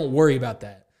 dude. You don't worry about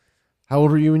that. How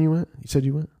old were you when you went? You said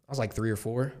you went? I was like 3 or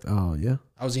 4. Oh, yeah.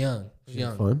 I was young.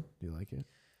 Fun? You like it?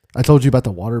 I told you about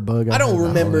the water bug. I don't had that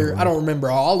remember. all I don't remember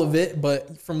all of it,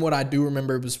 but from what I do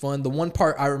remember, it was fun. The one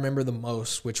part I remember the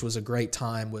most, which was a great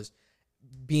time, was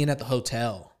being at the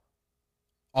hotel.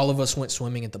 All of us went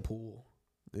swimming at the pool.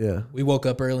 Yeah. We woke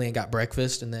up early and got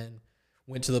breakfast, and then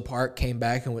went to the park, came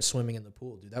back, and went swimming in the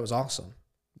pool. Dude, that was awesome.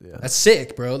 Yeah. That's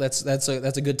sick, bro. That's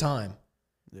a good time.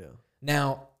 Yeah.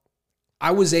 Now,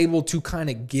 I was able to kind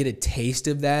of get a taste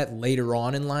of that later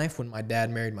on in life when my dad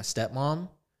married my stepmom.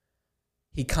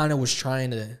 He kind of was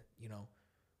trying to,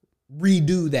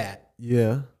 redo that.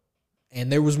 Yeah. And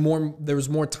there was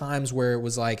more times where it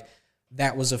was like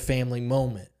that was a family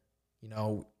moment.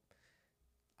 I'm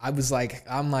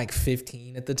like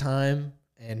 15 at the time,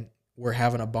 and we're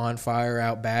having a bonfire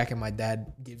out back, and my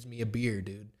dad gives me a beer,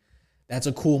 dude. That's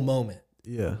a cool moment.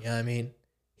 Yeah. You know what I mean?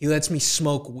 He lets me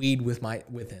smoke weed with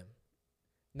him.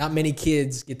 Not many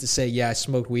kids get to say, yeah, I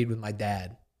smoked weed with my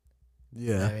dad. Yeah.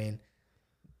 You know what I mean?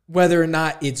 Whether or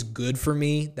not it's good for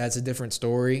me, that's a different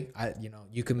story.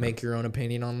 You can make your own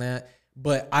opinion on that.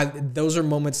 But those are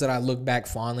moments that I look back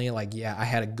fondly and like, yeah, I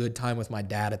had a good time with my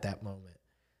dad at that moment.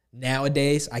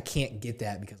 Nowadays, I can't get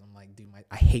that because I'm like, dude,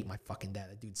 I hate my fucking dad.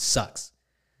 That dude sucks.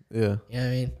 Yeah. You know what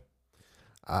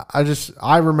I mean?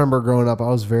 I remember growing up, I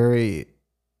was very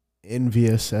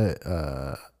envious at,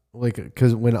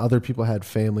 because when other people had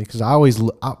family, because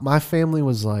my family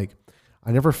was like,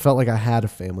 I never felt like I had a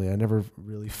family. I never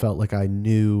really felt like I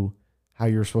knew how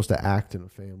you're supposed to act in a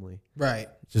family. Right.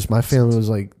 Just my family was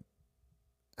like,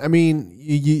 I mean,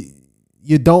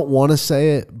 you don't want to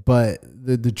say it, but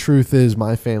the truth is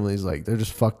my family's like, they're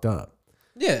just fucked up.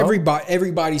 Yeah,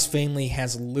 everybody's family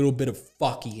has a little bit of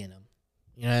fucky in them.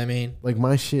 You know what I mean? Like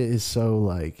my shit is so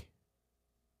like,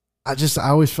 I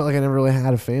always felt like I never really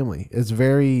had a family. It's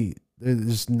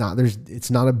not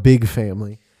a big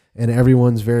family, and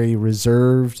everyone's very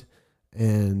reserved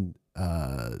and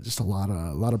just a lot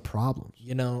of problems.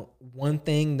 One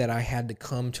thing that I had to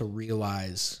come to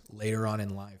realize later on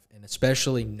in life, and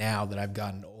especially now that I've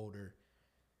gotten older,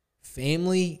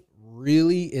 family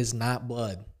really is not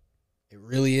blood. It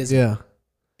really isn't. Yeah.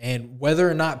 And whether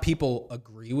or not people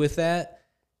agree with that,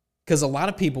 because a lot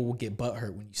of people will get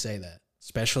butthurt when you say that,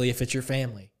 especially if it's your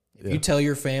family. If you tell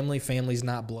your family's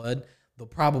not blood, they'll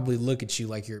probably look at you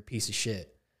like you're a piece of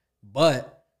shit.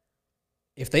 But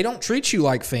if they don't treat you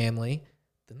like family,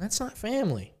 then that's not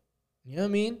family. You know what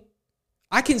I mean?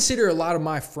 I consider a lot of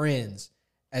my friends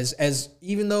as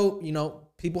even though,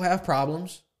 people have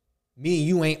problems, me and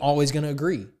you ain't always going to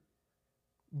agree.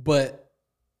 But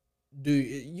dude,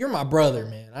 you're my brother,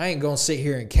 man. I ain't going to sit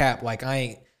here and cap like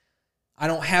I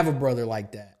don't have a brother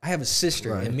like that. I have a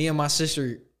sister, right. And me and my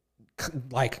sister,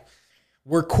 like,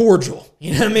 we're cordial.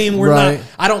 You know what I mean? We're right. not.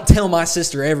 I don't tell my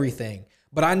sister everything,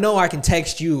 but I know I can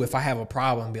text you if I have a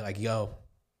problem and be like, yo,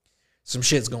 some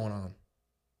shit's going on.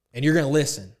 And you're going to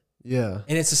listen. Yeah.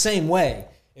 And it's the same way.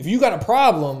 If you got a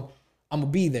problem, I'm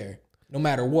going to be there no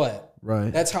matter what.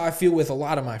 Right. That's how I feel with a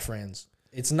lot of my friends.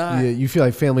 It's not. Yeah, you feel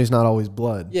like family's not always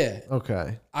blood. Yeah.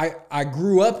 Okay. I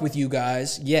grew up with you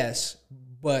guys, yes,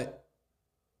 but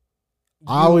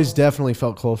I always definitely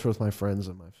felt closer with my friends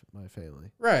than my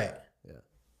family. right. Yeah.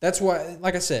 That's why,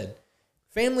 like I said,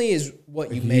 family is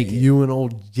what you make it. You and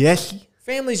old Jesse.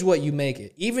 Family's what you make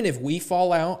it. Even if we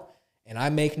fall out and I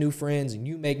make new friends and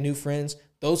you make new friends,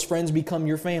 those friends become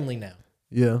your family now.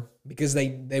 Yeah. Because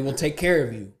they will take care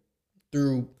of you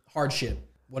through hardship,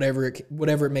 whatever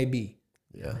it may be.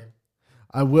 Yeah.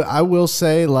 I will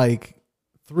say, like,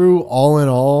 through all in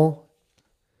all,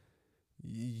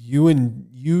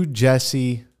 you,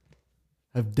 Jesse,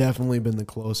 have definitely been the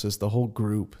closest. The whole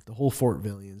group, the whole Fort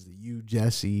Villians, you,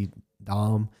 Jesse,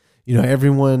 Dom,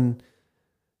 everyone,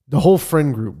 the whole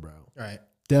friend group, bro. Right.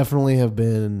 Definitely have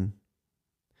been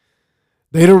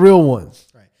They the real ones.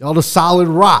 Right. Y'all the solid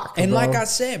rock. And bro. like I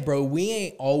said, bro, we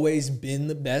ain't always been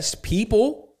the best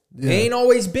people. Yeah. We ain't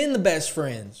always been the best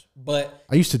friends. But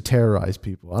I used to terrorize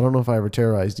people. I don't know if I ever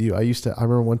terrorized you. I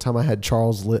remember one time I had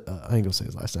Charles I ain't gonna say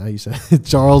his last name. I used to have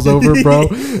Charles over, bro.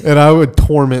 And I would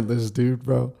torment this dude,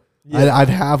 bro. Yeah. I'd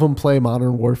have him play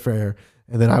Modern Warfare,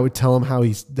 and then I would tell him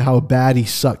how bad he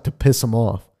sucked to piss him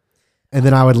off. And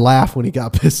then I would laugh when he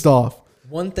got pissed off.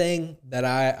 one thing that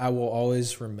I will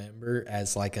always remember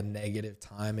as like a negative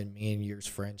time in me and yours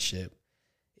friendship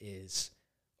is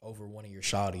over one of your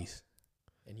shawtys.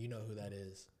 And you know who that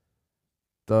is.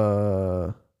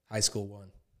 The High school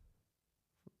one.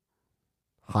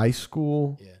 high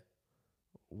school? Yeah.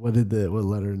 What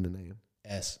letter in the name?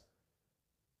 S.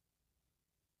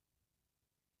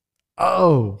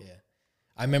 Oh. Yeah.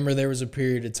 I remember there was a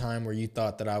period of time where you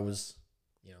thought that I was,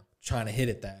 trying to hit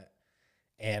at that.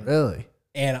 And Really?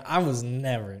 And I was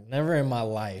never in my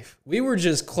life. We were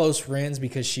just close friends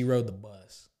because she rode the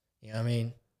bus. You know what I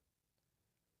mean?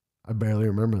 I barely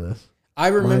remember this. I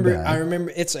remember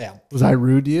bad. it's Was I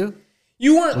rude to you?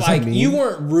 you weren't Was I like mean? you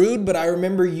weren't rude, but I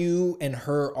remember you and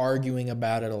her arguing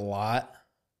about it a lot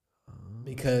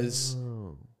because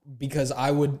I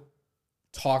would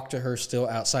talk to her still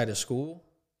outside of school.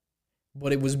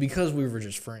 But it was because we were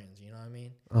just friends, you know what I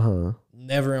mean? Uh-huh.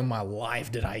 Never in my life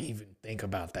did I even think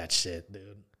about that shit,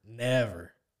 dude.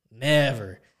 Never.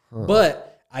 Huh.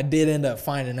 But I did end up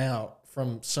finding out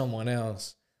from someone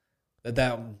else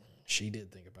that she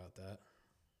did think about that.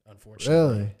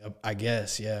 Unfortunately, I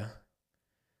guess, yeah.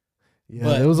 Yeah,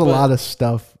 But- there was a but- lot of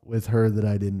stuff with her that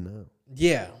I didn't know.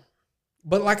 Yeah.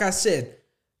 But like I said,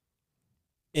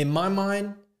 in my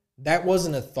mind, that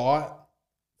wasn't a thought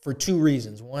for two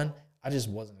reasons. One, I just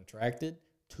wasn't attracted.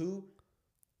 Two,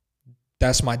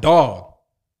 that's my dog.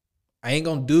 I ain't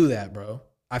gonna do that, bro.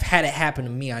 I've had it happen to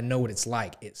me. I know what it's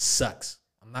like. It sucks.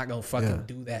 I'm not gonna fucking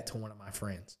do that to one of my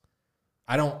friends.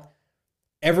 I don't.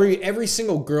 Every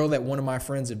single girl that one of my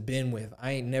friends have been with,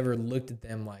 I ain't never looked at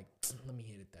them like, let me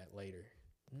hit it that later.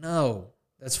 No,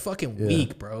 that's fucking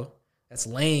weak, bro. That's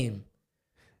lame.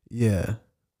 Yeah.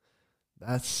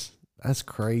 That's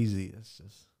crazy. It's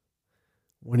just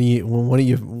when one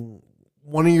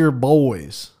of your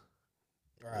boys,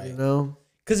 Right. you know?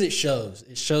 Because it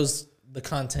shows the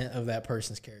content of that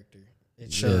person's character.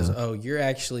 It shows, oh, you're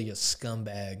actually a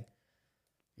scumbag.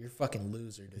 You're a fucking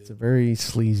loser, dude. It's a very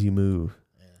sleazy move.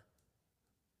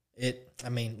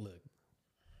 Look,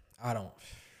 I don't.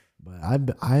 But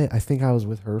I think I was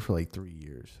with her for like 3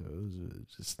 years. So it was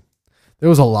just, there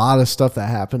was a lot of stuff that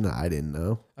happened that I didn't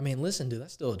know. I mean, listen, dude,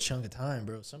 that's still a chunk of time,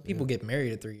 bro. Some people get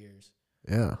married at 3 years.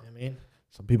 Yeah. You know what I mean?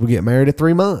 Some people get married at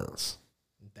 3 months.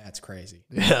 That's crazy.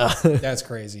 Yeah. That's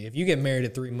crazy. If you get married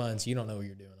at 3 months, you don't know what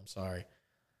you're doing. I'm sorry.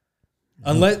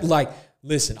 Unless,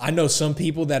 listen, I know some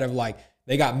people that have,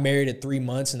 they got married at 3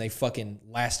 months and they fucking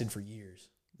lasted for years.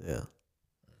 Yeah.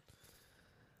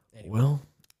 Anyway. Well,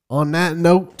 on that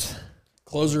note,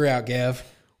 Close her out, Gav.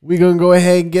 we're going to go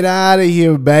ahead and get out of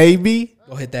here, baby.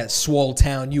 Go hit that Swole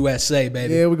Town, USA,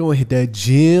 baby. Yeah, we're going to hit that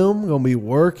gym. Going to be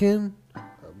working.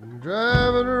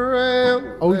 Driving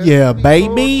around. Oh, yeah,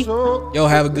 baby. Yo,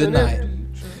 have a good night.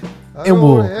 And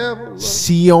we'll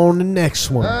see you on the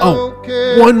next one.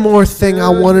 Oh, one more thing I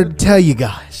wanted to tell you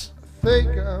guys.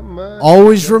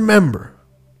 Always remember,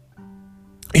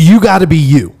 you got to be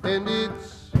you.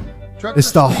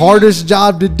 It's the hardest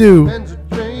job to do,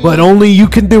 but only you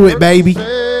can do it, baby.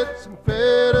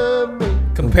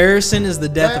 Comparison is the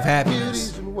death of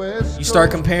happiness. You start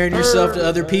comparing yourself to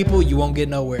other people, you won't get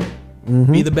nowhere.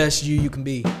 Be the best you can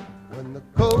be.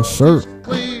 Yes, sir.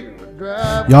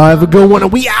 Y'all have a good one,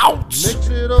 and we out. Mix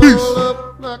it all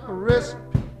up like a recipe.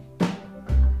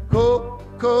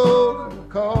 Coca-Cola and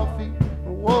coffee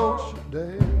and wash your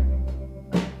day.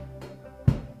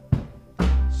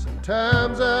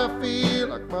 Sometimes I feel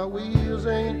like my wheels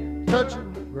ain't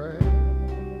touching the ground.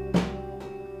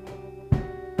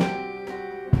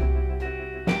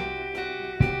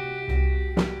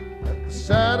 At the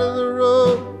side of the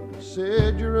road, you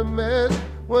said you're a mess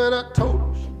when I told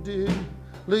her she didn't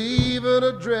leave an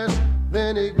address.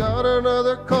 Then he got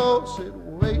another call, said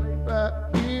wait right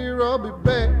here, I'll be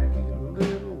back in a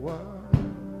little while.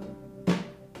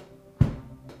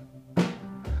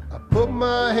 I put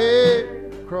my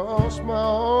head across my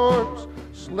arms,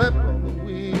 slept on the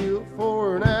wheel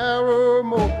for an hour or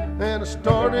more, and I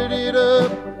started it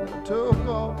up and took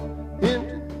off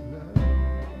into the night.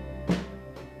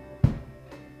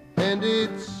 And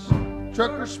it's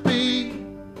trucker speed,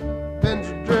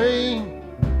 Benzadrain,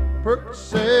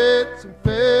 Percocets,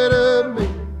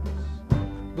 amphetamines,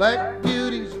 black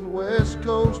beauties and West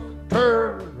Coast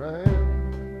turn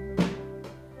around.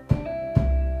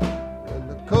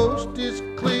 coast is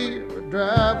clear, I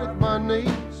drive with my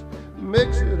knees,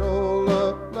 mix it all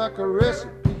up like a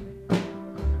recipe.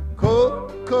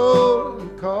 Coca-Cola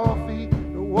and coffee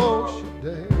to wash it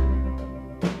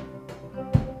down.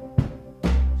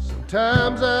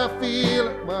 Sometimes I feel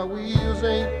like my wheels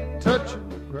ain't touching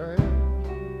the ground.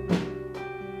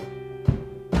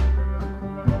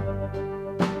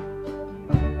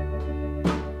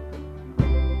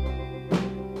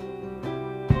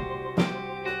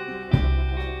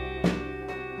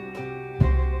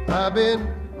 I've been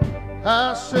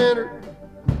high-centered,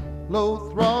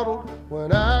 low-throttled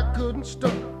when I couldn't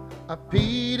stop. I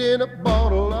peed in a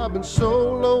bottle. I've been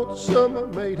so lonesome I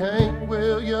made Hank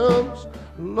Williams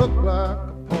look like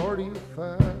a party of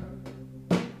five.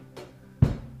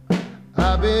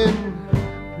 I've been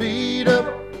beat up,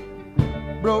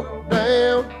 broke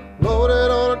down,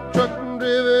 loaded on a truck and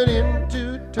driven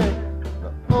into town.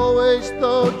 I always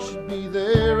thought you'd be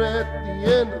there at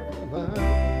the end of the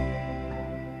line.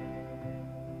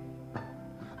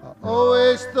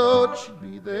 Always thought you'd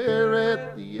be there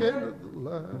at the end of the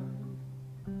line.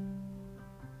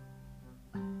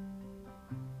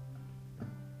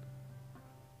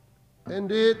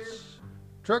 And it's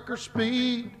trucker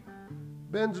speed,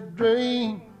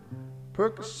 Benzodrine,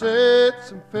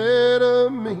 Percocets,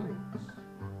 amphetamines,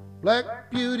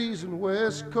 black beauties and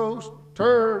West Coast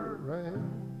turnaround.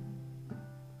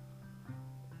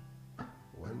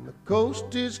 When the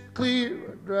coast is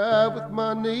clear, I drive with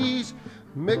my knees,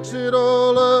 mix it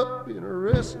all up in a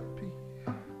recipe.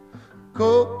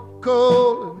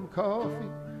 Coca-Cola and coffee,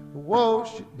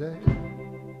 wash it down.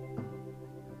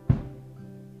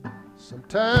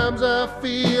 Sometimes I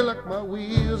feel like my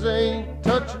wheels ain't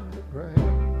touching the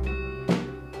ground.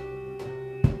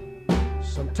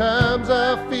 Sometimes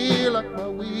I feel like my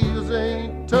wheels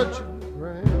ain't touching the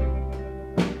ground.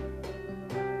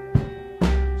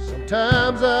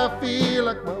 Sometimes I feel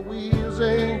like my wheels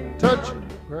ain't touching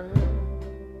the ground.